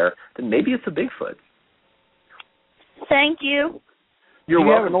people there, then maybe it's a Bigfoot. Thank you. Do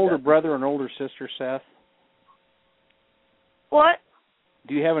you have an older brother or an older sister, Seth? What?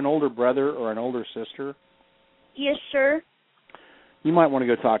 Do you have an older brother or an older sister? Yes, sir. You might want to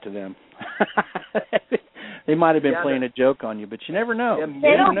go talk to them. They might have been playing a joke on you, but you never know. Yeah, you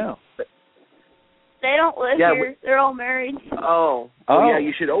never know. They don't live here. They're all married. Oh, yeah.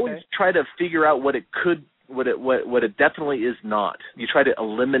 You should always try to figure out what it could, what it definitely is not. You try to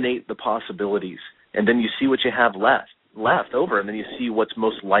eliminate the possibilities, and then you see what you have left over, and then you see what's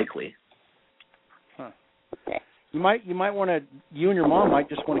most likely. Huh. You might want to. You and your mom might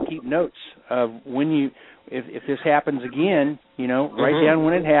just want to keep notes of when if this happens again. Write down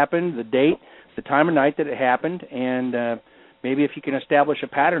when it happened, the date, the time of night that it happened, and maybe if you can establish a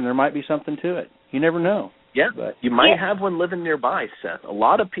pattern, there might be something to it. You never know. Yeah, but you might have one living nearby, Seth. A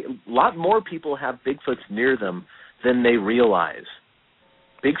lot more people have Bigfoots near them than they realize.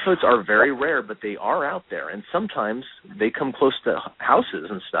 Bigfoots are very rare, but they are out there, and sometimes they come close to houses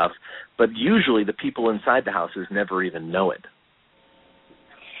and stuff, but usually the people inside the houses never even know it.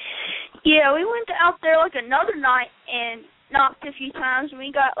 Yeah, we went out there like another night, and knocked a few times, and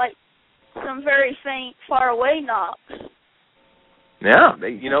we got like some very faint, far away knocks. Yeah,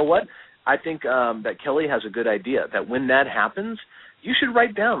 you know what? I think that Kelly has a good idea, that when that happens, you should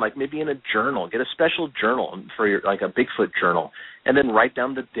write down, like maybe in a journal, get a special journal for your, like a Bigfoot journal, and then write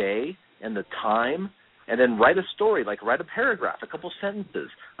down the day and the time, and then write a story, like write a paragraph, a couple sentences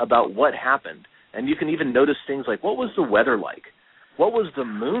about what happened. And you can even notice things like, what was the weather like? What was the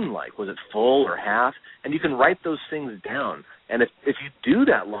moon like? Was it full or half? And you can write those things down. And if you do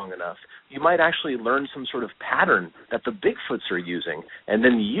that long enough, you might actually learn some sort of pattern that the Bigfoots are using. And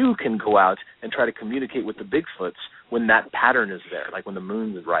then you can go out and try to communicate with the Bigfoots when that pattern is there, like when the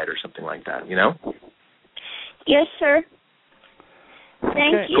moon is right or something like that, you know? Yes, sir.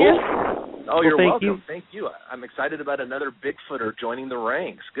 Thank you. Cool. Oh, you're welcome. You. Thank you. I'm excited about another Bigfooter joining the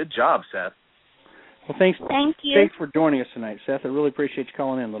ranks. Good job, Seth. Well, thanks. Thank you. Thanks for joining us tonight, Seth. I really appreciate you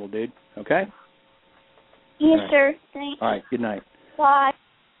calling in, little dude. Okay? Yes, right. sir. Thanks. All right. Good night. Bye.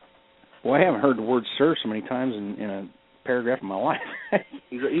 Well, I haven't heard the word "sir" so many times in a paragraph in my life.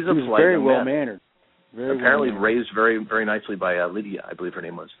 He's he a was polite very young well man. mannered. Apparently raised very, very nicely by Lydia, I believe her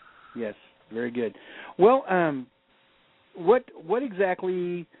name was. Yes, very good. Well, what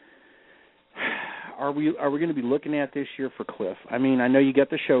exactly are we going to be looking at this year for Cliff? I mean, I know you got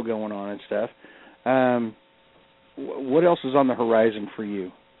the show going on and stuff. What else is on the horizon for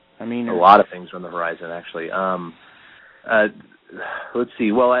you? I mean, a lot of things are on the horizon, actually. Let's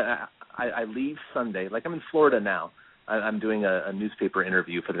see. Well, I leave Sunday. Like, I'm in Florida now. I'm doing a newspaper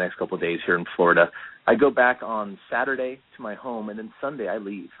interview for the next couple of days here in Florida. I go back on Saturday to my home, and then Sunday I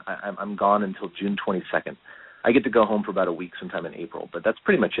leave. I'm gone until June 22nd. I get to go home for about a week sometime in April, but that's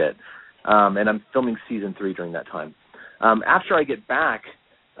pretty much it. And I'm filming season 3 during that time. After I get back,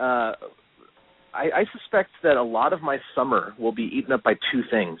 I suspect that a lot of my summer will be eaten up by two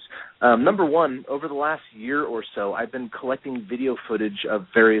things. Number one, over the last year or so, I've been collecting video footage of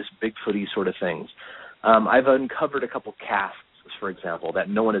various Bigfooty sort of things. I've uncovered a couple casts, for example, that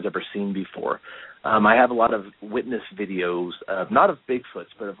no one has ever seen before. I have a lot of witness videos, not of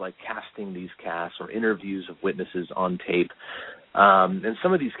Bigfoots, but of like casting these casts or interviews of witnesses on tape. And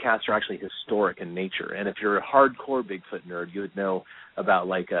some of these casts are actually historic in nature. And if you're a hardcore Bigfoot nerd, you would know about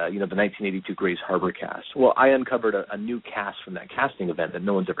the 1982 Grays Harbor cast. Well, I uncovered a new cast from that casting event that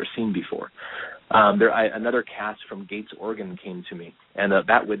no one's ever seen before. Another cast from Gates, Oregon came to me, and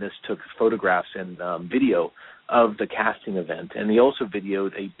that witness took photographs and video of the casting event, and he also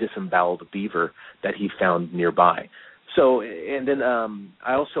videoed a disemboweled beaver that he found nearby. So, and then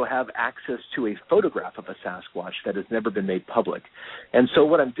I also have access to a photograph of a Sasquatch that has never been made public. And so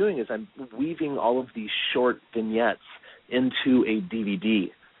what I'm doing is I'm weaving all of these short vignettes into a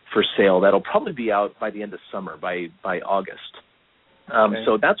DVD for sale that'll probably be out by the end of summer, by August. Okay.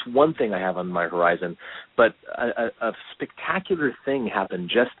 So that's one thing I have on my horizon. But a spectacular thing happened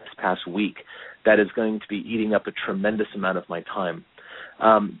just this past week that is going to be eating up a tremendous amount of my time.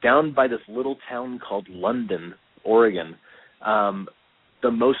 Down by this little town called London, Oregon,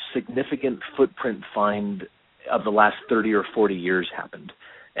 the most significant footprint find of the last 30 or 40 years happened.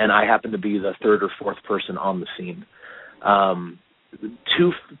 And I happened to be the third or fourth person on the scene.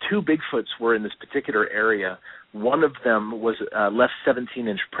 Two Bigfoots were in this particular area. One of them was left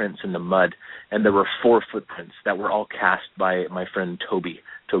 17-inch prints in the mud, and there were 4 footprints that were all cast by my friend Toby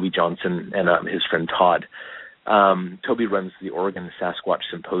Johnson, and his friend Todd. Toby runs the Oregon Sasquatch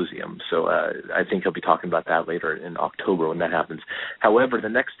Symposium, so I think he'll be talking about that later in October when that happens. However, the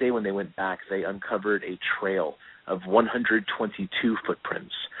next day when they went back, they uncovered a trail of 122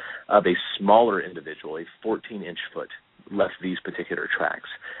 footprints of a smaller individual, a 14-inch foot, left these particular tracks.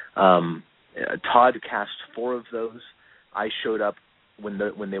 Todd cast 4 of those. I showed up when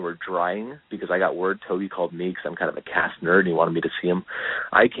they were drying because I got word. Toby called me because I'm kind of a cast nerd and he wanted me to see him.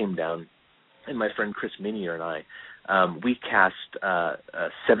 I came down, and my friend Chris Minier and I, we cast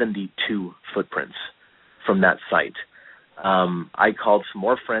 72 footprints from that site. I called some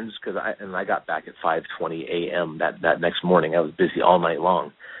more friends and I got back at 5:20 a.m. that next morning. I was busy all night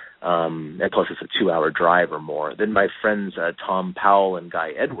long. And plus it's a 2-hour drive or more. Then my friends Tom Powell and Guy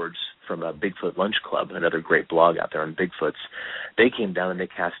Edwards from Bigfoot Lunch Club, another great blog out there on Bigfoots, they came down and they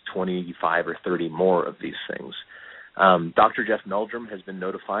cast 25 or 30 more of these things. Dr. Jeff Meldrum has been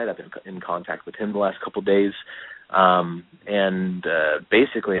notified. I've been in contact with him the last couple of days. And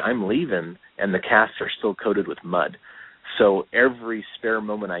basically I'm leaving and the casts are still coated with mud. So every spare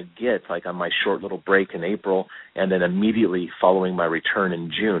moment I get, like on my short little break in April and then immediately following my return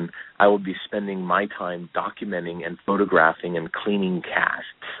in June, I will be spending my time documenting and photographing and cleaning casts.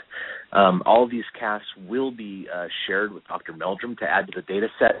 All of these casts will be shared with Dr. Meldrum to add to the data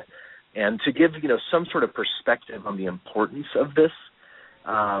set. And to give some sort of perspective on the importance of this,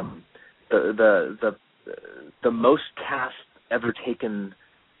 the most casts ever taken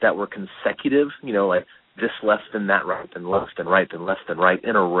that were consecutive, like this left and that right, and left and right, and left and right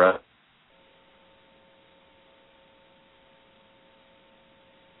in a row.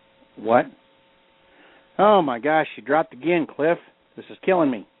 What? Oh my gosh, you dropped again, Cliff. This is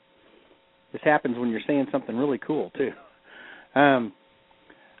killing me. This happens when you're saying something really cool, too.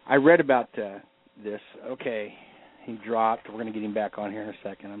 I read about this. Okay, he dropped. We're going to get him back on here in a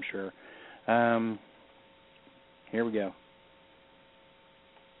second, I'm sure. Here we go.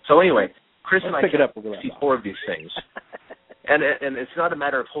 So anyway, Chris and I pick it up. see 4 of these things. and it's not a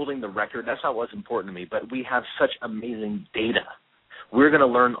matter of holding the record. That's not what's important to me. But we have such amazing data. We're going to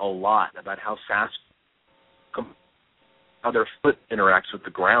learn a lot about how their foot interacts with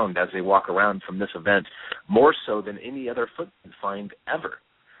the ground as they walk around from this event, more so than any other foot can find ever.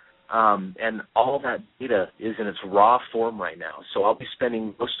 And all that data is in its raw form right now. So I'll be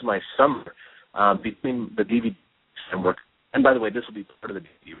spending most of my summer between the DVD and work. And by the way, this will be part of the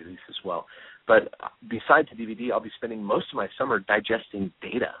DVD release as well. But besides the DVD, I'll be spending most of my summer digesting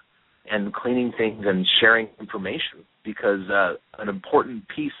data and cleaning things and sharing information, because an important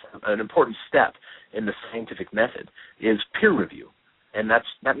step in the scientific method is peer review. And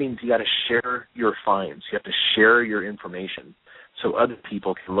that means you got to share your finds. You have to share your information so other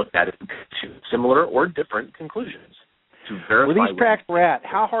people can look at it and come to similar or different conclusions to verify. Where these tracks were at,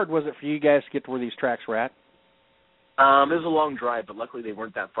 how hard was it for you guys to get to where these tracks were at? It was a long drive, but luckily they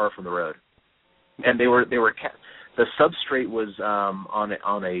weren't that far from the road. And they were the substrate was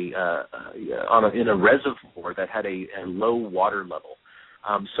in a reservoir that had a low water level.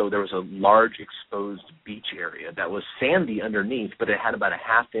 So there was a large exposed beach area that was sandy underneath, but it had about a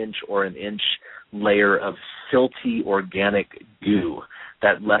half-inch or an inch layer of silty organic goo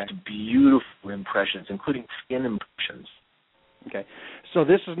that left beautiful impressions, including skin impressions. Okay. So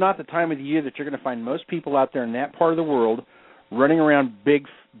this is not the time of the year that you're going to find most people out there in that part of the world running around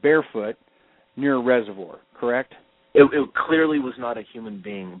barefoot near a reservoir, correct? It clearly was not a human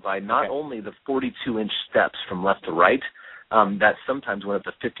being by not only the 42-inch steps from left to right, that sometimes went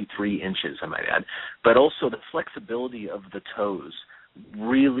up to 53 inches, I might add, but also the flexibility of the toes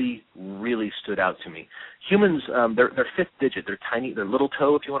really, really stood out to me. Humans, their fifth digit, their little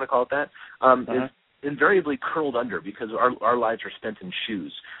toe, if you want to call it that, is invariably curled under because our lives are spent in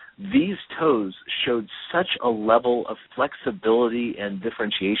shoes. These toes showed such a level of flexibility and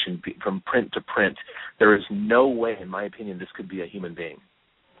differentiation from print to print. There is no way, in my opinion, this could be a human being.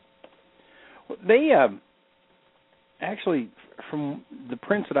 They actually, from the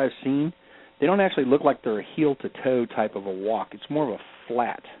prints that I've seen, they don't actually look like they're a heel-to-toe type of a walk. It's more of a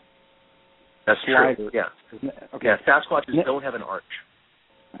flat. That's slider. true, yeah. Okay. Yeah, Sasquatches don't have an arch.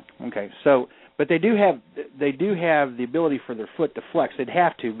 Okay, so, but they do have the ability for their foot to flex. They'd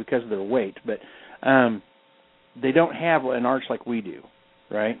have to because of their weight, but they don't have an arch like we do,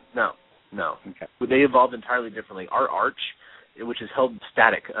 right? No. Okay. They evolved entirely differently. Our arch, which is held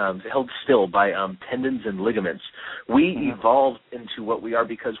still by tendons and ligaments, we evolved into what we are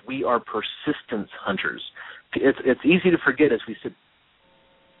because we are persistence hunters. It's easy to forget as we sit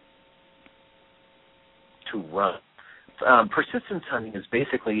to run. Persistence hunting is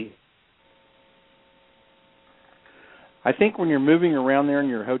basically... I think when you're moving around there in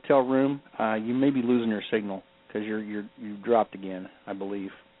your hotel room, you may be losing your signal because you've dropped again, I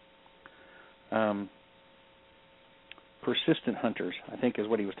believe. Persistent hunters, I think, is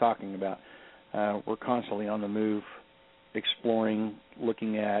what he was talking about. We're constantly on the move, exploring,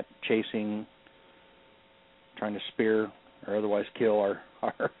 looking at, chasing, trying to spear or otherwise kill our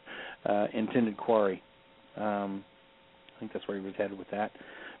intended quarry. I think that's where he was headed with that.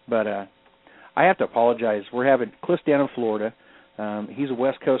 But I have to apologize. We're having Cliff's down in Florida. He's a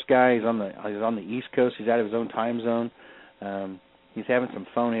West Coast guy. He's on the East Coast. He's out of his own time zone. He's having some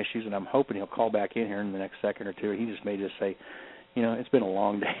phone issues, and I'm hoping he'll call back in here in the next second or two. He just may just say, it's been a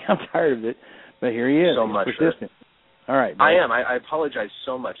long day. I'm tired of it. But here he is. So He's much. persistent. All right. I am. I apologize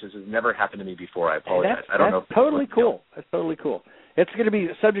so much. This has never happened to me before. I apologize. I don't know. That's totally cool. That's totally cool. It's going to be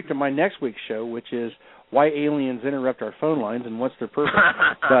the subject of my next week's show, which is why aliens interrupt our phone lines and what's their purpose.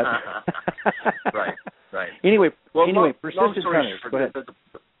 But right. Anyway, long persistent story hunters. Go ahead.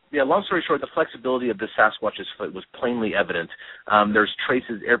 Long story short, the flexibility of the Sasquatch's foot was plainly evident. There's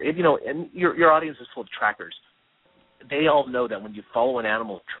traces, and your audience is full of trackers. They all know that when you follow an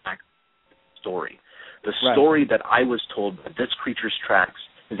animal's track story, the story that I was told by this creature's tracks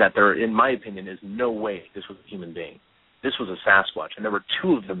is that there, in my opinion, is no way this was a human being. This was a Sasquatch, and there were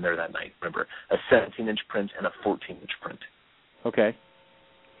two of them there that night, remember, a 17-inch print and a 14-inch print. Okay.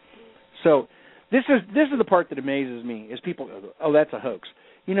 So this is the part that amazes me is people go, oh, that's a hoax.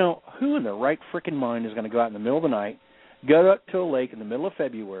 You know, who in their right frickin' mind is going to go out in the middle of the night, go up to a lake in the middle of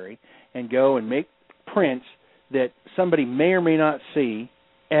February, and go and make prints that somebody may or may not see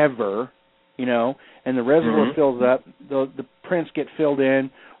ever, you know, and the reservoir fills up, the prints get filled in,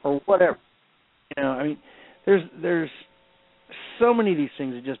 or whatever. You know, I mean, there's so many of these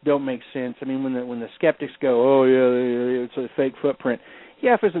things that just don't make sense. I mean, when the skeptics go, oh yeah, it's a fake footprint.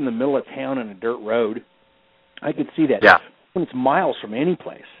 Yeah, if it's in the middle of town on a dirt road, I could see that. Yeah. When it's miles from any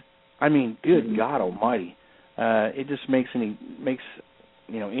place, I mean, good God Almighty, it just makes any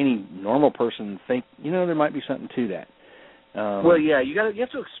normal person think, you know, there might be something to that. Well, yeah, you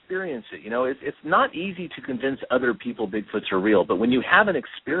have to experience it. You know, it's not easy to convince other people Bigfoots are real, but when you have an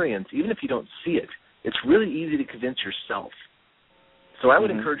experience, even if you don't see it, it's really easy to convince yourself. So I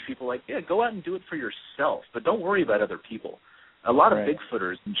would encourage people go out and do it for yourself, but don't worry about other people. A lot of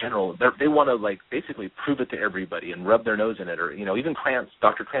Bigfooters in general, they want to basically prove it to everybody and rub their nose in it, or even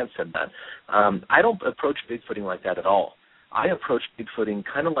Dr. Krantz said that. I don't approach Bigfooting like that at all. I approach Bigfooting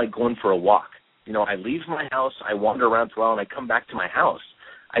kind of like going for a walk. You know, I leave my house, I wander around for a while, and I come back to my house.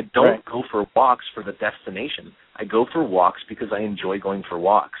 I don't go for walks for the destination. I go for walks because I enjoy going for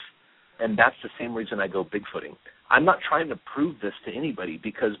walks, and that's the same reason I go Bigfooting. I'm not trying to prove this to anybody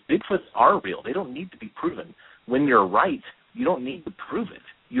because Bigfoots are real. They don't need to be proven. When you're right, you don't need to prove it.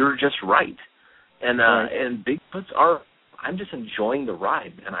 You're just right. And Bigfoots are, I'm just enjoying the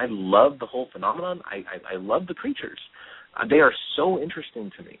ride, and I love the whole phenomenon. I love the creatures. They are so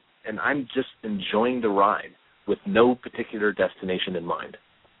interesting to me, and I'm just enjoying the ride with no particular destination in mind.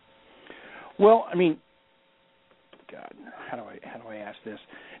 Well, I mean, God, how do I ask this?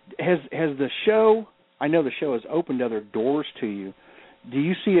 Has the show, I know the show has opened other doors to you. Do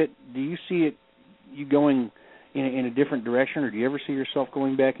you see it you going in a different direction, or do you ever see yourself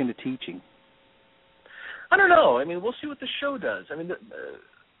going back into teaching? I don't know. I mean, we'll see what the show does. I mean,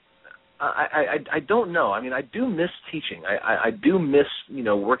 I don't know. I mean, I do miss teaching. I do miss,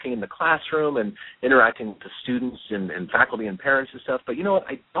 working in the classroom and interacting with the students and faculty and parents and stuff. But you know what?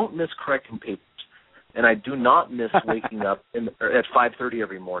 I don't miss correcting papers. And I do not miss waking up at 5:30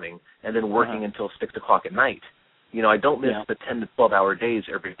 every morning and then working until 6 o'clock at night. You know, I don't miss the 10 to 12-hour days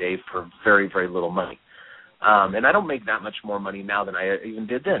every day for very, very little money. And I don't make that much more money now than I even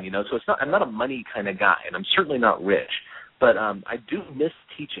did then, So I'm not a money kind of guy, and I'm certainly not rich. But I do miss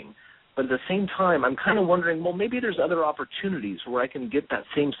teaching. But at the same time, I'm kind of wondering, well, maybe there's other opportunities where I can get that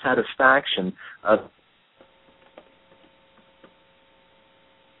same satisfaction of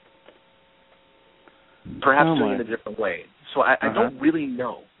perhaps doing it a different way. So I don't really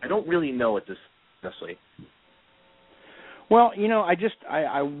know. I don't really know at this, honestly. Well,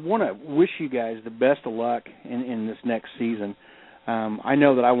 I want to wish you guys the best of luck in this next season. I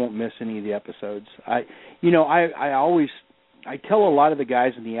know that I won't miss any of the episodes. I tell a lot of the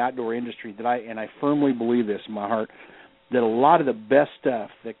guys in the outdoor industry that I firmly believe this in my heart, that a lot of the best stuff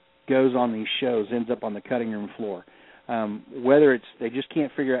that goes on these shows ends up on the cutting room floor. Whether it's they just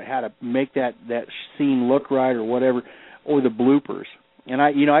can't figure out how to make that scene look right or whatever, or the bloopers. And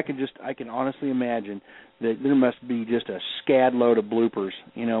I can honestly imagine that there must be just a scad load of bloopers,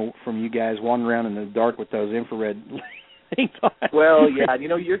 from you guys wandering around in the dark with those infrared things on. Well, yeah,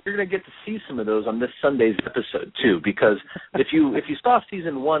 you're going to get to see some of those on this Sunday's episode too, because if you saw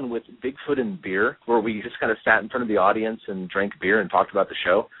season 1 with Bigfoot and beer, where we just kind of sat in front of the audience and drank beer and talked about the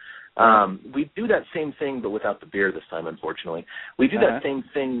show, we do that same thing, but without the beer this time, unfortunately. We do that same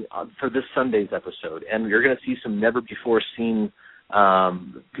thing for this Sunday's episode, and you're going to see some never-before-seen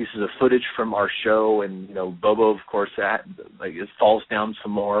pieces of footage from our show, and Bobo, of course, it falls down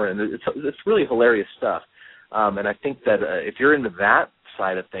some more, and it's really hilarious stuff. And I think that if you're into that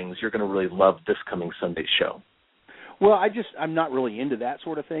side of things, you're going to really love this coming Sunday's show. Well, I'm not really into that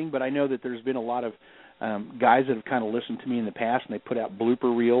sort of thing, but I know that there's been a lot of guys that have kind of listened to me in the past, and they put out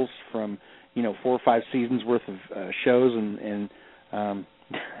blooper reels from 4 or 5 seasons worth of shows, and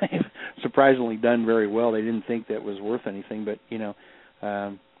they've surprisingly done very well. They didn't think that was worth anything, but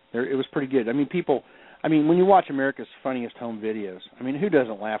it was pretty good. I mean, when you watch America's Funniest Home Videos, I mean, who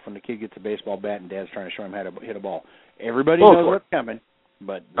doesn't laugh when the kid gets a baseball bat and dad's trying to show him how to hit a ball? Everybody knows what's coming,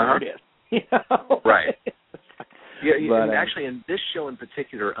 but there it is. Right. Yeah, but, and actually, in this show in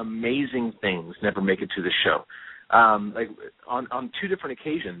particular, amazing things never make it to the show. Like on 2 different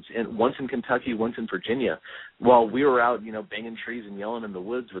occasions, and once in Kentucky, once in Virginia, while we were out, banging trees and yelling in the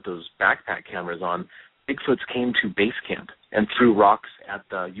woods with those backpack cameras on, Bigfoots came to base camp and threw rocks at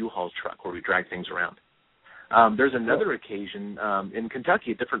the U-Haul truck where we drag things around. There's another occasion in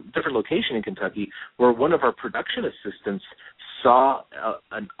Kentucky, a different location in Kentucky, where one of our production assistants saw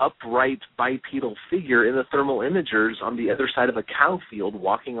an upright bipedal figure in the thermal imagers on the other side of a cow field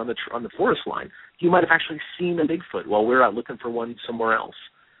walking on the forest line. He might have actually seen a Bigfoot while we're out looking for one somewhere else.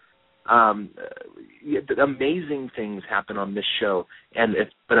 Amazing things happen on this show,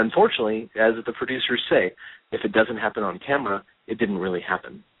 but unfortunately, as the producers say, if it doesn't happen on camera, it didn't really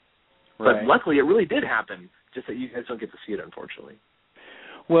happen. Right. But luckily, it really did happen, just that you guys don't get to see it, unfortunately.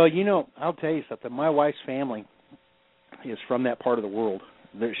 Well, I'll tell you something. My wife's family is from that part of the world.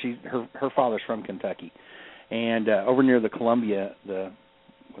 Her father's from Kentucky, and over near the Columbia,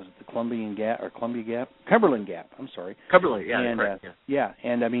 Cumberland Gap? I'm sorry. Cumberland, yeah. And, right, yeah,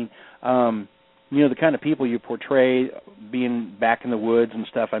 and I mean, the kind of people you portray being back in the woods and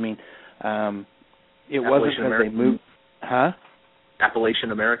stuff. I mean, it wasn't because they moved. Huh?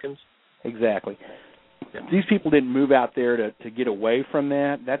 Appalachian Americans. Exactly. Yeah. These people didn't move out there to get away from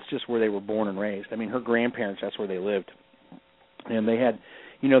that. That's just where they were born and raised. I mean, her grandparents, that's where they lived. And they had,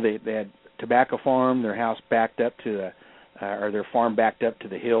 they had tobacco farm, their house backed up to or their farm backed up to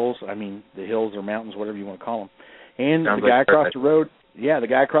the hills. I mean, the hills or mountains, whatever you want to call them. And the guy across the road, the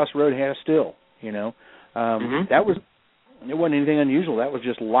guy across the road had a still, That it wasn't anything unusual. That was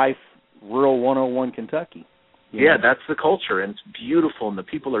just life, rural 101 Kentucky. Yeah, that's the culture, and it's beautiful, and the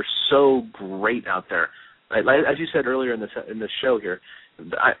people are so great out there. As you said earlier in the show here,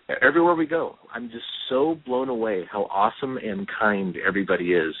 everywhere we go, I'm just so blown away how awesome and kind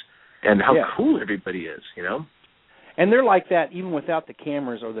everybody is, and how cool everybody is, And they're like that even without the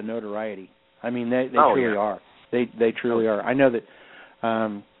cameras or the notoriety. I mean, they truly are. They truly are. I know that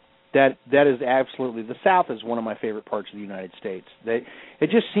that is absolutely, the South is one of my favorite parts of the United States. It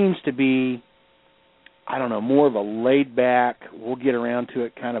just seems to be, I don't know, more of a laid back, we'll get around to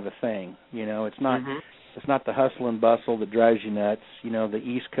it kind of a thing. It's not it's not the hustle and bustle that drives you nuts. The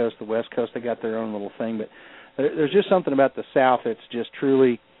East Coast, the West Coast, they got their own little thing, but there's just something about the South that's just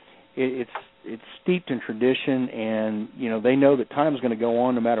truly, it's steeped in tradition, and they know that time's going to go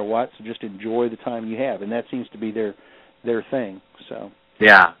on no matter what, so just enjoy the time you have, and that seems to be their thing. So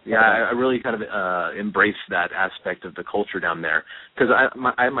yeah, I really kind of embrace that aspect of the culture down there, because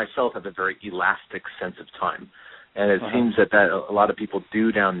I myself have a very elastic sense of time, and it seems that a lot of people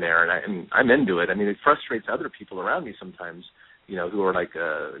do down there, and I'm into it. I mean, it frustrates other people around me sometimes, who are like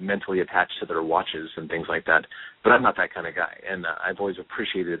mentally attached to their watches and things like that. But I'm not that kind of guy, and I've always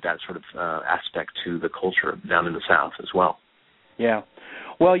appreciated that sort of aspect to the culture down in the South as well. Yeah.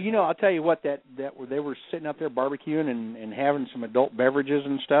 Well, I'll tell you what, that they were sitting out there barbecuing and having some adult beverages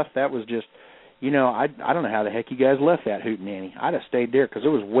and stuff. That was just, I don't know how the heck you guys left that hootenanny. I'd have stayed there because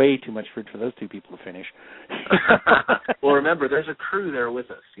there was way too much food for those two people to finish. Well, remember, there's a crew there with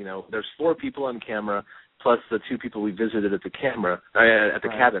us. There's 4 people on camera, plus the 2 people we visited at the cabin,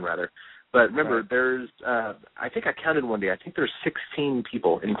 rather. But remember, there's, I think I counted one day, I think there's 16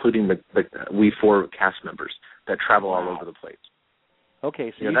 people, including we 4 cast members that travel all over the place.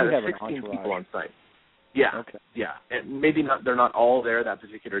 Okay, so you have 16 people on site. Yeah, okay. Yeah. And maybe they're not all there that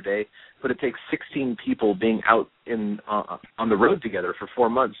particular day, but it takes 16 people being out on the road together for 4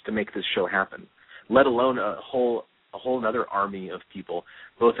 months to make this show happen, let alone a whole other army of people,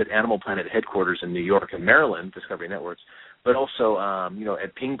 both at Animal Planet headquarters in New York and Maryland, Discovery Networks, but also,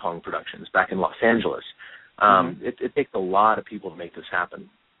 at Ping Pong Productions back in Los Angeles. It takes a lot of people to make this happen.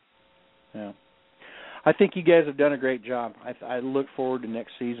 Yeah. I think you guys have done a great job. I look forward to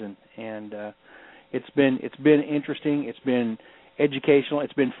next season, and it's been interesting. It's been educational.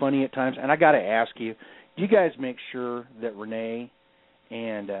 It's been funny at times. And I got to ask you, do you guys make sure that Renee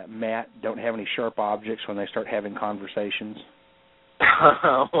and Matt don't have any sharp objects when they start having conversations?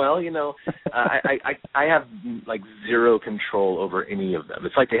 Well, I have like zero control over any of them.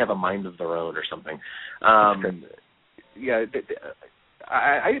 It's like they have a mind of their own or something. Yeah.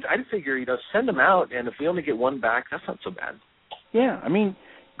 I'd figure, send them out, and if we only get one back, that's not so bad. Yeah, I mean,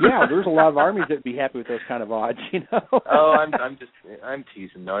 there's a lot of armies that'd be happy with those kind of odds, Oh, I'm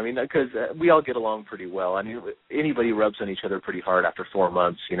teasing, though. I mean, because we all get along pretty well. I mean, anybody rubs on each other pretty hard after 4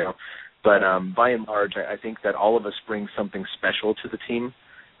 months, But by and large, I think that all of us bring something special to the team,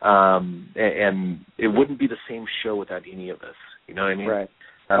 and it wouldn't be the same show without any of us. You know what I mean? Right.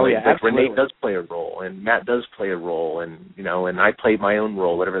 Like Renee does play a role, and Matt does play a role, and and I play my own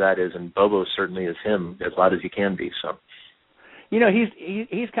role, whatever that is, and Bobo certainly is him, as loud as he can be. So,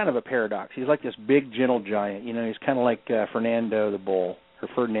 he's kind of a paradox. He's like this big, gentle giant. He's kind of like Fernando the Bull or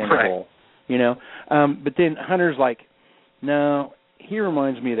Ferdinand the Bull. But then Hunter's like, no, he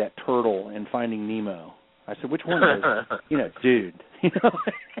reminds me of that turtle in Finding Nemo. I said, which one is it? Dude.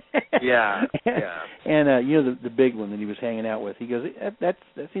 Yeah. And the big one that he was hanging out with. He goes, that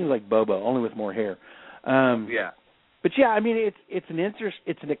seems like Bobo, only with more hair. Yeah. But yeah, I mean, it's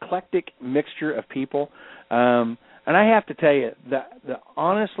an eclectic mixture of people. And I have to tell you that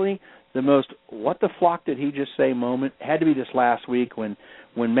honestly, the most what the flock did he just say moment had to be this last week when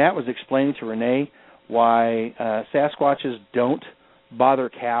Matt was explaining to Renee why Sasquatches don't bother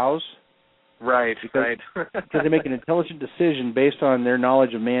cows. Right. Because they make an intelligent decision based on their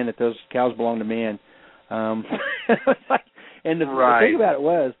knowledge of man that those cows belong to man. And the thing about it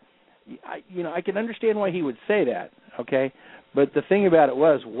was, I can understand why he would say that, okay? But the thing about it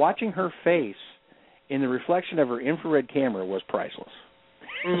was, watching her face in the reflection of her infrared camera was priceless.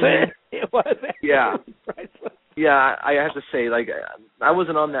 Mm-hmm. It was. Yeah. Priceless. Yeah, I have to say, I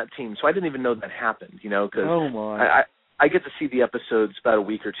wasn't on that team, so I didn't even know that happened, because I get to see the episodes about a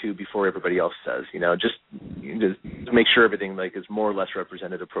week or two before everybody else does, just to make sure everything is more or less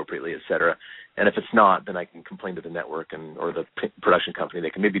represented appropriately, et cetera. And if it's not, then I can complain to the network or the production company.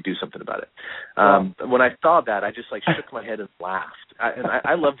 They can maybe do something about it. When I saw that, I just shook my head and laughed.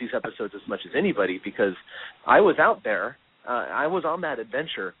 I love these episodes as much as anybody because I was out there. I was on that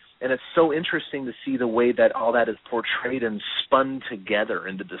adventure, and it's so interesting to see the way that all that is portrayed and spun together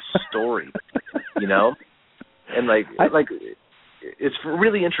into this story, And it's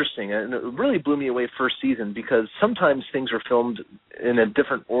really interesting, and it really blew me away first season because sometimes things are filmed in a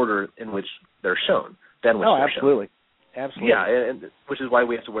different order in which they're shown than which they're shown. Absolutely. Yeah, and which is why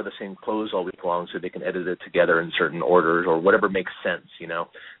we have to wear the same clothes all week long so they can edit it together in certain orders or whatever makes sense,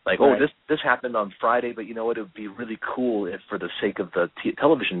 this happened on Friday, but you know what, it would be really cool if for the sake of the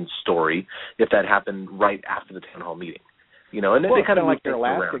television story, if that happened right after the town hall meeting, and they kind of like your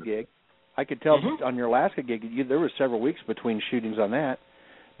Alaska around. Gig. I could tell on your Alaska gig, there were several weeks between shootings on that.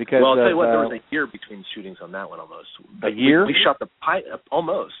 Because I'll tell you what, there was a year between shootings on that one almost. A year? We shot the pilot,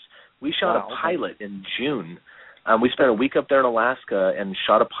 almost. We shot a pilot in June. We spent a week up there in Alaska and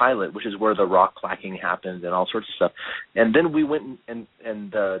shot a pilot, which is where the rock clacking happened and all sorts of stuff. And then we went and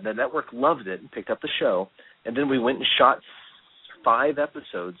the network loved it and picked up the show. And then we went and shot 5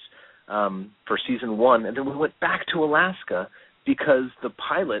 episodes for season 1. And then we went back to Alaska because the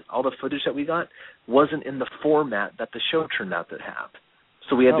pilot, all the footage that we got, wasn't in the format that the show turned out to have.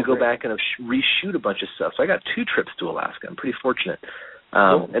 So we had to go back and reshoot a bunch of stuff. So I got 2 trips to Alaska. I'm pretty fortunate.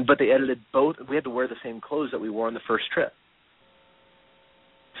 But they edited both. We had to wear the same clothes that we wore on the first trip,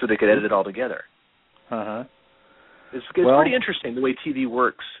 so they could edit it all together. It's pretty interesting the way TV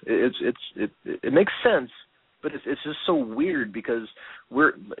works. It makes sense, but it's just so weird because we're,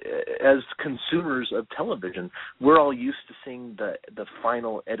 as consumers of television, we're all used to seeing the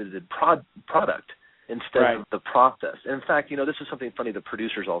final edited product instead of the process. And in fact, this is something funny the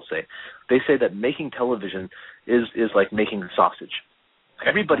producers all say. They say that making television is like making sausage.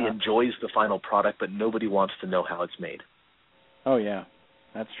 Everybody enjoys the final product, but nobody wants to know how it's made. Oh yeah,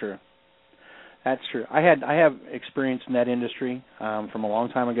 that's true. That's true. I have experience in that industry from a long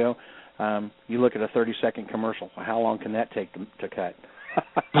time ago. You look at a 30-second commercial. How long can that take to cut?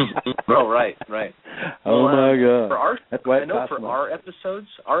 Oh, right. Oh, my God. For our episodes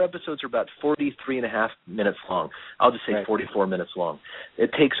are about 43.5 minutes long. I'll just say 44 minutes long.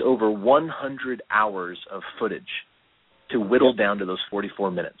 It takes over 100 hours of footage to whittle down to those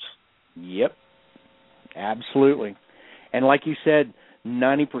 44 minutes. Yep, absolutely. And like you said,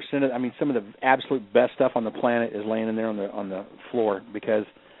 90% of, some of the absolute best stuff on the planet is laying in there on the floor because,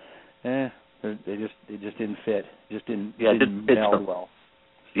 it just didn't fit. It didn't meld well.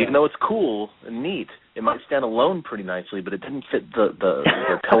 Even though it's cool and neat, it might stand alone pretty nicely, but it didn't fit the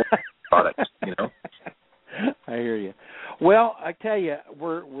television product. I hear you. Well, I tell you,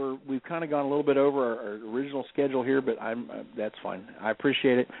 we've kind of gone a little bit over our original schedule here, but that's fine. I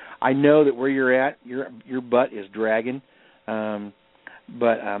appreciate it. I know that where you're at, your butt is dragging,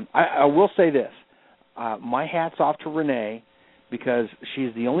 but I will say this: my hat's off to Renee because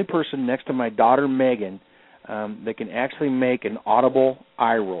she's the only person next to my daughter Megan that can actually make an audible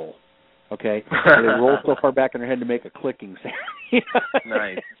eye roll. Okay, they roll so far back in her head to make a clicking sound.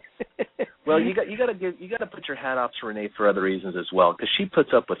 Nice. Well, you got to put your hat off to Renee for other reasons as well, because she puts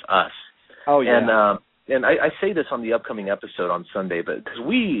up with us. Oh yeah. And I say this on the upcoming episode on Sunday, but because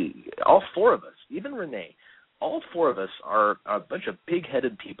we, all 4 of us, even Renee, all 4 of us are a bunch of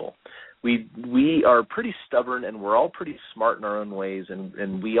big-headed people. We are pretty stubborn, and we're all pretty smart in our own ways,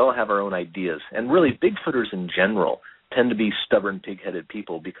 and we all have our own ideas. And really, Bigfooters in general tend to be stubborn, pig-headed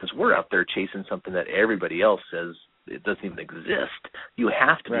people because we're out there chasing something that everybody else says it doesn't even exist. You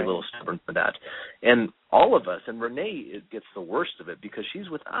have to be a little stubborn for that. And all of us, and Renee gets the worst of it because she's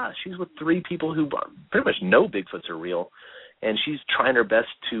with us. She's with 3 people who pretty much know Bigfoots are real, and she's trying her best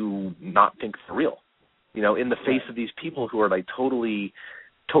to not think they're real, in the face of these people who are like totally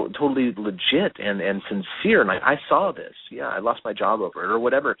legit and sincere. And I saw this. Yeah, I lost my job over it or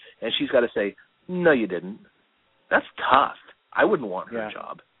whatever. And she's got to say, no, you didn't. That's tough. I wouldn't want her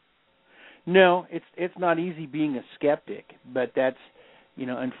job. No, it's not easy being a skeptic, but that's,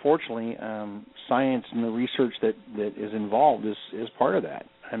 unfortunately, science and the research that is involved is part of that.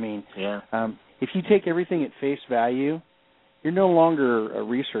 I mean, if you take everything at face value, you're no longer a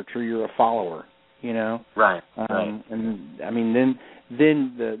researcher, you're a follower, Right. And I mean,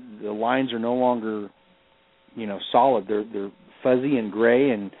 then the lines are no longer, solid. They're fuzzy and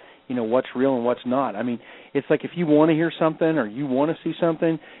gray, and what's real and what's not. I mean, it's like if you want to hear something or you want to see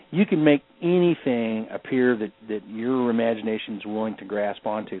something, you can make anything appear that your imagination is willing to grasp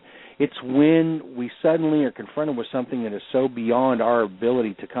onto. It's when we suddenly are confronted with something that is so beyond our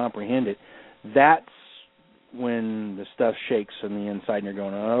ability to comprehend it, that's when the stuff shakes on the inside and you're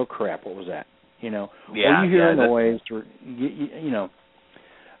going, oh, crap, what was that? Or you hear a noise. Or,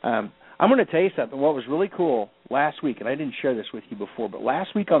 I'm going to tell you something. What was really cool last week, and I didn't share this with you before, but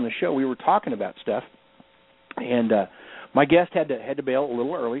last week on the show we were talking about stuff, and my guest had to bail a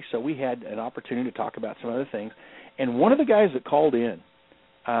little early, so we had an opportunity to talk about some other things. And one of the guys that called in,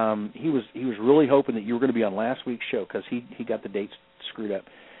 he was really hoping that you were going to be on last week's show because he got the dates screwed up.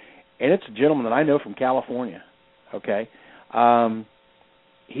 And it's a gentleman that I know from California. Okay,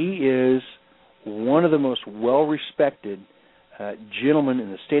 he is one of the most well-respected gentlemen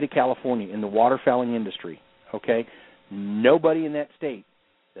in the state of California in the waterfowling industry, okay? Nobody in that state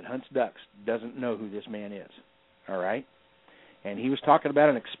that hunts ducks doesn't know who this man is, all right? And he was talking about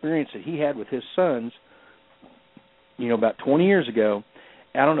an experience that he had with his sons, about 20 years ago,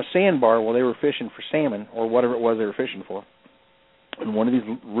 out on a sandbar while they were fishing for salmon or whatever it was they were fishing for in one of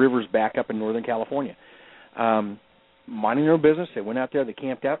these rivers back up in Northern California. Minding their own business, they went out there, they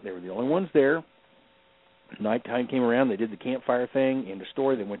camped out, they were the only ones there. Nighttime came around, they did the campfire thing, end of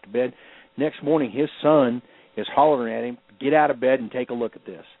story, they went to bed. Next morning, his son is hollering at him, get out of bed and take a look at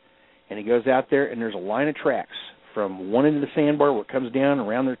this. And he goes out there, and there's a line of tracks from one end of the sandbar where it comes down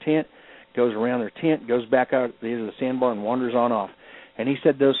around their tent, goes around their tent, goes back out at the end of the sandbar and wanders on off. And he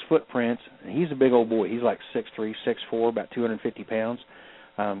said those footprints, and he's a big old boy, he's like 6'3", 6'4", about 250 pounds.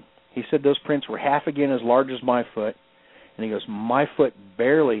 He said those prints were half again as large as my foot. And he goes, my foot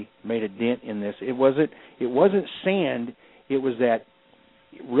barely made a dent in this. It wasn't sand. It was that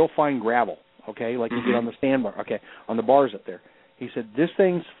real fine gravel, okay, like you get on the sandbar, okay, on the bars up there. He said this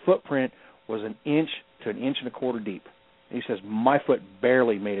thing's footprint was 1 inch to 1.25 inches deep. And he says, my foot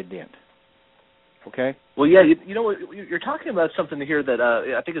barely made a dent. Okay? Well, yeah, you're talking about something here that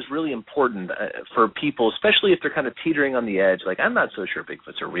I think is really important for people, especially if they're kind of teetering on the edge, like I'm not so sure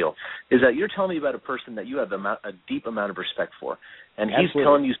Bigfoots are real, is that you're telling me about a person that you have a deep amount of respect for, and he's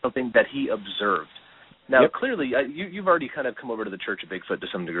telling you something that he observed. Now, clearly, you've already kind of come over to the Church of Bigfoot to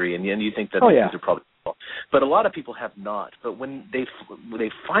some degree, and you think that these are probably real. But a lot of people have not. But when they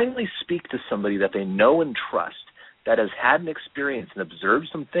finally speak to somebody that they know and trust, that has had an experience and observed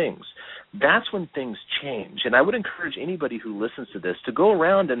some things, that's when things change. And I would encourage anybody who listens to this to go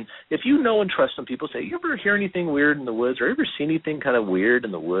around and, if you know and trust some people, say, you ever hear anything weird in the woods, or ever see anything kind of weird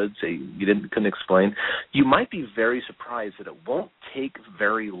in the woods that you couldn't explain, you might be very surprised that it won't take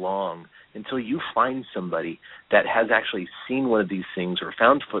very long until you find somebody that has actually seen one of these things or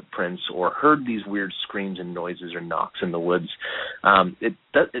found footprints or heard these weird screams and noises or knocks in the woods.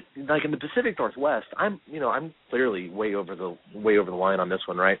 Like in the Pacific Northwest, I'm clearly way over the line on this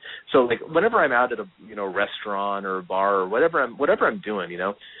one, right? So like whenever I'm out at a restaurant or a bar or whatever I'm doing,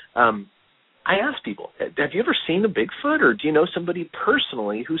 I ask people, have you ever seen a Bigfoot, or do you know somebody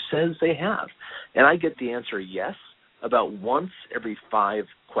personally who says they have? And I get the answer yes about once every five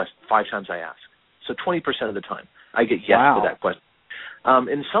times I ask. So 20% of the time I get yes to that question.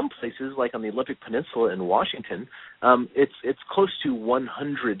 In some places, like on the Olympic Peninsula in Washington, it's close to 100%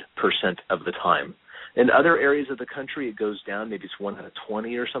 of the time. In other areas of the country, it goes down. Maybe it's 1 out of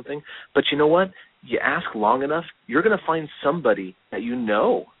 20 or something. But you know what? You ask long enough, you're going to find somebody that you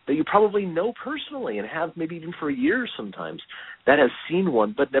know, that you probably know personally and have maybe even for years sometimes, that has seen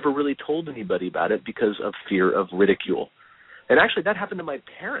one but never really told anybody about it because of fear of ridicule. And actually, that happened to my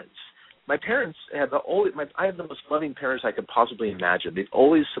parents. My parents have I have the most loving parents I could possibly imagine. They've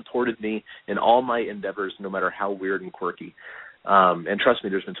always supported me in all my endeavors, no matter how weird and quirky. And trust me,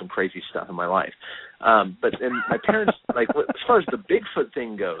 there's been some crazy stuff in my life. But my parents, like as far as the Bigfoot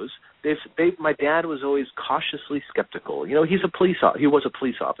thing goes, my dad was always cautiously skeptical. You know, he was a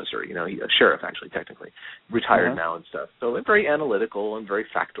police officer. You know, a sheriff actually, technically, retired now and stuff. So very analytical and very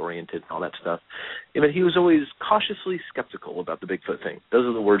fact oriented and all that stuff. But he was always cautiously skeptical about the Bigfoot thing. Those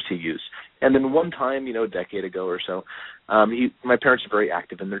are the words he used. And then one time, you know, a decade ago or so, my parents are very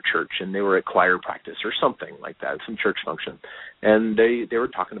active in their church, and they were at choir practice or something like that, some church function, and they were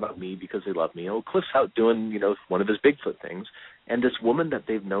talking about me because they love me. Oh, Cliff's out doing, you know, one of his Bigfoot things. And this woman that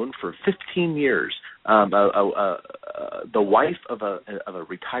they've known for 15 years, the wife of a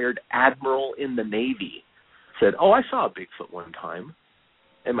retired admiral in the Navy, said, "Oh, I saw a Bigfoot one time."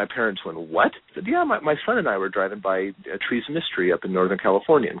 And my parents went, "What?" I said, "Yeah, my son and I were driving by Trees of Mystery up in Northern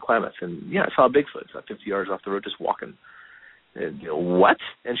California in Klamath, and yeah, I saw a Bigfoot. It's about 50 yards off the road, just walking." And, you know, what?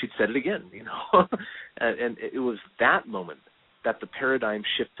 And she said it again, you know. and it was that moment that the paradigm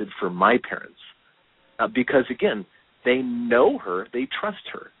shifted for my parents, because again, they know her, they trust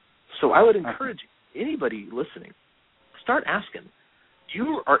her. So I would encourage anybody listening, start asking.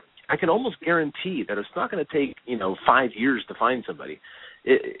 I can almost guarantee that it's not going to take, you know, 5 years to find somebody.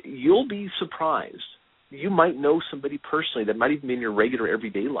 You'll be surprised. You might know somebody personally that might even be in your regular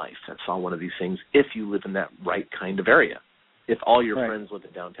everyday life that saw one of these things if you live in that right kind of area. If all your friends live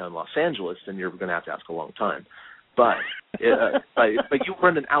in downtown Los Angeles, then you're going to have to ask a long time. But but you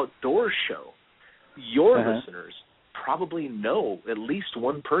run an outdoor show, your listeners probably know at least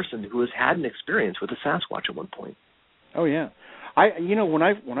one person who has had an experience with a Sasquatch at one point. Oh yeah, when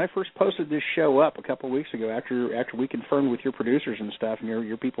I first posted this show up a couple of weeks ago, after we confirmed with your producers and stuff, and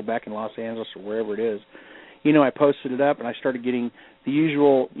your people back in Los Angeles or wherever it is, you know, I posted it up and I started getting the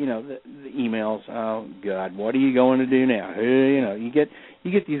usual, you know, the emails. Oh God, what are you going to do now? You know, you get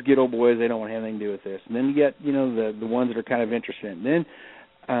these good old boys. They don't want to have anything to do with this, and then you get, you know, the ones that are kind of interested. And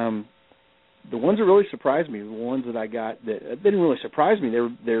then the ones that really surprised me, the ones that I got that didn't really surprise me,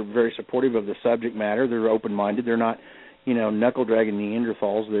 they're very supportive of the subject matter. They're open-minded. They're not, you know, knuckle-dragging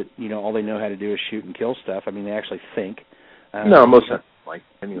Neanderthals that, you know, all they know how to do is shoot and kill stuff. I mean, they actually think. No, most of them like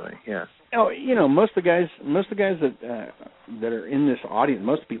anyway, yeah. Oh, you know, most of the guys that are in this audience,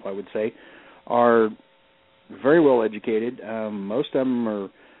 most people I would say, are very well educated. Most of them are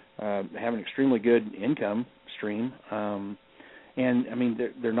have an extremely good income stream, and I mean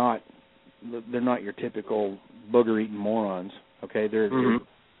they're not your typical booger-eating morons. Okay, they're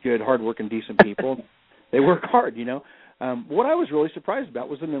good, hardworking, decent people. They work hard, you know. What I was really surprised about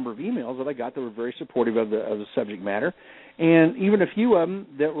was the number of emails that I got that were very supportive of the subject matter, and even a few of them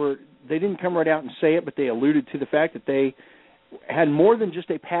they didn't come right out and say it, but they alluded to the fact that they had more than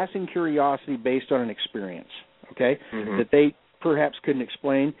just a passing curiosity based on an experience, okay, that they perhaps couldn't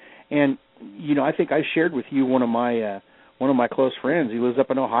explain. And, you know, I think I shared with you one of my close friends. He lives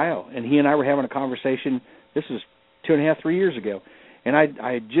up in Ohio, and he and I were having a conversation. This is 2.5, 3 years ago. And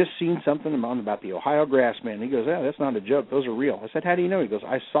I had just seen something about the Ohio Grassman. And he goes, "Yeah, that's not a joke. Those are real." I said, "How do you know?" He goes,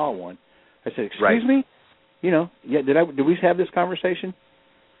 "I saw one." I said, "Excuse me? You know, yeah, did we have this conversation?"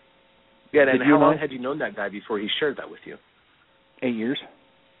 Yeah, and how long had you known that guy before he shared that with you? 8 years.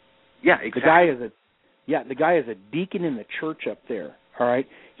 Yeah, exactly. The guy is a deacon in the church up there. All right,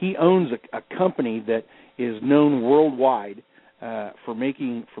 he owns a company that is known worldwide for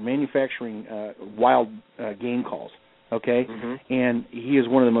manufacturing wild game calls. Okay, and he is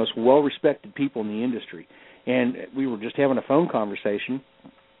one of the most well-respected people in the industry. And we were just having a phone conversation,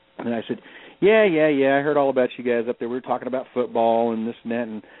 and I said, yeah, I heard all about you guys up there. We were talking about football and this and that,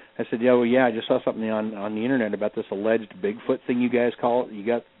 and I said, yeah, I just saw something on the internet about this alleged Bigfoot thing you guys call it.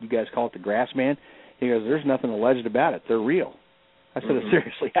 You guys call it the Grassman. He goes, "There's nothing alleged about it. They're real." I said,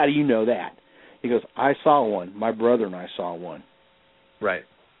 "Seriously, how do you know that?" He goes, "I saw one. My brother and I saw one." Right.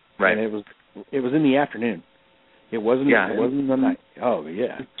 And it was in the afternoon. It wasn't. Yeah, it wasn't in the night. Oh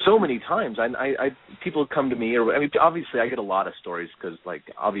yeah. So many times, I people come to me, or I mean, obviously, I get a lot of stories because, like,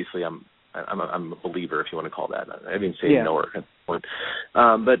 obviously, I'm a believer, if you want to call that. I didn't say knower at that point,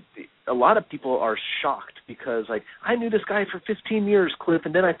 but a lot of people are shocked because, like, I knew this guy for 15 years, Cliff,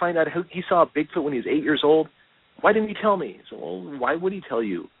 and then I find out he saw a Bigfoot when he was 8 years old. Why didn't he tell me? So, well, why would he tell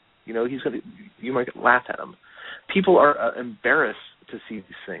you? You know, you might laugh at him. People are embarrassed to see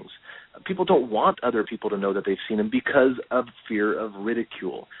these things. People don't want other people to know that they've seen them because of fear of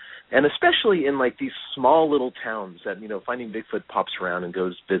ridicule. And especially in, like, these small little towns that, you know, finding Bigfoot pops around and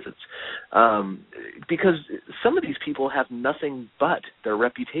goes visits. Because some of these people have nothing but their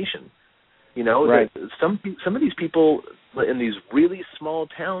reputation. You know, some of these people in these really small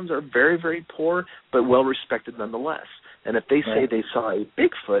towns are very, very poor, but well-respected nonetheless. And if they say they saw a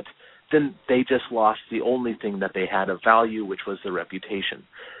Bigfoot, then they just lost the only thing that they had of value, which was their reputation.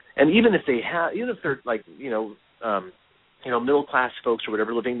 And even if they're like, you know, middle-class folks or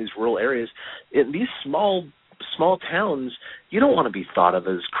whatever living in these rural areas, in these small towns, you don't want to be thought of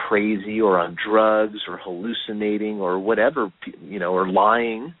as crazy or on drugs or hallucinating or whatever, or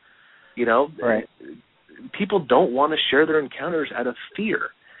lying. Right. People don't want to share their encounters out of fear.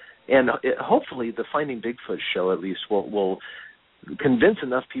 And hopefully the Finding Bigfoot show at least will convince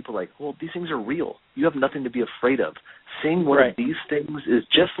enough people these things are real. You have nothing to be afraid of. Seeing one of these things is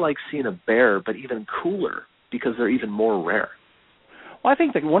just like seeing a bear, but even cooler because they're even more rare. Well, I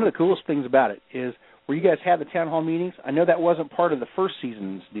think that one of the coolest things about it is where you guys had the town hall meetings. I know that wasn't part of the first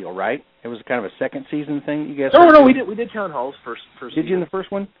season's deal, right? It was kind of a second season thing you guys. No, we did town halls first. Did you in the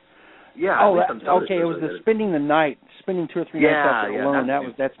first one? Yeah. Oh, okay. It was the spending 2 or 3 nights out there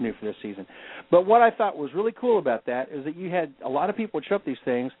alone. That's new for this season. But what I thought was really cool about that is that you had a lot of people would show up these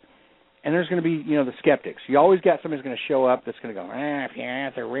things, and there's going to be the skeptics. You always got somebody who's going to show up that's going to go,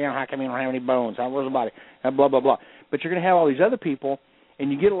 if they're real, how come you don't have any bones? Where's the body? Blah blah blah. But you're going to have all these other people,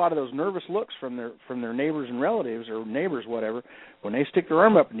 and you get a lot of those nervous looks from their neighbors and relatives or neighbors, whatever. When they stick their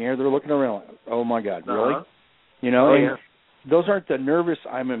arm up in the air, they're looking around like, oh my God, really? Yeah. Those aren't the nervous,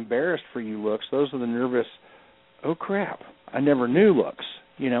 I'm embarrassed for you looks. Those are the nervous, oh crap, I never knew looks.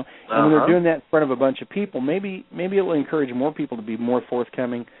 And when they're doing that in front of a bunch of people, maybe it'll encourage more people to be more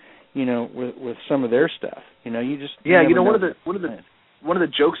forthcoming, with some of their stuff. One of the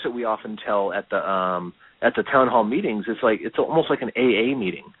jokes that we often tell at the town hall meetings is it's almost like an AA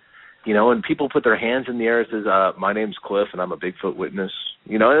meeting, and people put their hands in the air and says, my name's Cliff and I'm a Bigfoot witness.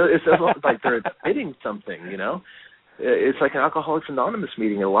 It's like they're admitting something. It's like an Alcoholics Anonymous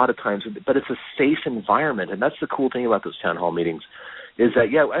meeting a lot of times, but it's a safe environment, and that's the cool thing about those town hall meetings, is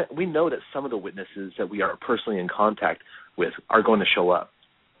that, we know that some of the witnesses that we are personally in contact with are going to show up.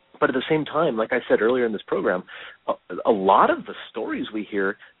 But at the same time, like I said earlier in this program, a lot of the stories we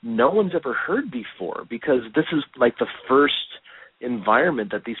hear, no one's ever heard before, because this is like the first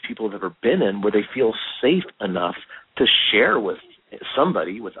environment that these people have ever been in where they feel safe enough to share with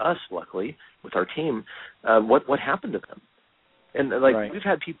somebody, with us, luckily, with our team, what happened to them. And we've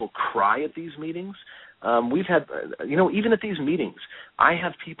had people cry at these meetings. We've had, even at these meetings, I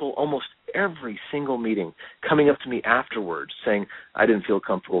have people almost every single meeting coming up to me afterwards saying, I didn't feel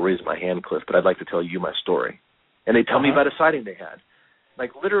comfortable raising my hand, Cliff, but I'd like to tell you my story. And they tell me about a sighting they had.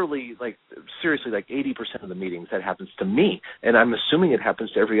 Seriously, 80% of the meetings that happens to me, and I'm assuming it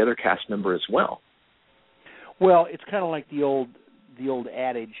happens to every other cast member as well. Well, it's kind of like the old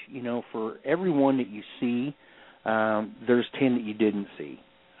adage, for every one that you see, there's 10 that you didn't see.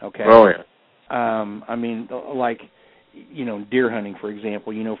 Okay. Oh yeah. Deer hunting, for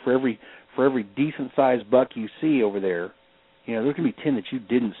example. For every decent sized buck you see over there, there can be 10 that you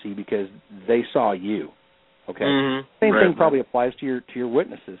didn't see because they saw you. Okay. Mm-hmm. Same thing probably applies to your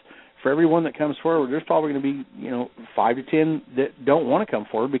witnesses. For every one that comes forward, there's probably going to be 5 to 10 that don't want to come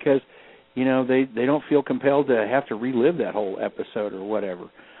forward because they don't feel compelled to have to relive that whole episode or whatever.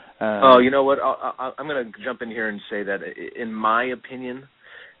 You know what? I'm going to jump in here and say that, in my opinion,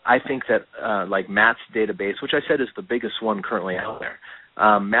 I think that Matt's database, which I said is the biggest one currently out there,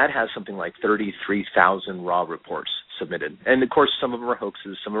 Matt has something like 33,000 raw reports submitted. And, of course, some of them are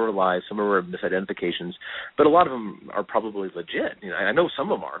hoaxes, some of them are lies, some of them are misidentifications, but a lot of them are probably legit. I know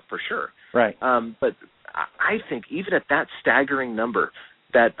some of them are, for sure. Right. But I think even at that staggering number,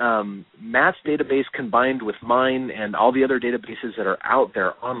 that Matt's database combined with mine and all the other databases that are out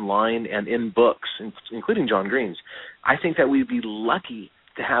there online and in books, including John Green's, I think that we'd be lucky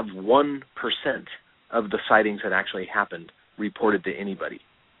to have 1% of the sightings that actually happened reported to anybody.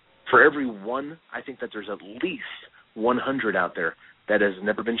 For every one, I think that there's at least 100 out there that has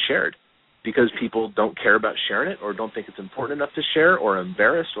never been shared because people don't care about sharing it or don't think it's important enough to share or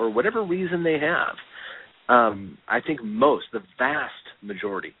embarrassed or whatever reason they have. I think the vast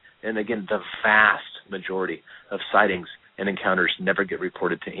majority, and again, the vast majority of sightings and encounters never get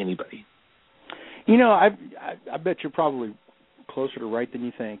reported to anybody. I bet you're probably closer to right than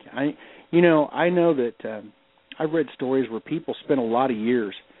you think. I know that I've read stories where people spent a lot of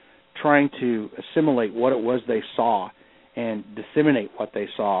years trying to assimilate what it was they saw and disseminate what they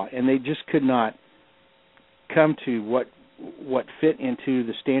saw, and they just could not come to what fit into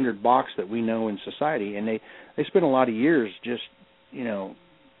the standard box that we know in society, and they spent a lot of years just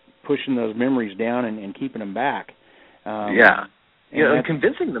pushing those memories down and keeping them back. And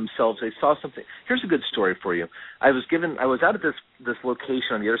convincing themselves they saw something. Here's a good story for you. I was out at this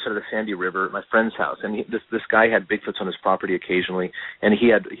location on the other side of the Sandy River at my friend's house, and this guy had Bigfoots on his property occasionally, and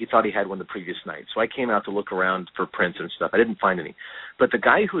he thought he had one the previous night. So I came out to look around for prints and stuff. I didn't find any, but the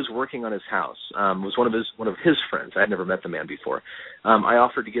guy who was working on his house was one of his friends. I had never met the man before. I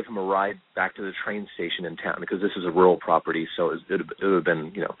offered to give him a ride back to the train station in town because this is a rural property, so it would have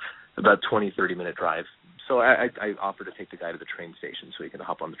been about 20-30 minute drive. So I offered to take the guy to the train station so he can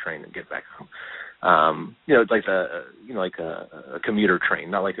hop on the train and get back home. Like a commuter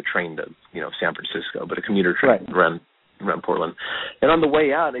train, not like a train to San Francisco, but a commuter train around Portland. And on the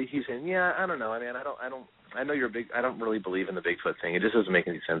way out, he's saying, "Yeah, I don't know. I mean, I know you're big. I don't really believe in the Bigfoot thing. It just doesn't make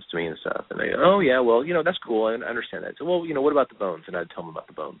any sense to me and stuff." And they go, "Oh yeah, well, that's cool. I understand that." So, well, what about the bones? And I'd tell them about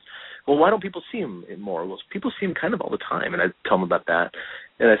the bones. Well, why don't people see them more? Well, people see them kind of all the time, and I'd tell them about that.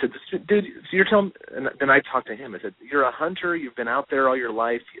 And I said, "Dude, so you're telling?" And then I talked to him. I said, "You're a hunter. You've been out there all your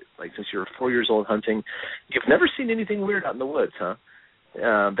life, like since you were 4 years old hunting. You've never seen anything weird out in the woods, huh?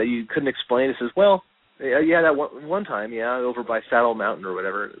 That you couldn't explain?" He says, "Well, yeah, that one time, over by Saddle Mountain or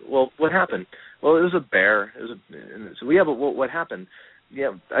whatever." "Well, what happened?" "Well, it was a bear." So yeah, but what happened?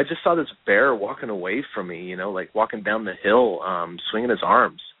 "Yeah, I just saw this bear walking away from me, like walking down the hill, swinging his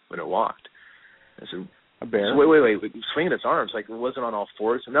arms when it walked." I said, "A bear?" So wait, swinging its arms, like it wasn't on all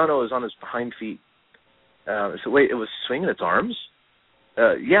fours? No, it was on his hind feet. So wait, it was swinging its arms?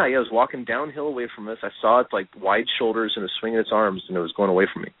 Yeah, it was walking downhill away from us. I saw it like wide shoulders and it was swinging its arms and it was going away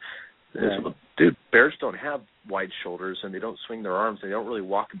from me. Right. So, dude, bears don't have wide shoulders and they don't swing their arms. They don't really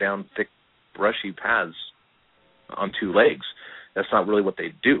walk down thick, brushy paths on two legs. That's not really what they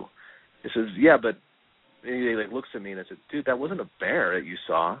do. He says, "Yeah, but," he looks at me and I said, "Dude, that wasn't a bear that you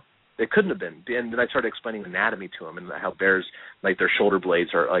saw. It couldn't have been." And then I started explaining anatomy to him and how bears, like their shoulder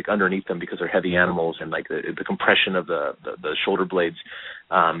blades are like underneath them because they're heavy animals, and like the compression of the shoulder blades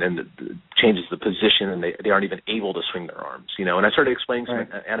changes the position, and they aren't even able to swing their arms, And I started explaining some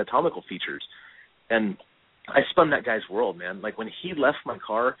anatomical features, and I spun that guy's world, man. Like when he left my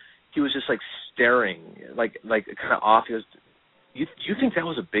car, he was just like staring, like kind of off. He was, "You think that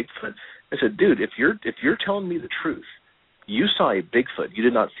was a Bigfoot?" I said, "Dude, if you're telling me the truth, you saw a Bigfoot. You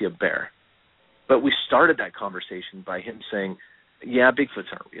did not see a bear." But we started that conversation by him saying, "Yeah,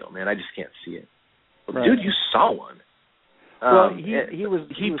 Bigfoots aren't real, man. I just can't see it." But, dude, you saw one. Well,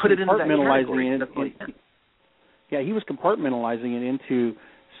 he put it into that category. He was compartmentalizing it into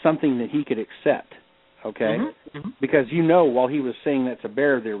something that he could accept. Okay, Mm-hmm. Because while he was saying that's a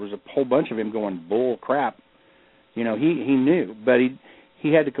bear, there was a whole bunch of him going bull crap. He knew, but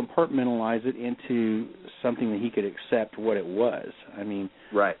he had to compartmentalize it into something that he could accept what it was. I mean,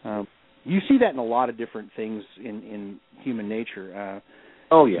 right. You see that in a lot of different things in human nature.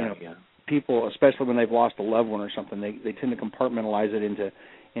 People, especially when they've lost a loved one or something, they tend to compartmentalize it into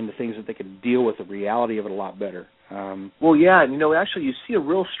things that they could deal with the reality of it a lot better. Actually, you see a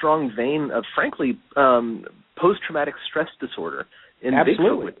real strong vein of, frankly, post-traumatic stress disorder in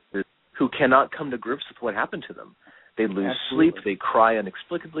Bigfoot who cannot come to grips with what happened to them. They lose sleep. They cry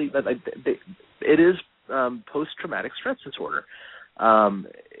inexplicably. It is post-traumatic stress disorder.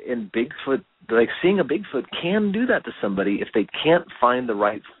 And Bigfoot, like seeing a Bigfoot can do that to somebody if they can't find the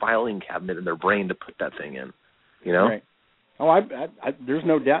right filing cabinet in their brain to put that thing in, Right. Oh, I there's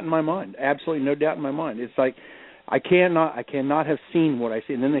no doubt in my mind. Absolutely no doubt in my mind. It's like I cannot have seen what I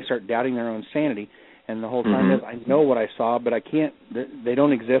see. And then they start doubting their own sanity. And the whole time is, I know what I saw, but I can't, they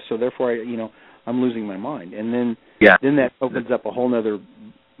don't exist, so therefore, I'm losing my mind. And then that opens up a whole other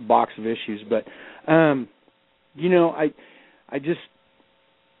box of issues. But, I just,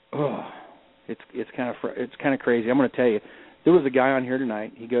 it's kind of crazy. I'm going to tell you, there was a guy on here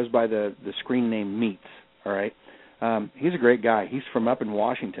tonight. He goes by the screen name Meats, all right? He's a great guy. He's from up in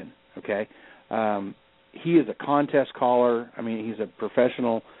Washington, okay? He is a contest caller. I mean, he's a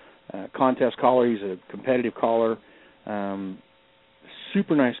professional contest caller. He's a competitive caller.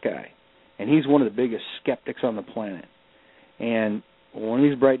 Super nice guy. And he's one of the biggest skeptics on the planet. And one of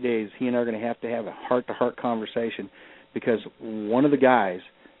these bright days, he and I are going to have a heart-to-heart conversation, because one of the guys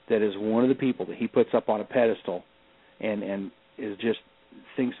that is one of the people that he puts up on a pedestal and is just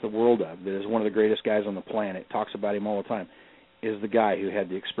thinks the world of, that is one of the greatest guys on the planet, talks about him all the time, is the guy who had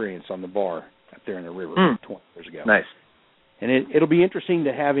the experience on the bar up there in the river 20 years ago. Nice. And it'll be interesting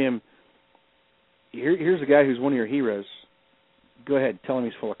to have him. Here's a guy who's one of your heroes. Go ahead, tell him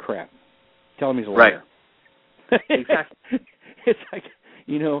he's full of crap. Tell him he's a liar. Right. Exactly. It's like,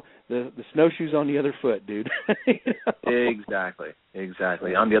 the snowshoe's on the other foot, dude. Exactly.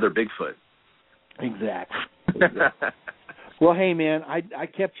 On the other Bigfoot. Exactly. Well, hey, man, I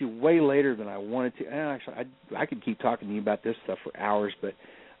kept you way later than I wanted to. Actually, I could keep talking to you about this stuff for hours, but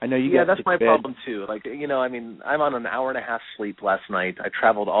I know you got to that's get my to bed. problem, too. Like, I mean, I'm on an hour and a half sleep last night. I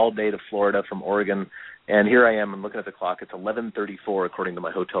traveled all day to Florida from Oregon, and here I am. I'm looking at the clock. It's 11:34 according to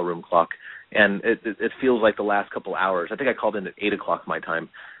my hotel room clock, and it feels like the last couple hours. I think I called in at 8 o'clock my time,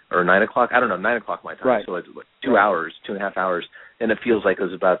 or 9 o'clock. I don't know, 9 o'clock my time. Right. So it's 2 hours, 2.5 hours, and it feels like it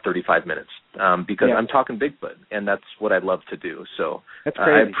was about 35 minutes because I'm talking Bigfoot, and that's what I'd love to do. So that's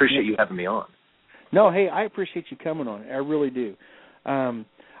crazy. I appreciate you having me on. No, hey, I appreciate you coming on. I really do.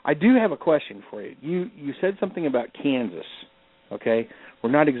 I do have a question for you. You said something about Kansas, okay?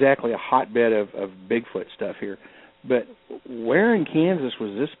 We're not exactly a hotbed of Bigfoot stuff here, but where in Kansas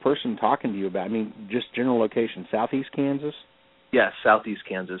was this person talking to you about? I mean, just general location, southeast Kansas? Yes, southeast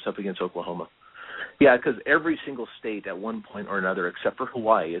Kansas, up against Oklahoma. Yeah, because every single state at one point or another, except for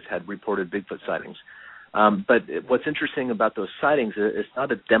Hawaii, has had reported Bigfoot sightings. But what's interesting about those sightings is it's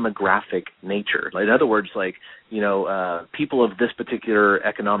not a demographic nature. In other words, people of this particular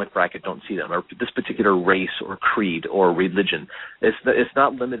economic bracket don't see them, or this particular race or creed or religion. It's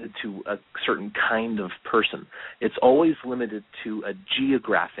not limited to a certain kind of person. It's always limited to a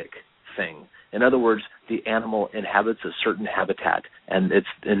geographic thing. In other words, the animal inhabits a certain habitat, and it's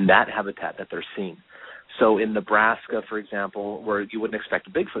in that habitat that they're seen. So in Nebraska, for example, where you wouldn't expect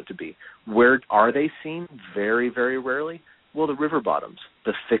a Bigfoot to be, where are they seen? Very, very rarely. Well, the river bottoms,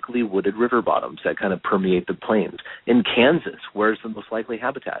 the thickly wooded river bottoms that kind of permeate the plains. In Kansas, where's the most likely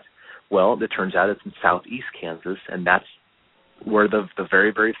habitat? Well, it turns out it's in southeast Kansas, and that's where the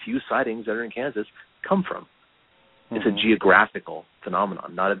very, very few sightings that are in Kansas come from. It's a geographical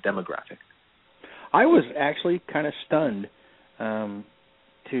phenomenon, not a demographic. I was actually kind of stunned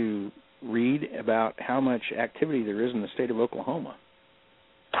to read about how much activity there is in the state of Oklahoma.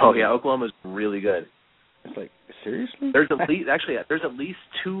 Oh yeah, Oklahoma's really good. It's like, seriously? There's at least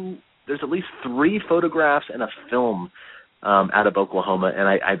 3 photographs and a film out of Oklahoma,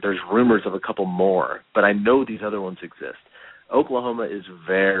 and there's rumors of a couple more, but I know these other ones exist. Oklahoma is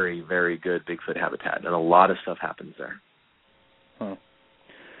very, very good Bigfoot habitat, and a lot of stuff happens there. Huh.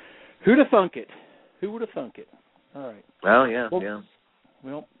 Who'd have thunk it? Who would have thunk it? All right. Well, yeah.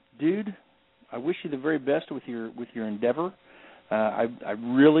 Well, dude, I wish you the very best with your endeavor. I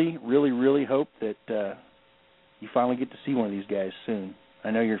really, really, really hope that you finally get to see one of these guys soon.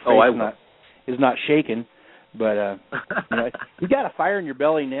 I know your face is not shaking, but you got a fire in your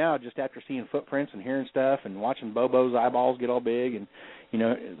belly now just after seeing footprints and hearing stuff and watching Bobo's eyeballs get all big and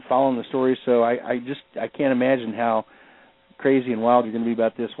following the stories. So I can't imagine how crazy and wild you're going to be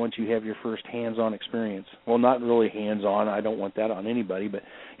about this once you have your first hands-on experience. Well, not really hands-on. I don't want that on anybody, but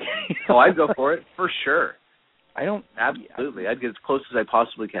I'd go for it for sure. Absolutely. I'd get as close as I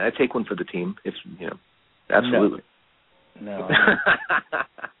possibly can. I'd take one for the team. Absolutely. No.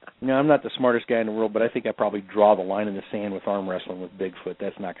 I'm not the smartest guy in the world, but I think I probably draw the line in the sand with arm wrestling with Bigfoot.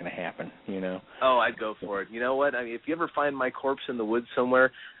 That's not going to happen, Oh, I'd go for it. You know what? I mean, if you ever find my corpse in the woods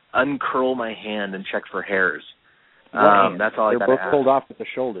somewhere, uncurl my hand and check for hairs. That's all I got to ask. They're both pulled off at the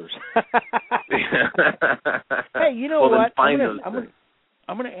shoulders. Hey, you know what?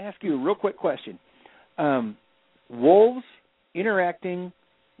 I'm going to ask you a real quick question. Wolves interacting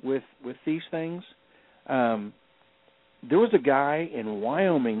with these things. There was a guy in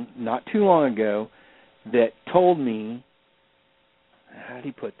Wyoming not too long ago that told me, how did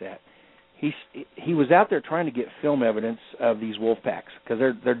he put that? He was out there trying to get film evidence of these wolf packs because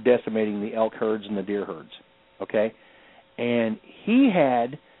they're decimating the elk herds and the deer herds. Okay, and he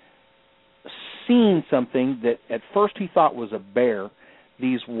had seen something that at first he thought was a bear.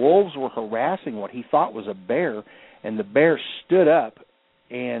 These wolves were harassing what he thought was a bear, and the bear stood up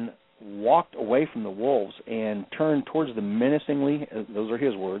and walked away from the wolves and turned towards them menacingly. Those are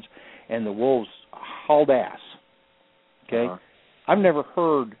his words. And the wolves hauled ass. Okay? I've never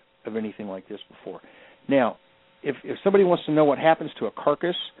heard of anything like this before. Now, if somebody wants to know what happens to a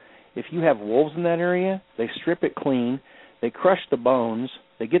carcass, if you have wolves in that area, they strip it clean, they crush the bones,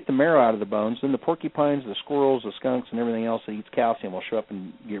 they get the marrow out of the bones, then the porcupines, the squirrels, the skunks, and everything else that eats calcium will show up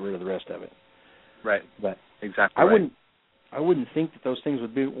and get rid of the rest of it. Right. But exactly. I wouldn't think that those things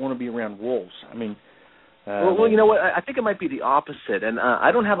would want to be around wolves. I mean, well, you know what? I think it might be the opposite, and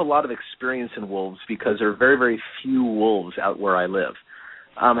I don't have a lot of experience in wolves because there are very, very few wolves out where I live.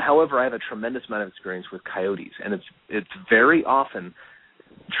 However, I have a tremendous amount of experience with coyotes, and it's very often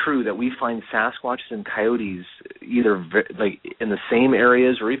true that we find Sasquatches and coyotes either like in the same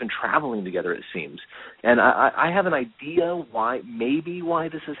areas or even traveling together, it seems. And I have an idea why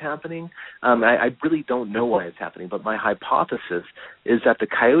this is happening. I really don't know why it's happening, but my hypothesis is that the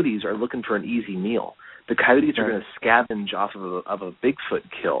coyotes are looking for an easy meal. the coyotes are going to scavenge off of a Bigfoot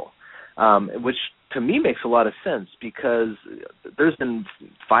kill, which to me makes a lot of sense because there's been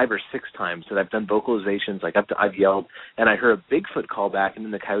 5 or 6 times that I've done vocalizations, like I've yelled, and I heard a Bigfoot call back, and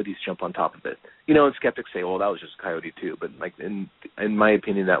then the coyotes jump on top of it. You know, and skeptics say, well, that was just a coyote too, but like in my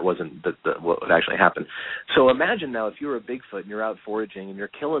opinion, that wasn't what would actually happen. So imagine now if you're a Bigfoot and you're out foraging and you're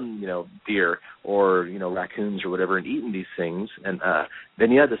killing, you know, deer or, you know, raccoons or whatever and eating these things, and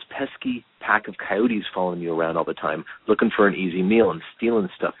then you have this pesky pack of coyotes following you around all the time, looking for an easy meal and stealing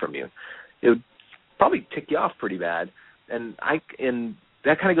stuff from you. It would probably tick you off pretty bad. And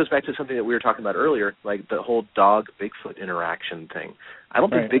that kind of goes back to something that we were talking about earlier, like the whole dog-Bigfoot interaction thing. I don't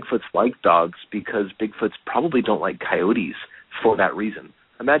think Bigfoots like dogs because Bigfoots probably don't like coyotes for that reason.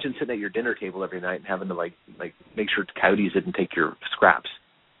 Imagine sitting at your dinner table every night and having to like make sure coyotes didn't take your scraps.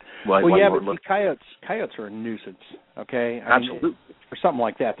 But coyotes are a nuisance, okay? Absolutely. I mean, for something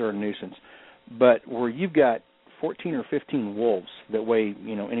like that, they're a nuisance. But where you've got 14 or 15 wolves that weigh,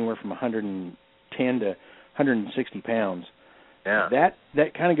 you know, anywhere from 110 to 160 pounds, that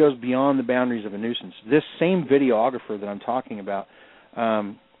kind of goes beyond the boundaries of a nuisance. This same videographer that I'm talking about,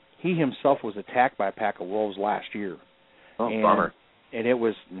 he himself was attacked by a pack of wolves last year. Oh, bummer. And it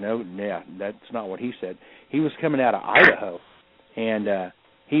was, that's not what he said. He was coming out of Idaho, and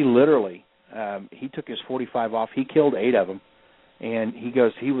he literally, he took his 45 off. He killed 8 of them, and he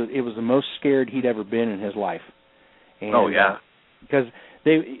goes, it was the most scared he'd ever been in his life. And, because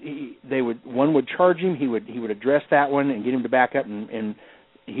one would charge him, he would address that one and get him to back up, and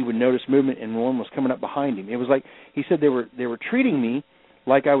he would notice movement, and one was coming up behind him. It was like, he said, they were treating me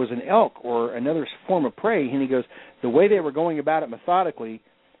like I was an elk or another form of prey, and he goes, the way they were going about it methodically,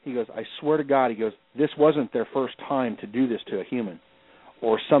 he goes, I swear to God, he goes, this wasn't their first time to do this to a human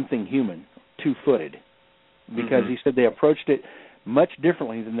or something human, 2-footed, because he said they approached it much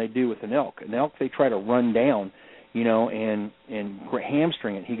differently than they do with an elk. An elk, they try to run down, you know, and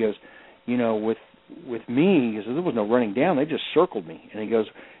hamstring it. He goes, you know, with me, he goes, there was no running down. They just circled me. And he goes,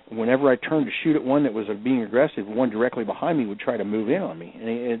 whenever I turned to shoot at one that was being aggressive, one directly behind me would try to move in on me. And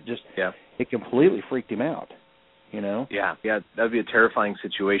it completely freaked him out, you know? Yeah, that would be a terrifying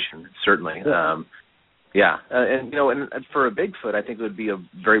situation, certainly. And you know, and for a Bigfoot, I think it would be a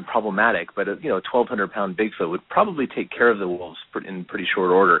very problematic. But you know, a 1,200-pound Bigfoot would probably take care of the wolves in pretty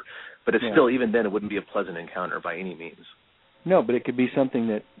short order. But it's still, even then, it wouldn't be a pleasant encounter by any means. No, but it could be something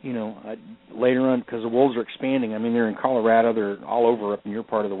that, you know, later on, because the wolves are expanding. I mean, they're in Colorado, they're all over up in your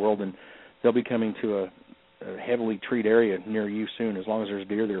part of the world, and they'll be coming to a heavily treed area near you soon, as long as there's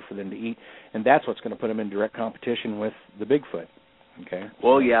deer there for them to eat. And that's what's going to put them in direct competition with the Bigfoot. Okay.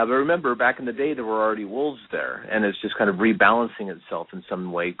 Well, yeah, but remember, back in the day, there were already wolves there, and it's just kind of rebalancing itself in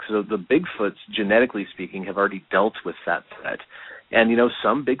some way. So the Bigfoots, genetically speaking, have already dealt with that threat. And you know,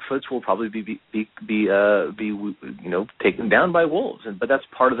 some Bigfoots will probably be you know, taken down by wolves, but that's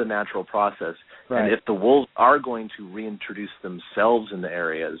part of the natural process. Right. And if the wolves are going to reintroduce themselves in the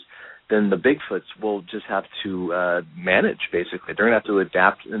areas, then the Bigfoots will just have to manage. Basically, they're going to have to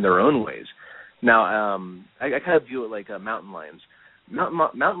adapt in their own ways. Now, I kind of view it like mountain lions.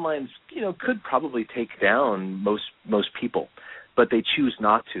 Mountain lions, you know, could probably take down most people, but they choose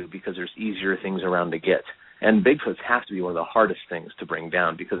not to because there's easier things around to get. And Bigfoots have to be one of the hardest things to bring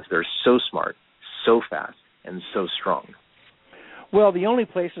down because they're so smart, so fast, and so strong. Well, the only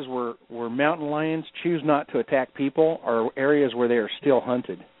places where mountain lions choose not to attack people are areas where they are still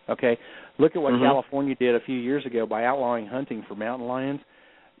hunted. Okay? Look at what California did a few years ago by outlawing hunting for mountain lions.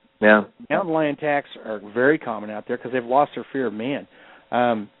 Yeah. Mountain lion attacks are very common out there because they've lost their fear of man.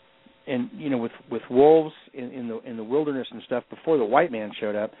 And, you know, with wolves in the wilderness and stuff, before the white man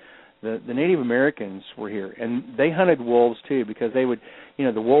showed up, the Native Americans were here, and they hunted wolves too because they would, you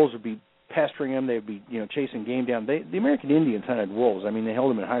know, the wolves would be pestering them. They would be, you know, chasing game down. The American Indians hunted wolves. I mean, they held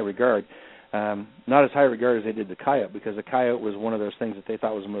them in high regard, not as high regard as they did the coyote, because the coyote was one of those things that they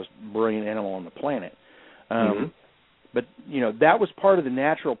thought was the most brilliant animal on the planet. But you know, that was part of the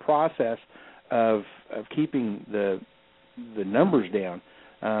natural process of keeping the numbers down.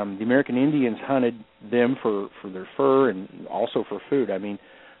 The American Indians hunted them for their fur and also for food. I mean,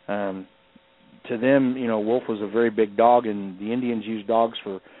 to them, you know, wolf was a very big dog, and the Indians used dogs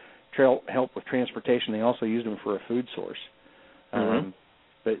for help with transportation. They also used them for a food source.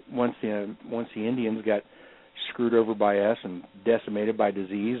 But once the Indians got screwed over by us and decimated by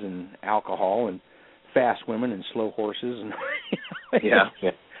disease and alcohol and fast women and slow horses, and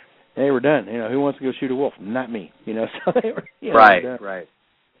they were done. You know, who wants to go shoot a wolf? Not me. You know, so they were right.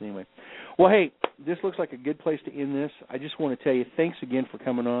 Anyway, well, hey, this looks like a good place to end this. I just want to tell you thanks again for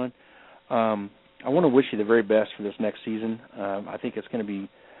coming on. I want to wish you the very best for this next season. I think it's going to be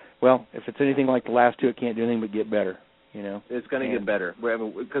well, if it's anything like the last two, it can't do anything but get better. It's going to get better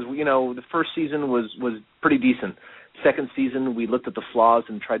because the first season was pretty decent. Second season, we looked at the flaws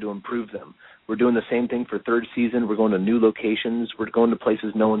and tried to improve them. We're doing the same thing for third season. We're going to new locations. We're going to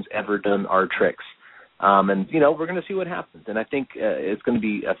places no one's ever done our tricks. And we're going to see what happens. And I think it's going to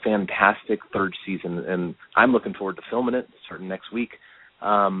be a fantastic third season. And I'm looking forward to filming it starting next week.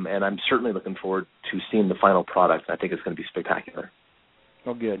 And I'm certainly looking forward to seeing the final product. I think it's going to be spectacular.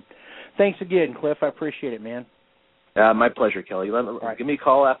 Oh, good. Thanks again, Cliff. I appreciate it, man. My pleasure, Kelly. Give me a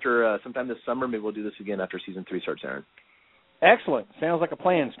call after sometime this summer. Maybe we'll do this again after season 3 starts airing. Excellent. Sounds like a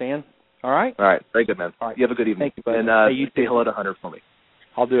plan, Stan. All right? All right. Very good, man. All right. You have a good evening. Thank you, buddy. And you say hello to Hunter for me.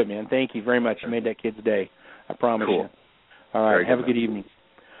 I'll do it, man. Thank you very much. You made that kid's day. I promise you. All right. Have a good evening.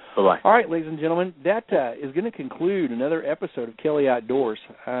 Bye-bye. All right, ladies and gentlemen, that is going to conclude another episode of Kelly Outdoors.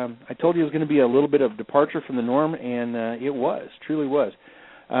 I told you it was going to be a little bit of departure from the norm, and it was, truly was.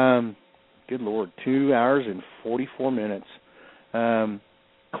 Good Lord, 2 hours and 44 minutes.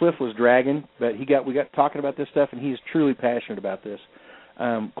 Cliff was dragging, but we got talking about this stuff, and he's truly passionate about this.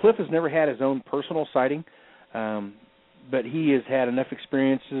 Cliff has never had his own personal sighting, but he has had enough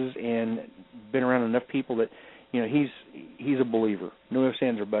experiences and been around enough people that he's a believer. No ifs,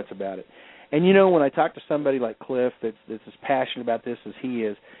 ands, or buts about it. And when I talk to somebody like Cliff that's as passionate about this as he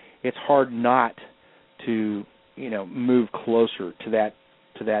is, it's hard not to move closer to that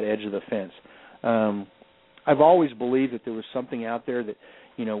edge of the fence. I've always believed that there was something out there that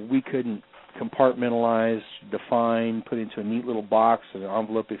we couldn't compartmentalize, define, put into a neat little box, an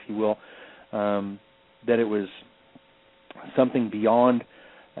envelope, if you will. That it was something beyond,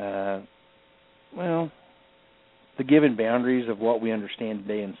 the given boundaries of what we understand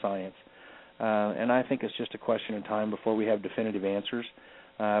today in science. And I think it's just a question of time before we have definitive answers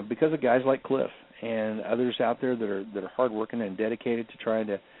because of guys like Cliff and others out there that are hardworking and dedicated to trying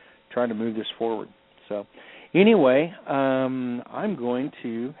to move this forward. So anyway, I'm going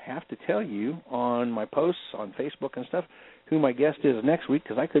to have to tell you on my posts on Facebook and stuff who my guest is next week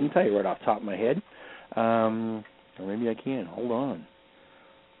because I couldn't tell you right off the top of my head. Or maybe I can. Hold on.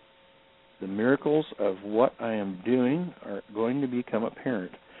 The miracles of what I am doing are going to become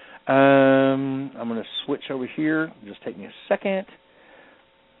apparent. I'm going to switch over here. Just take me a second.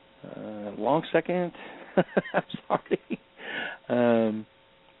 Long second. I'm sorry.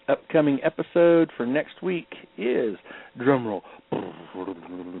 Upcoming episode for next week is drumroll. Okay,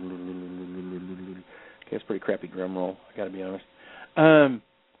 it's pretty crappy drumroll. I got to be honest.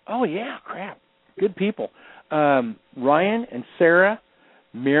 Oh yeah, crap. Good people. Ryan and Sarah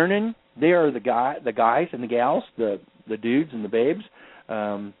Mirnan. They are the guys and the gals, the dudes and the babes,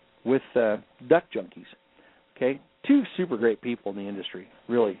 with Duck Junkies. Okay, 2 super great people in the industry.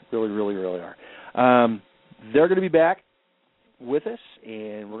 Really, really, really, really are. They're going to be back with us,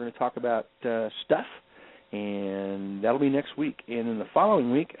 and we're going to talk about stuff, and that'll be next week. And in the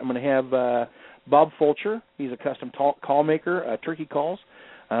following week, I'm going to have Bob Fulcher. He's a custom call maker, turkey calls.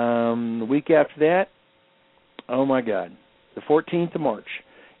 The week after that, oh my God, the 14th of March,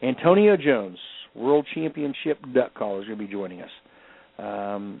 Antonio Jones, World Championship duck caller, is going to be joining us.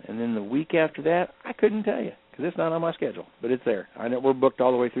 And then the week after that, I couldn't tell you because it's not on my schedule, but it's there. I know we're booked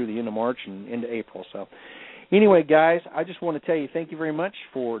all the way through the end of March and into April. So anyway, guys, I just want to tell you thank you very much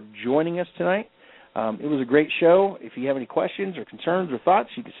for joining us tonight. It was a great show. If you have any questions or concerns or thoughts,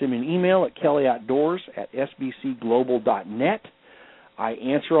 you can send me an email at kellyoutdoors@sbcglobal.net. I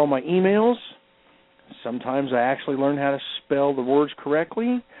answer all my emails. Sometimes I actually learn how to spell the words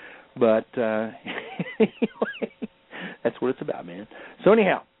correctly, but anyway, that's what it's about, man. So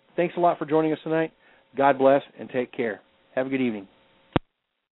anyhow, thanks a lot for joining us tonight. God bless and take care. Have a good evening.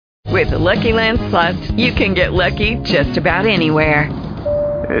 With the Lucky Land Slots, you can get lucky just about anywhere.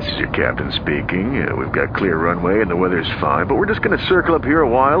 This is your captain speaking. We've got clear runway and the weather's fine, but we're just going to circle up here a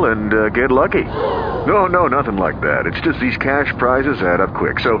while and get lucky. No, nothing like that. It's just these cash prizes add up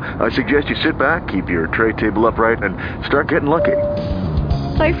quick. So I suggest you sit back, keep your tray table upright, and start getting lucky.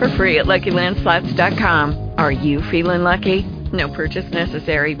 Play for free at LuckyLandSlots.com. Are you feeling lucky? No purchase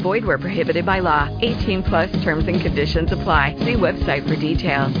necessary. Void where prohibited by law. 18+ terms and conditions apply. See website for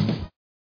details.